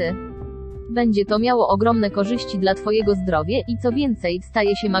sukcesy. Będzie to miało ogromne korzyści dla twojego zdrowia i co więcej,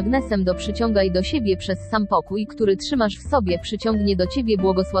 staje się magnesem do przyciągaj do siebie przez sam pokój, który trzymasz w sobie, przyciągnie do ciebie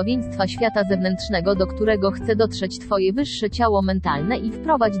błogosławieństwa świata zewnętrznego, do którego chce dotrzeć twoje wyższe ciało mentalne i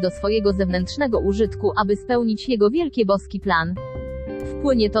wprowadź do swojego zewnętrznego użytku, aby spełnić jego wielki boski plan.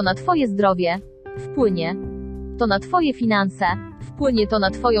 Wpłynie to na twoje zdrowie. Wpłynie to na twoje finanse. Wpłynie to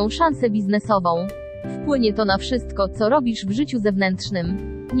na twoją szansę biznesową. Wpłynie to na wszystko, co robisz w życiu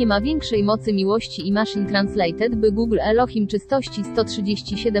zewnętrznym. Nie ma większej mocy miłości i Machine Translated by Google Elohim czystości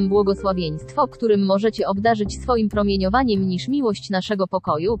 137 błogosławieństwo, którym możecie obdarzyć swoim promieniowaniem niż miłość naszego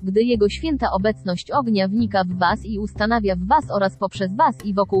pokoju, gdy Jego święta obecność ognia wnika w was i ustanawia w was oraz poprzez was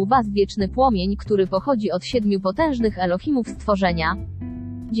i wokół was wieczny płomień, który pochodzi od 7 potężnych Elohimów stworzenia.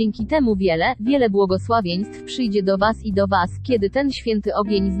 Dzięki temu wiele błogosławieństw przyjdzie do was i do was, kiedy ten święty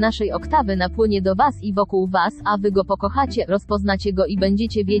ogień z naszej oktawy napłynie do was i wokół was, a wy go pokochacie, rozpoznacie go i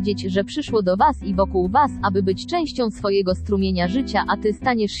będziecie wiedzieć, że przyszło do was i wokół was, aby być częścią swojego strumienia życia, a ty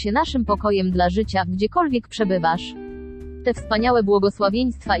staniesz się naszym pokojem dla życia, gdziekolwiek przebywasz. Te wspaniałe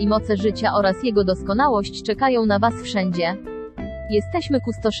błogosławieństwa i moce życia oraz jego doskonałość czekają na was wszędzie. Jesteśmy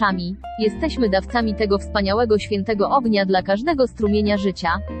kustoszami. Jesteśmy dawcami tego wspaniałego świętego ognia dla każdego strumienia życia.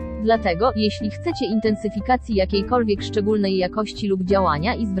 Dlatego, jeśli chcecie intensyfikacji jakiejkolwiek szczególnej jakości lub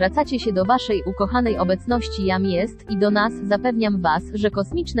działania i zwracacie się do waszej ukochanej obecności Jam jest i do nas, zapewniam was, że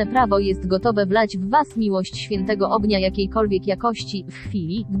kosmiczne prawo jest gotowe wlać w was miłość świętego ognia jakiejkolwiek jakości, w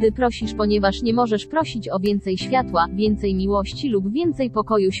chwili, gdy prosisz, ponieważ nie możesz prosić o więcej światła, więcej miłości lub więcej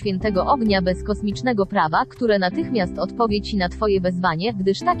pokoju świętego ognia bez kosmicznego prawa, które natychmiast odpowie ci na twoje wezwanie,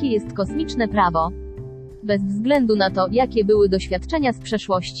 gdyż takie jest kosmiczne prawo. Bez względu na to, jakie były doświadczenia z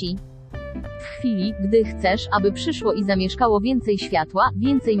przeszłości. W chwili, gdy chcesz, aby przyszło i zamieszkało więcej światła,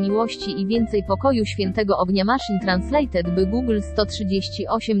 więcej miłości i więcej pokoju świętego ognia Machine Translated by Google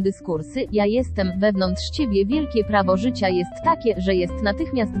 138 dyskursy, ja jestem, wewnątrz ciebie wielkie prawo życia jest takie, że jest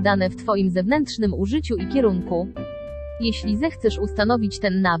natychmiast dane w twoim zewnętrznym użyciu i kierunku. Jeśli zechcesz ustanowić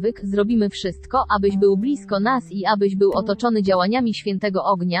ten nawyk, zrobimy wszystko, abyś był blisko nas i abyś był otoczony działaniami świętego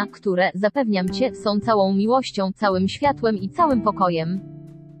ognia, które, zapewniam cię, są całą miłością, całym światłem i całym pokojem.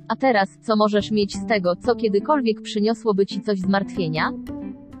 A teraz, co możesz mieć z tego, co kiedykolwiek przyniosłoby ci coś zmartwienia?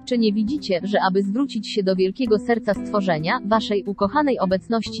 Czy nie widzicie, że aby zwrócić się do wielkiego serca stworzenia, waszej ukochanej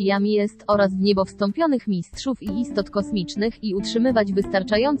obecności Jam jest, oraz w niebo wstąpionych mistrzów i istot kosmicznych i utrzymywać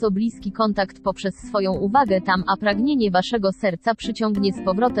wystarczająco bliski kontakt poprzez swoją uwagę tam, a pragnienie waszego serca przyciągnie z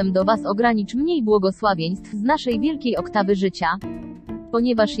powrotem do was ogranicz mniej błogosławieństw z naszej wielkiej oktawy życia?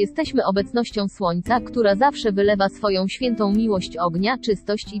 Ponieważ jesteśmy obecnością Słońca, która zawsze wylewa swoją świętą miłość ognia,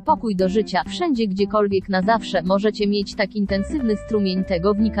 czystość i pokój do życia, wszędzie gdziekolwiek na zawsze możecie mieć tak intensywny strumień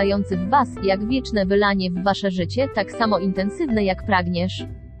tego wnikający w was, jak wieczne wylanie w wasze życie, tak samo intensywne jak pragniesz.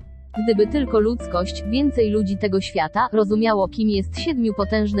 Gdyby tylko ludzkość, więcej ludzi tego świata, rozumiało, kim jest 7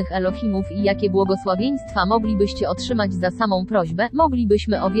 potężnych Elohimów i jakie błogosławieństwa moglibyście otrzymać za samą prośbę,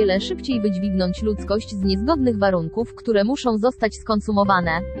 moglibyśmy o wiele szybciej wydźwignąć ludzkość z niezgodnych warunków, które muszą zostać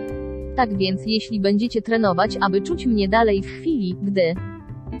skonsumowane. Tak więc, jeśli będziecie trenować, aby czuć mnie dalej w chwili, gdy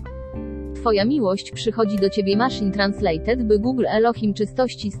Twoja miłość przychodzi do Ciebie. Machine Translated by Google Elohim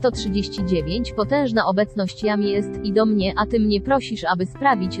czystości 139 potężna obecność Jam jest i do mnie, a Ty mnie prosisz, aby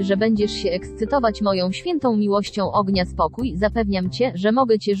sprawić, że będziesz się ekscytować moją świętą miłością ognia spokój. Zapewniam Cię, że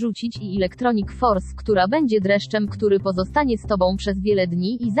mogę Cię rzucić i Electronic Force, która będzie dreszczem, który pozostanie z Tobą przez wiele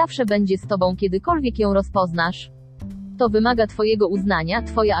dni i zawsze będzie z Tobą, kiedykolwiek ją rozpoznasz. To wymaga Twojego uznania,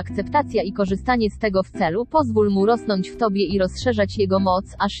 Twoja akceptacja i korzystanie z tego w celu. Pozwól mu rosnąć w Tobie i rozszerzać jego moc,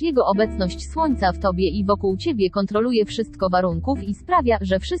 aż jego obecność Słońca w Tobie i wokół Ciebie kontroluje wszystko warunków i sprawia,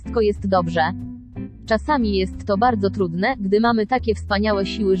 że wszystko jest dobrze. Czasami jest to bardzo trudne, gdy mamy takie wspaniałe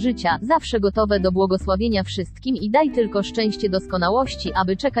siły życia, zawsze gotowe do błogosławienia wszystkim i daj tylko szczęście doskonałości,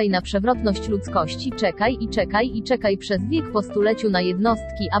 aby czekaj na przewrotność ludzkości, czekaj i czekaj i czekaj przez wiek po stuleciu na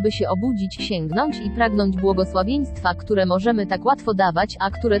jednostki, aby się obudzić, sięgnąć i pragnąć błogosławieństwa, które możemy tak łatwo dawać,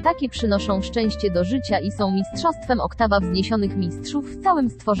 a które takie przynoszą szczęście do życia i są mistrzostwem oktawa wzniesionych mistrzów w całym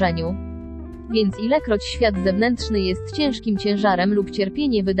stworzeniu. Więc ilekroć świat zewnętrzny jest ciężkim ciężarem lub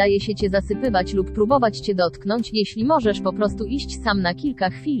cierpienie wydaje się Cię zasypywać lub próbować Cię dotknąć, jeśli możesz po prostu iść sam na kilka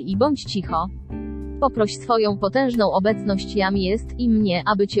chwil i bądź cicho. Poproś swoją potężną obecność Jam jest i mnie,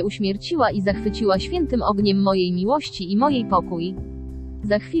 aby Cię uśmierciła i zachwyciła świętym ogniem mojej miłości i mojej pokój.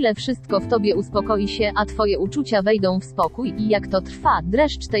 Za chwilę wszystko w Tobie uspokoi się, a Twoje uczucia wejdą w spokój i jak to trwa,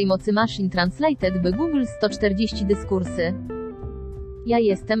 dreszcz tej mocy Machine Translated by Google 140 dyskursy. Ja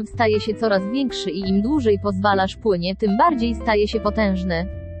jestem staje się coraz większy i im dłużej pozwalasz płynie, tym bardziej staje się potężny.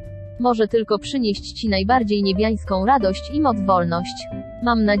 Może tylko przynieść Ci najbardziej niebiańską radość i moc wolność.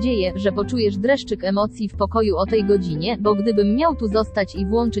 Mam nadzieję, że poczujesz dreszczyk emocji w pokoju o tej godzinie, bo gdybym miał tu zostać i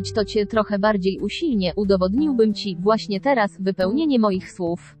włączyć to Cię trochę bardziej usilnie, udowodniłbym Ci właśnie teraz wypełnienie moich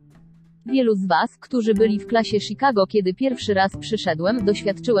słów. Wielu z Was, którzy byli w klasie Chicago, kiedy pierwszy raz przyszedłem,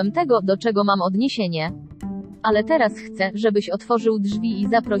 doświadczyłem tego, do czego mam odniesienie. Ale teraz chcę, żebyś otworzył drzwi i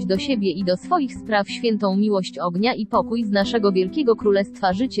zaproś do siebie i do swoich spraw świętą miłość ognia i pokój z naszego wielkiego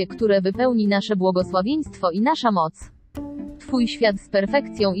królestwa życie, które wypełni nasze błogosławieństwo i nasza moc. Twój świat z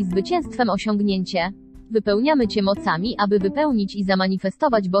perfekcją i zwycięstwem osiągnięcie. Wypełniamy Cię mocami, aby wypełnić i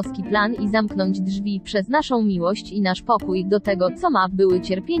zamanifestować boski plan i zamknąć drzwi przez naszą miłość i nasz pokój do tego, co były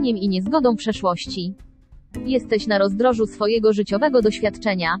cierpieniem i niezgodą przeszłości. Jesteś na rozdrożu swojego życiowego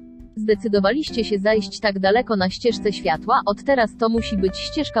doświadczenia. Zdecydowaliście się zajść tak daleko na ścieżce światła, od teraz to musi być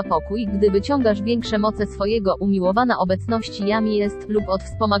ścieżka pokój, gdy wyciągasz większe moce swojego umiłowana obecności Jam jest, lub od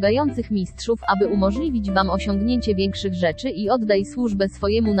wspomagających mistrzów, aby umożliwić Wam osiągnięcie większych rzeczy i oddaj służbę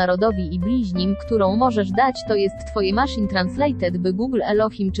swojemu narodowi i bliźnim, którą możesz dać, to jest Twoje Machine Translated by Google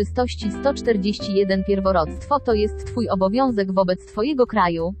Elohim czystości 141 pierworództwo, to jest Twój obowiązek wobec Twojego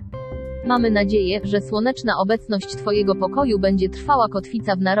kraju. Mamy nadzieję, że słoneczna obecność Twojego pokoju będzie trwała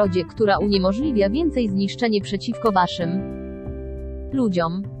kotwica w narodzie, która uniemożliwia więcej zniszczenie przeciwko Waszym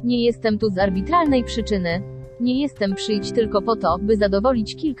ludziom. Nie jestem tu z arbitralnej przyczyny. Nie jestem przyjść tylko po to, by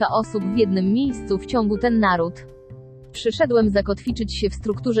zadowolić kilka osób w jednym miejscu w ciągu ten naród. Przyszedłem zakotwiczyć się w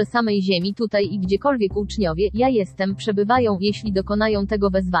strukturze samej ziemi tutaj i gdziekolwiek uczniowie, ja jestem, przebywają, jeśli dokonają tego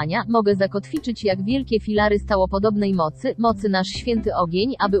wezwania, mogę zakotwiczyć jak wielkie filary stałopodobnej mocy nasz święty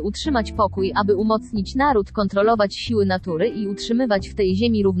ogień, aby utrzymać pokój, aby umocnić naród, kontrolować siły natury i utrzymywać w tej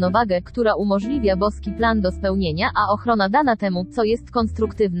ziemi równowagę, która umożliwia boski plan do spełnienia, a ochrona dana temu, co jest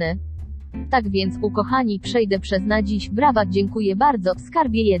konstruktywny. Tak więc, ukochani, przejdę przez na dziś, brawa, dziękuję bardzo,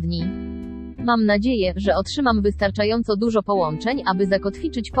 skarbie jedni. Mam nadzieję, że otrzymam wystarczająco dużo połączeń, aby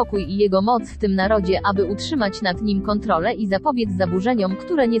zakotwiczyć pokój i jego moc w tym narodzie, aby utrzymać nad nim kontrolę i zapobiec zaburzeniom,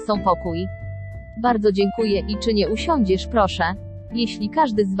 które nie są pokój. Bardzo dziękuję i czy nie usiądziesz, proszę? Jeśli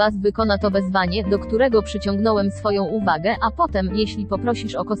każdy z Was wykona to wezwanie, do którego przyciągnąłem swoją uwagę, a potem, jeśli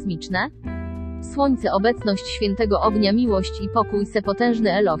poprosisz o kosmiczne Słońce, obecność świętego ognia, miłość i pokój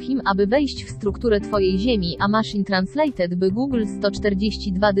sepotężny Elohim, aby wejść w strukturę Twojej ziemi, a Machine Translated by Google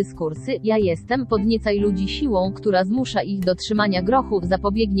 142 dyskursy, ja jestem, podniecaj ludzi siłą, która zmusza ich do trzymania grochu,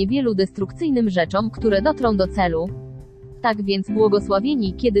 zapobiegnie wielu destrukcyjnym rzeczom, które dotrą do celu. Tak więc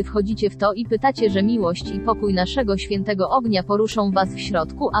błogosławieni, kiedy wchodzicie w to i pytacie, że miłość i pokój naszego świętego ognia poruszą Was w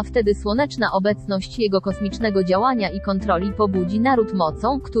środku, a wtedy słoneczna obecność jego kosmicznego działania i kontroli pobudzi naród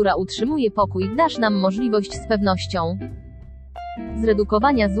mocą, która utrzymuje pokój, dasz nam możliwość z pewnością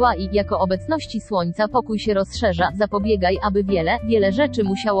zredukowania zła i, jako obecności słońca, pokój się rozszerza, zapobiegaj, aby wiele rzeczy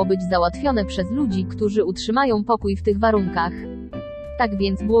musiało być załatwione przez ludzi, którzy utrzymają pokój w tych warunkach. Tak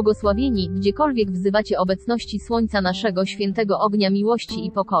więc błogosławieni, gdziekolwiek wzywacie obecności Słońca naszego świętego ognia miłości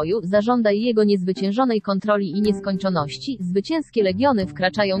i pokoju, zażądaj jego niezwyciężonej kontroli i nieskończoności. Zwycięskie legiony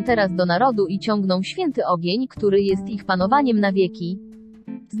wkraczają teraz do narodu i ciągną święty ogień, który jest ich panowaniem na wieki.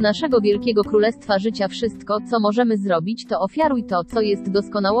 Z naszego wielkiego królestwa życia wszystko, co możemy zrobić, to ofiaruj to, co jest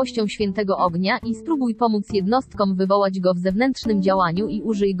doskonałością świętego ognia i spróbuj pomóc jednostkom wywołać go w zewnętrznym działaniu i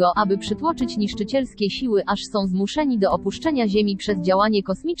użyj go, aby przytłoczyć niszczycielskie siły, aż są zmuszeni do opuszczenia Ziemi przez działanie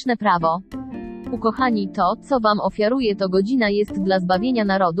kosmiczne prawo. Ukochani, to, co wam ofiaruję, to godzina jest dla zbawienia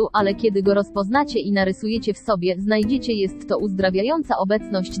narodu, ale kiedy go rozpoznacie i narysujecie w sobie, znajdziecie, jest to uzdrawiająca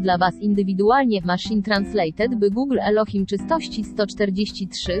obecność dla was indywidualnie. Machine Translated by Google Elohim czystości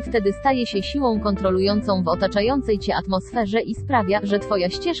 143 wtedy staje się siłą kontrolującą w otaczającej cię atmosferze i sprawia, że twoja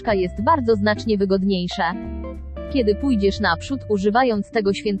ścieżka jest bardzo znacznie wygodniejsza. Kiedy pójdziesz naprzód, używając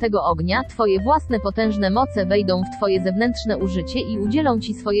tego świętego ognia, twoje własne potężne moce wejdą w twoje zewnętrzne użycie i udzielą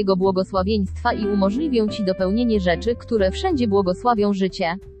ci swojego błogosławieństwa i umożliwią ci dopełnienie rzeczy, które wszędzie błogosławią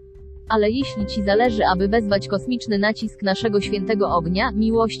życie. Ale jeśli ci zależy, aby wezwać kosmiczny nacisk naszego świętego ognia,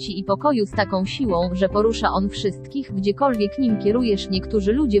 miłości i pokoju z taką siłą, że porusza on wszystkich, gdziekolwiek nim kierujesz,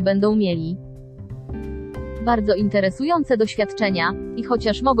 niektórzy ludzie będą mieli bardzo interesujące doświadczenia. I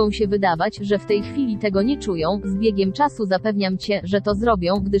chociaż mogą się wydawać, że w tej chwili tego nie czują, z biegiem czasu zapewniam cię, że to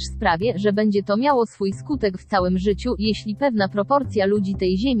zrobią, gdyż sprawię, że będzie to miało swój skutek w całym życiu, jeśli pewna proporcja ludzi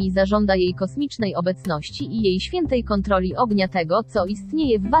tej ziemi zażąda jej kosmicznej obecności i jej świętej kontroli ognia tego, co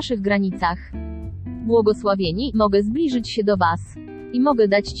istnieje w waszych granicach. Błogosławieni, mogę zbliżyć się do was. I mogę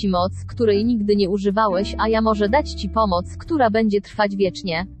dać ci moc, której nigdy nie używałeś, a ja może dać ci pomoc, która będzie trwać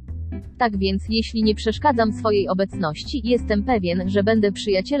wiecznie. Tak więc, jeśli nie przeszkadzam swojej obecności, jestem pewien, że będę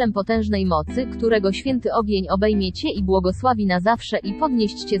przyjacielem potężnej mocy, którego święty ogień obejmie cię i błogosławi na zawsze i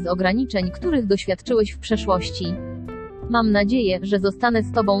podnieść cię z ograniczeń, których doświadczyłeś w przeszłości. Mam nadzieję, że zostanę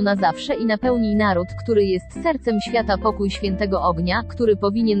z tobą na zawsze i napełni naród, który jest sercem świata, pokój świętego ognia, który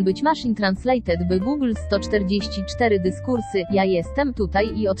powinien być Machine Translated by Google 144 dyskursy. Ja jestem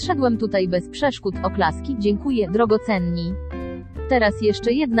tutaj i odszedłem tutaj bez przeszkód. Oklaski, dziękuję, drogocenni. Teraz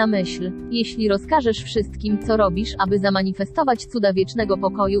jeszcze jedna myśl. Jeśli rozkażesz wszystkim, co robisz, aby zamanifestować cuda wiecznego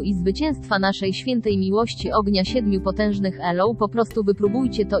pokoju i zwycięstwa naszej świętej miłości ognia 7 potężnych Elo, po prostu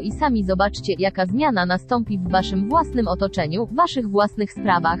wypróbujcie to i sami zobaczcie, jaka zmiana nastąpi w waszym własnym otoczeniu, w waszych własnych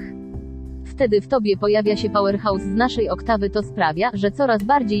sprawach. Wtedy w tobie pojawia się powerhouse z naszej oktawy, to sprawia, że coraz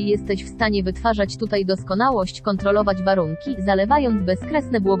bardziej jesteś w stanie wytwarzać tutaj doskonałość, kontrolować warunki, zalewając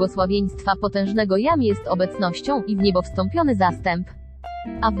bezkresne błogosławieństwa potężnego Jam jest obecnością i w niebo wstąpiony zastęp.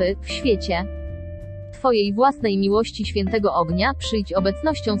 A wy, w świecie twojej własnej miłości świętego ognia, przyjdź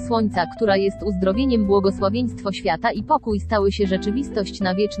obecnością słońca, która jest uzdrowieniem, błogosławieństwo świata i pokój stały się rzeczywistość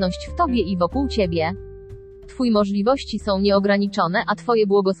na wieczność w tobie i wokół ciebie. Twoje możliwości są nieograniczone, a twoje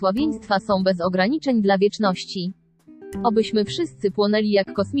błogosławieństwa są bez ograniczeń dla wieczności. Obyśmy wszyscy płonęli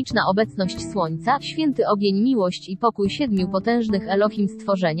jak kosmiczna obecność słońca, święty ogień, miłość i pokój 7 potężnych Elohim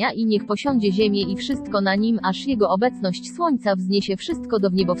stworzenia i niech posiądzie ziemię i wszystko na nim, aż jego obecność słońca wzniesie wszystko do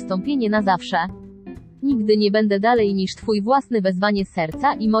wniebowstąpienie na zawsze. Nigdy nie będę dalej niż twój własny wezwanie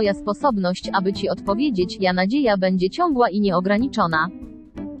serca i moja sposobność, aby ci odpowiedzieć, ja nadzieja będzie ciągła i nieograniczona.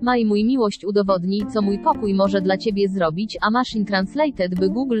 Maj mój miłość udowodni, co mój pokój może dla ciebie zrobić, a Machine Translated by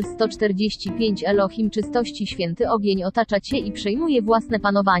Google 145 Elohim czystości święty ogień otacza cię i przejmuje własne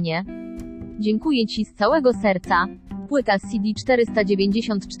panowanie. Dziękuję ci z całego serca. Płyta CD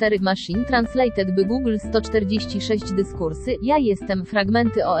 494 Machine Translated by Google 146 dyskursy. Ja jestem.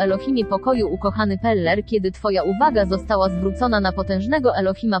 Fragmenty o Elohimie pokoju. Ukochany Peller, kiedy twoja uwaga została zwrócona na potężnego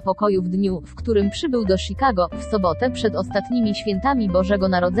Elohima pokoju w dniu, w którym przybył do Chicago, w sobotę przed ostatnimi świętami Bożego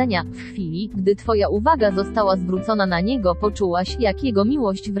Narodzenia, w chwili, gdy twoja uwaga została zwrócona na niego, poczułaś, jak jego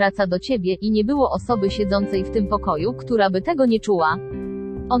miłość wraca do ciebie i nie było osoby siedzącej w tym pokoju, która by tego nie czuła.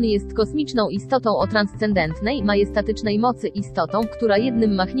 On jest kosmiczną istotą o transcendentnej, majestatycznej mocy, istotą, która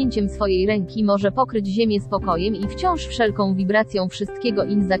jednym machnięciem swojej ręki może pokryć ziemię spokojem i wciąż wszelką wibracją wszystkiego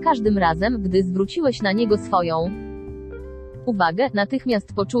za każdym razem, gdy zwróciłeś na niego swoją uwagę,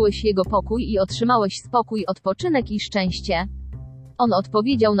 natychmiast poczułeś jego pokój i otrzymałeś spokój, odpoczynek i szczęście. On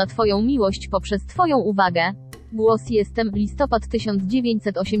odpowiedział na twoją miłość poprzez twoją uwagę. Głos jestem, listopad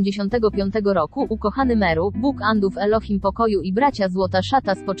 1985 roku, ukochany Meru, Bóg Andów, Elohim pokoju i bracia, złota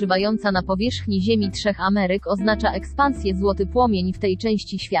szata spoczywająca na powierzchni ziemi trzech Ameryk oznacza ekspansję. Złoty płomień w tej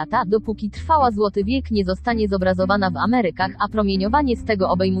części świata, dopóki trwała złoty wiek, nie zostanie zobrazowana w Amerykach, a promieniowanie z tego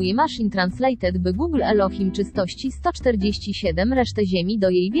obejmuje Machine Translated by Google Elohim czystości 147 resztę ziemi do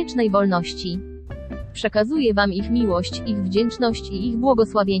jej wiecznej wolności. Przekazuję wam ich miłość, ich wdzięczność i ich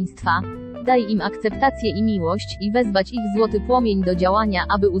błogosławieństwa. Daj im akceptację i miłość, i wezwać ich złoty płomień do działania,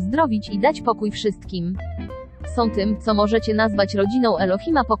 aby uzdrowić i dać pokój wszystkim. Są tym, co możecie nazwać rodziną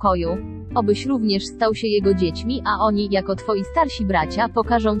Elohima pokoju. Obyś również stał się jego dziećmi, a oni, jako twoi starsi bracia,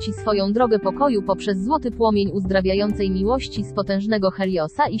 pokażą ci swoją drogę pokoju poprzez złoty płomień uzdrawiającej miłości z potężnego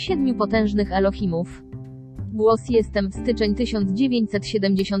Heliosa i 7 potężnych Elohimów. Głos Jestem, styczeń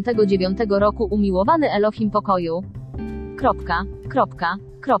 1979 roku. Umiłowany Elohim pokoju.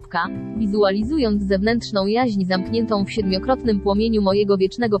 Wizualizując zewnętrzną jaźń zamkniętą w 7-krotnym płomieniu mojego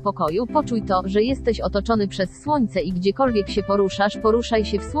wiecznego pokoju, poczuj to, że jesteś otoczony przez słońce i gdziekolwiek się poruszasz, poruszaj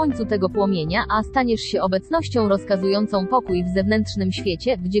się w słońcu tego płomienia, a staniesz się obecnością rozkazującą pokój w zewnętrznym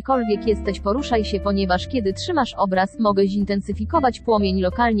świecie, gdziekolwiek jesteś, poruszaj się, ponieważ kiedy trzymasz obraz, mogę zintensyfikować płomień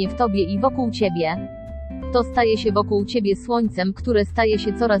lokalnie w tobie i wokół ciebie. To staje się wokół ciebie słońcem, które staje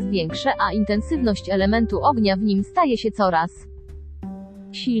się coraz większe, a intensywność elementu ognia w nim staje się coraz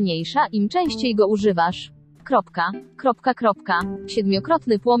silniejsza, im częściej go używasz.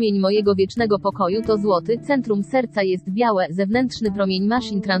 7-krotny płomień mojego wiecznego pokoju to złoty, centrum serca jest białe, zewnętrzny promień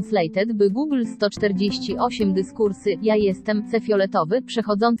Machine Translated by Google 148 dyskursy, ja jestem, fioletowy,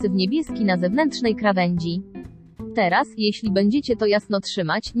 przechodzący w niebieski na zewnętrznej krawędzi. Teraz, jeśli będziecie to jasno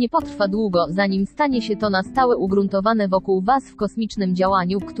trzymać, nie potrwa długo, zanim stanie się to na stałe ugruntowane wokół was w kosmicznym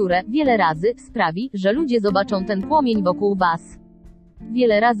działaniu, które, wiele razy, sprawi, że ludzie zobaczą ten płomień wokół was.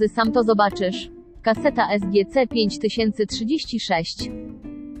 Wiele razy sam to zobaczysz. Kaseta SGC 5036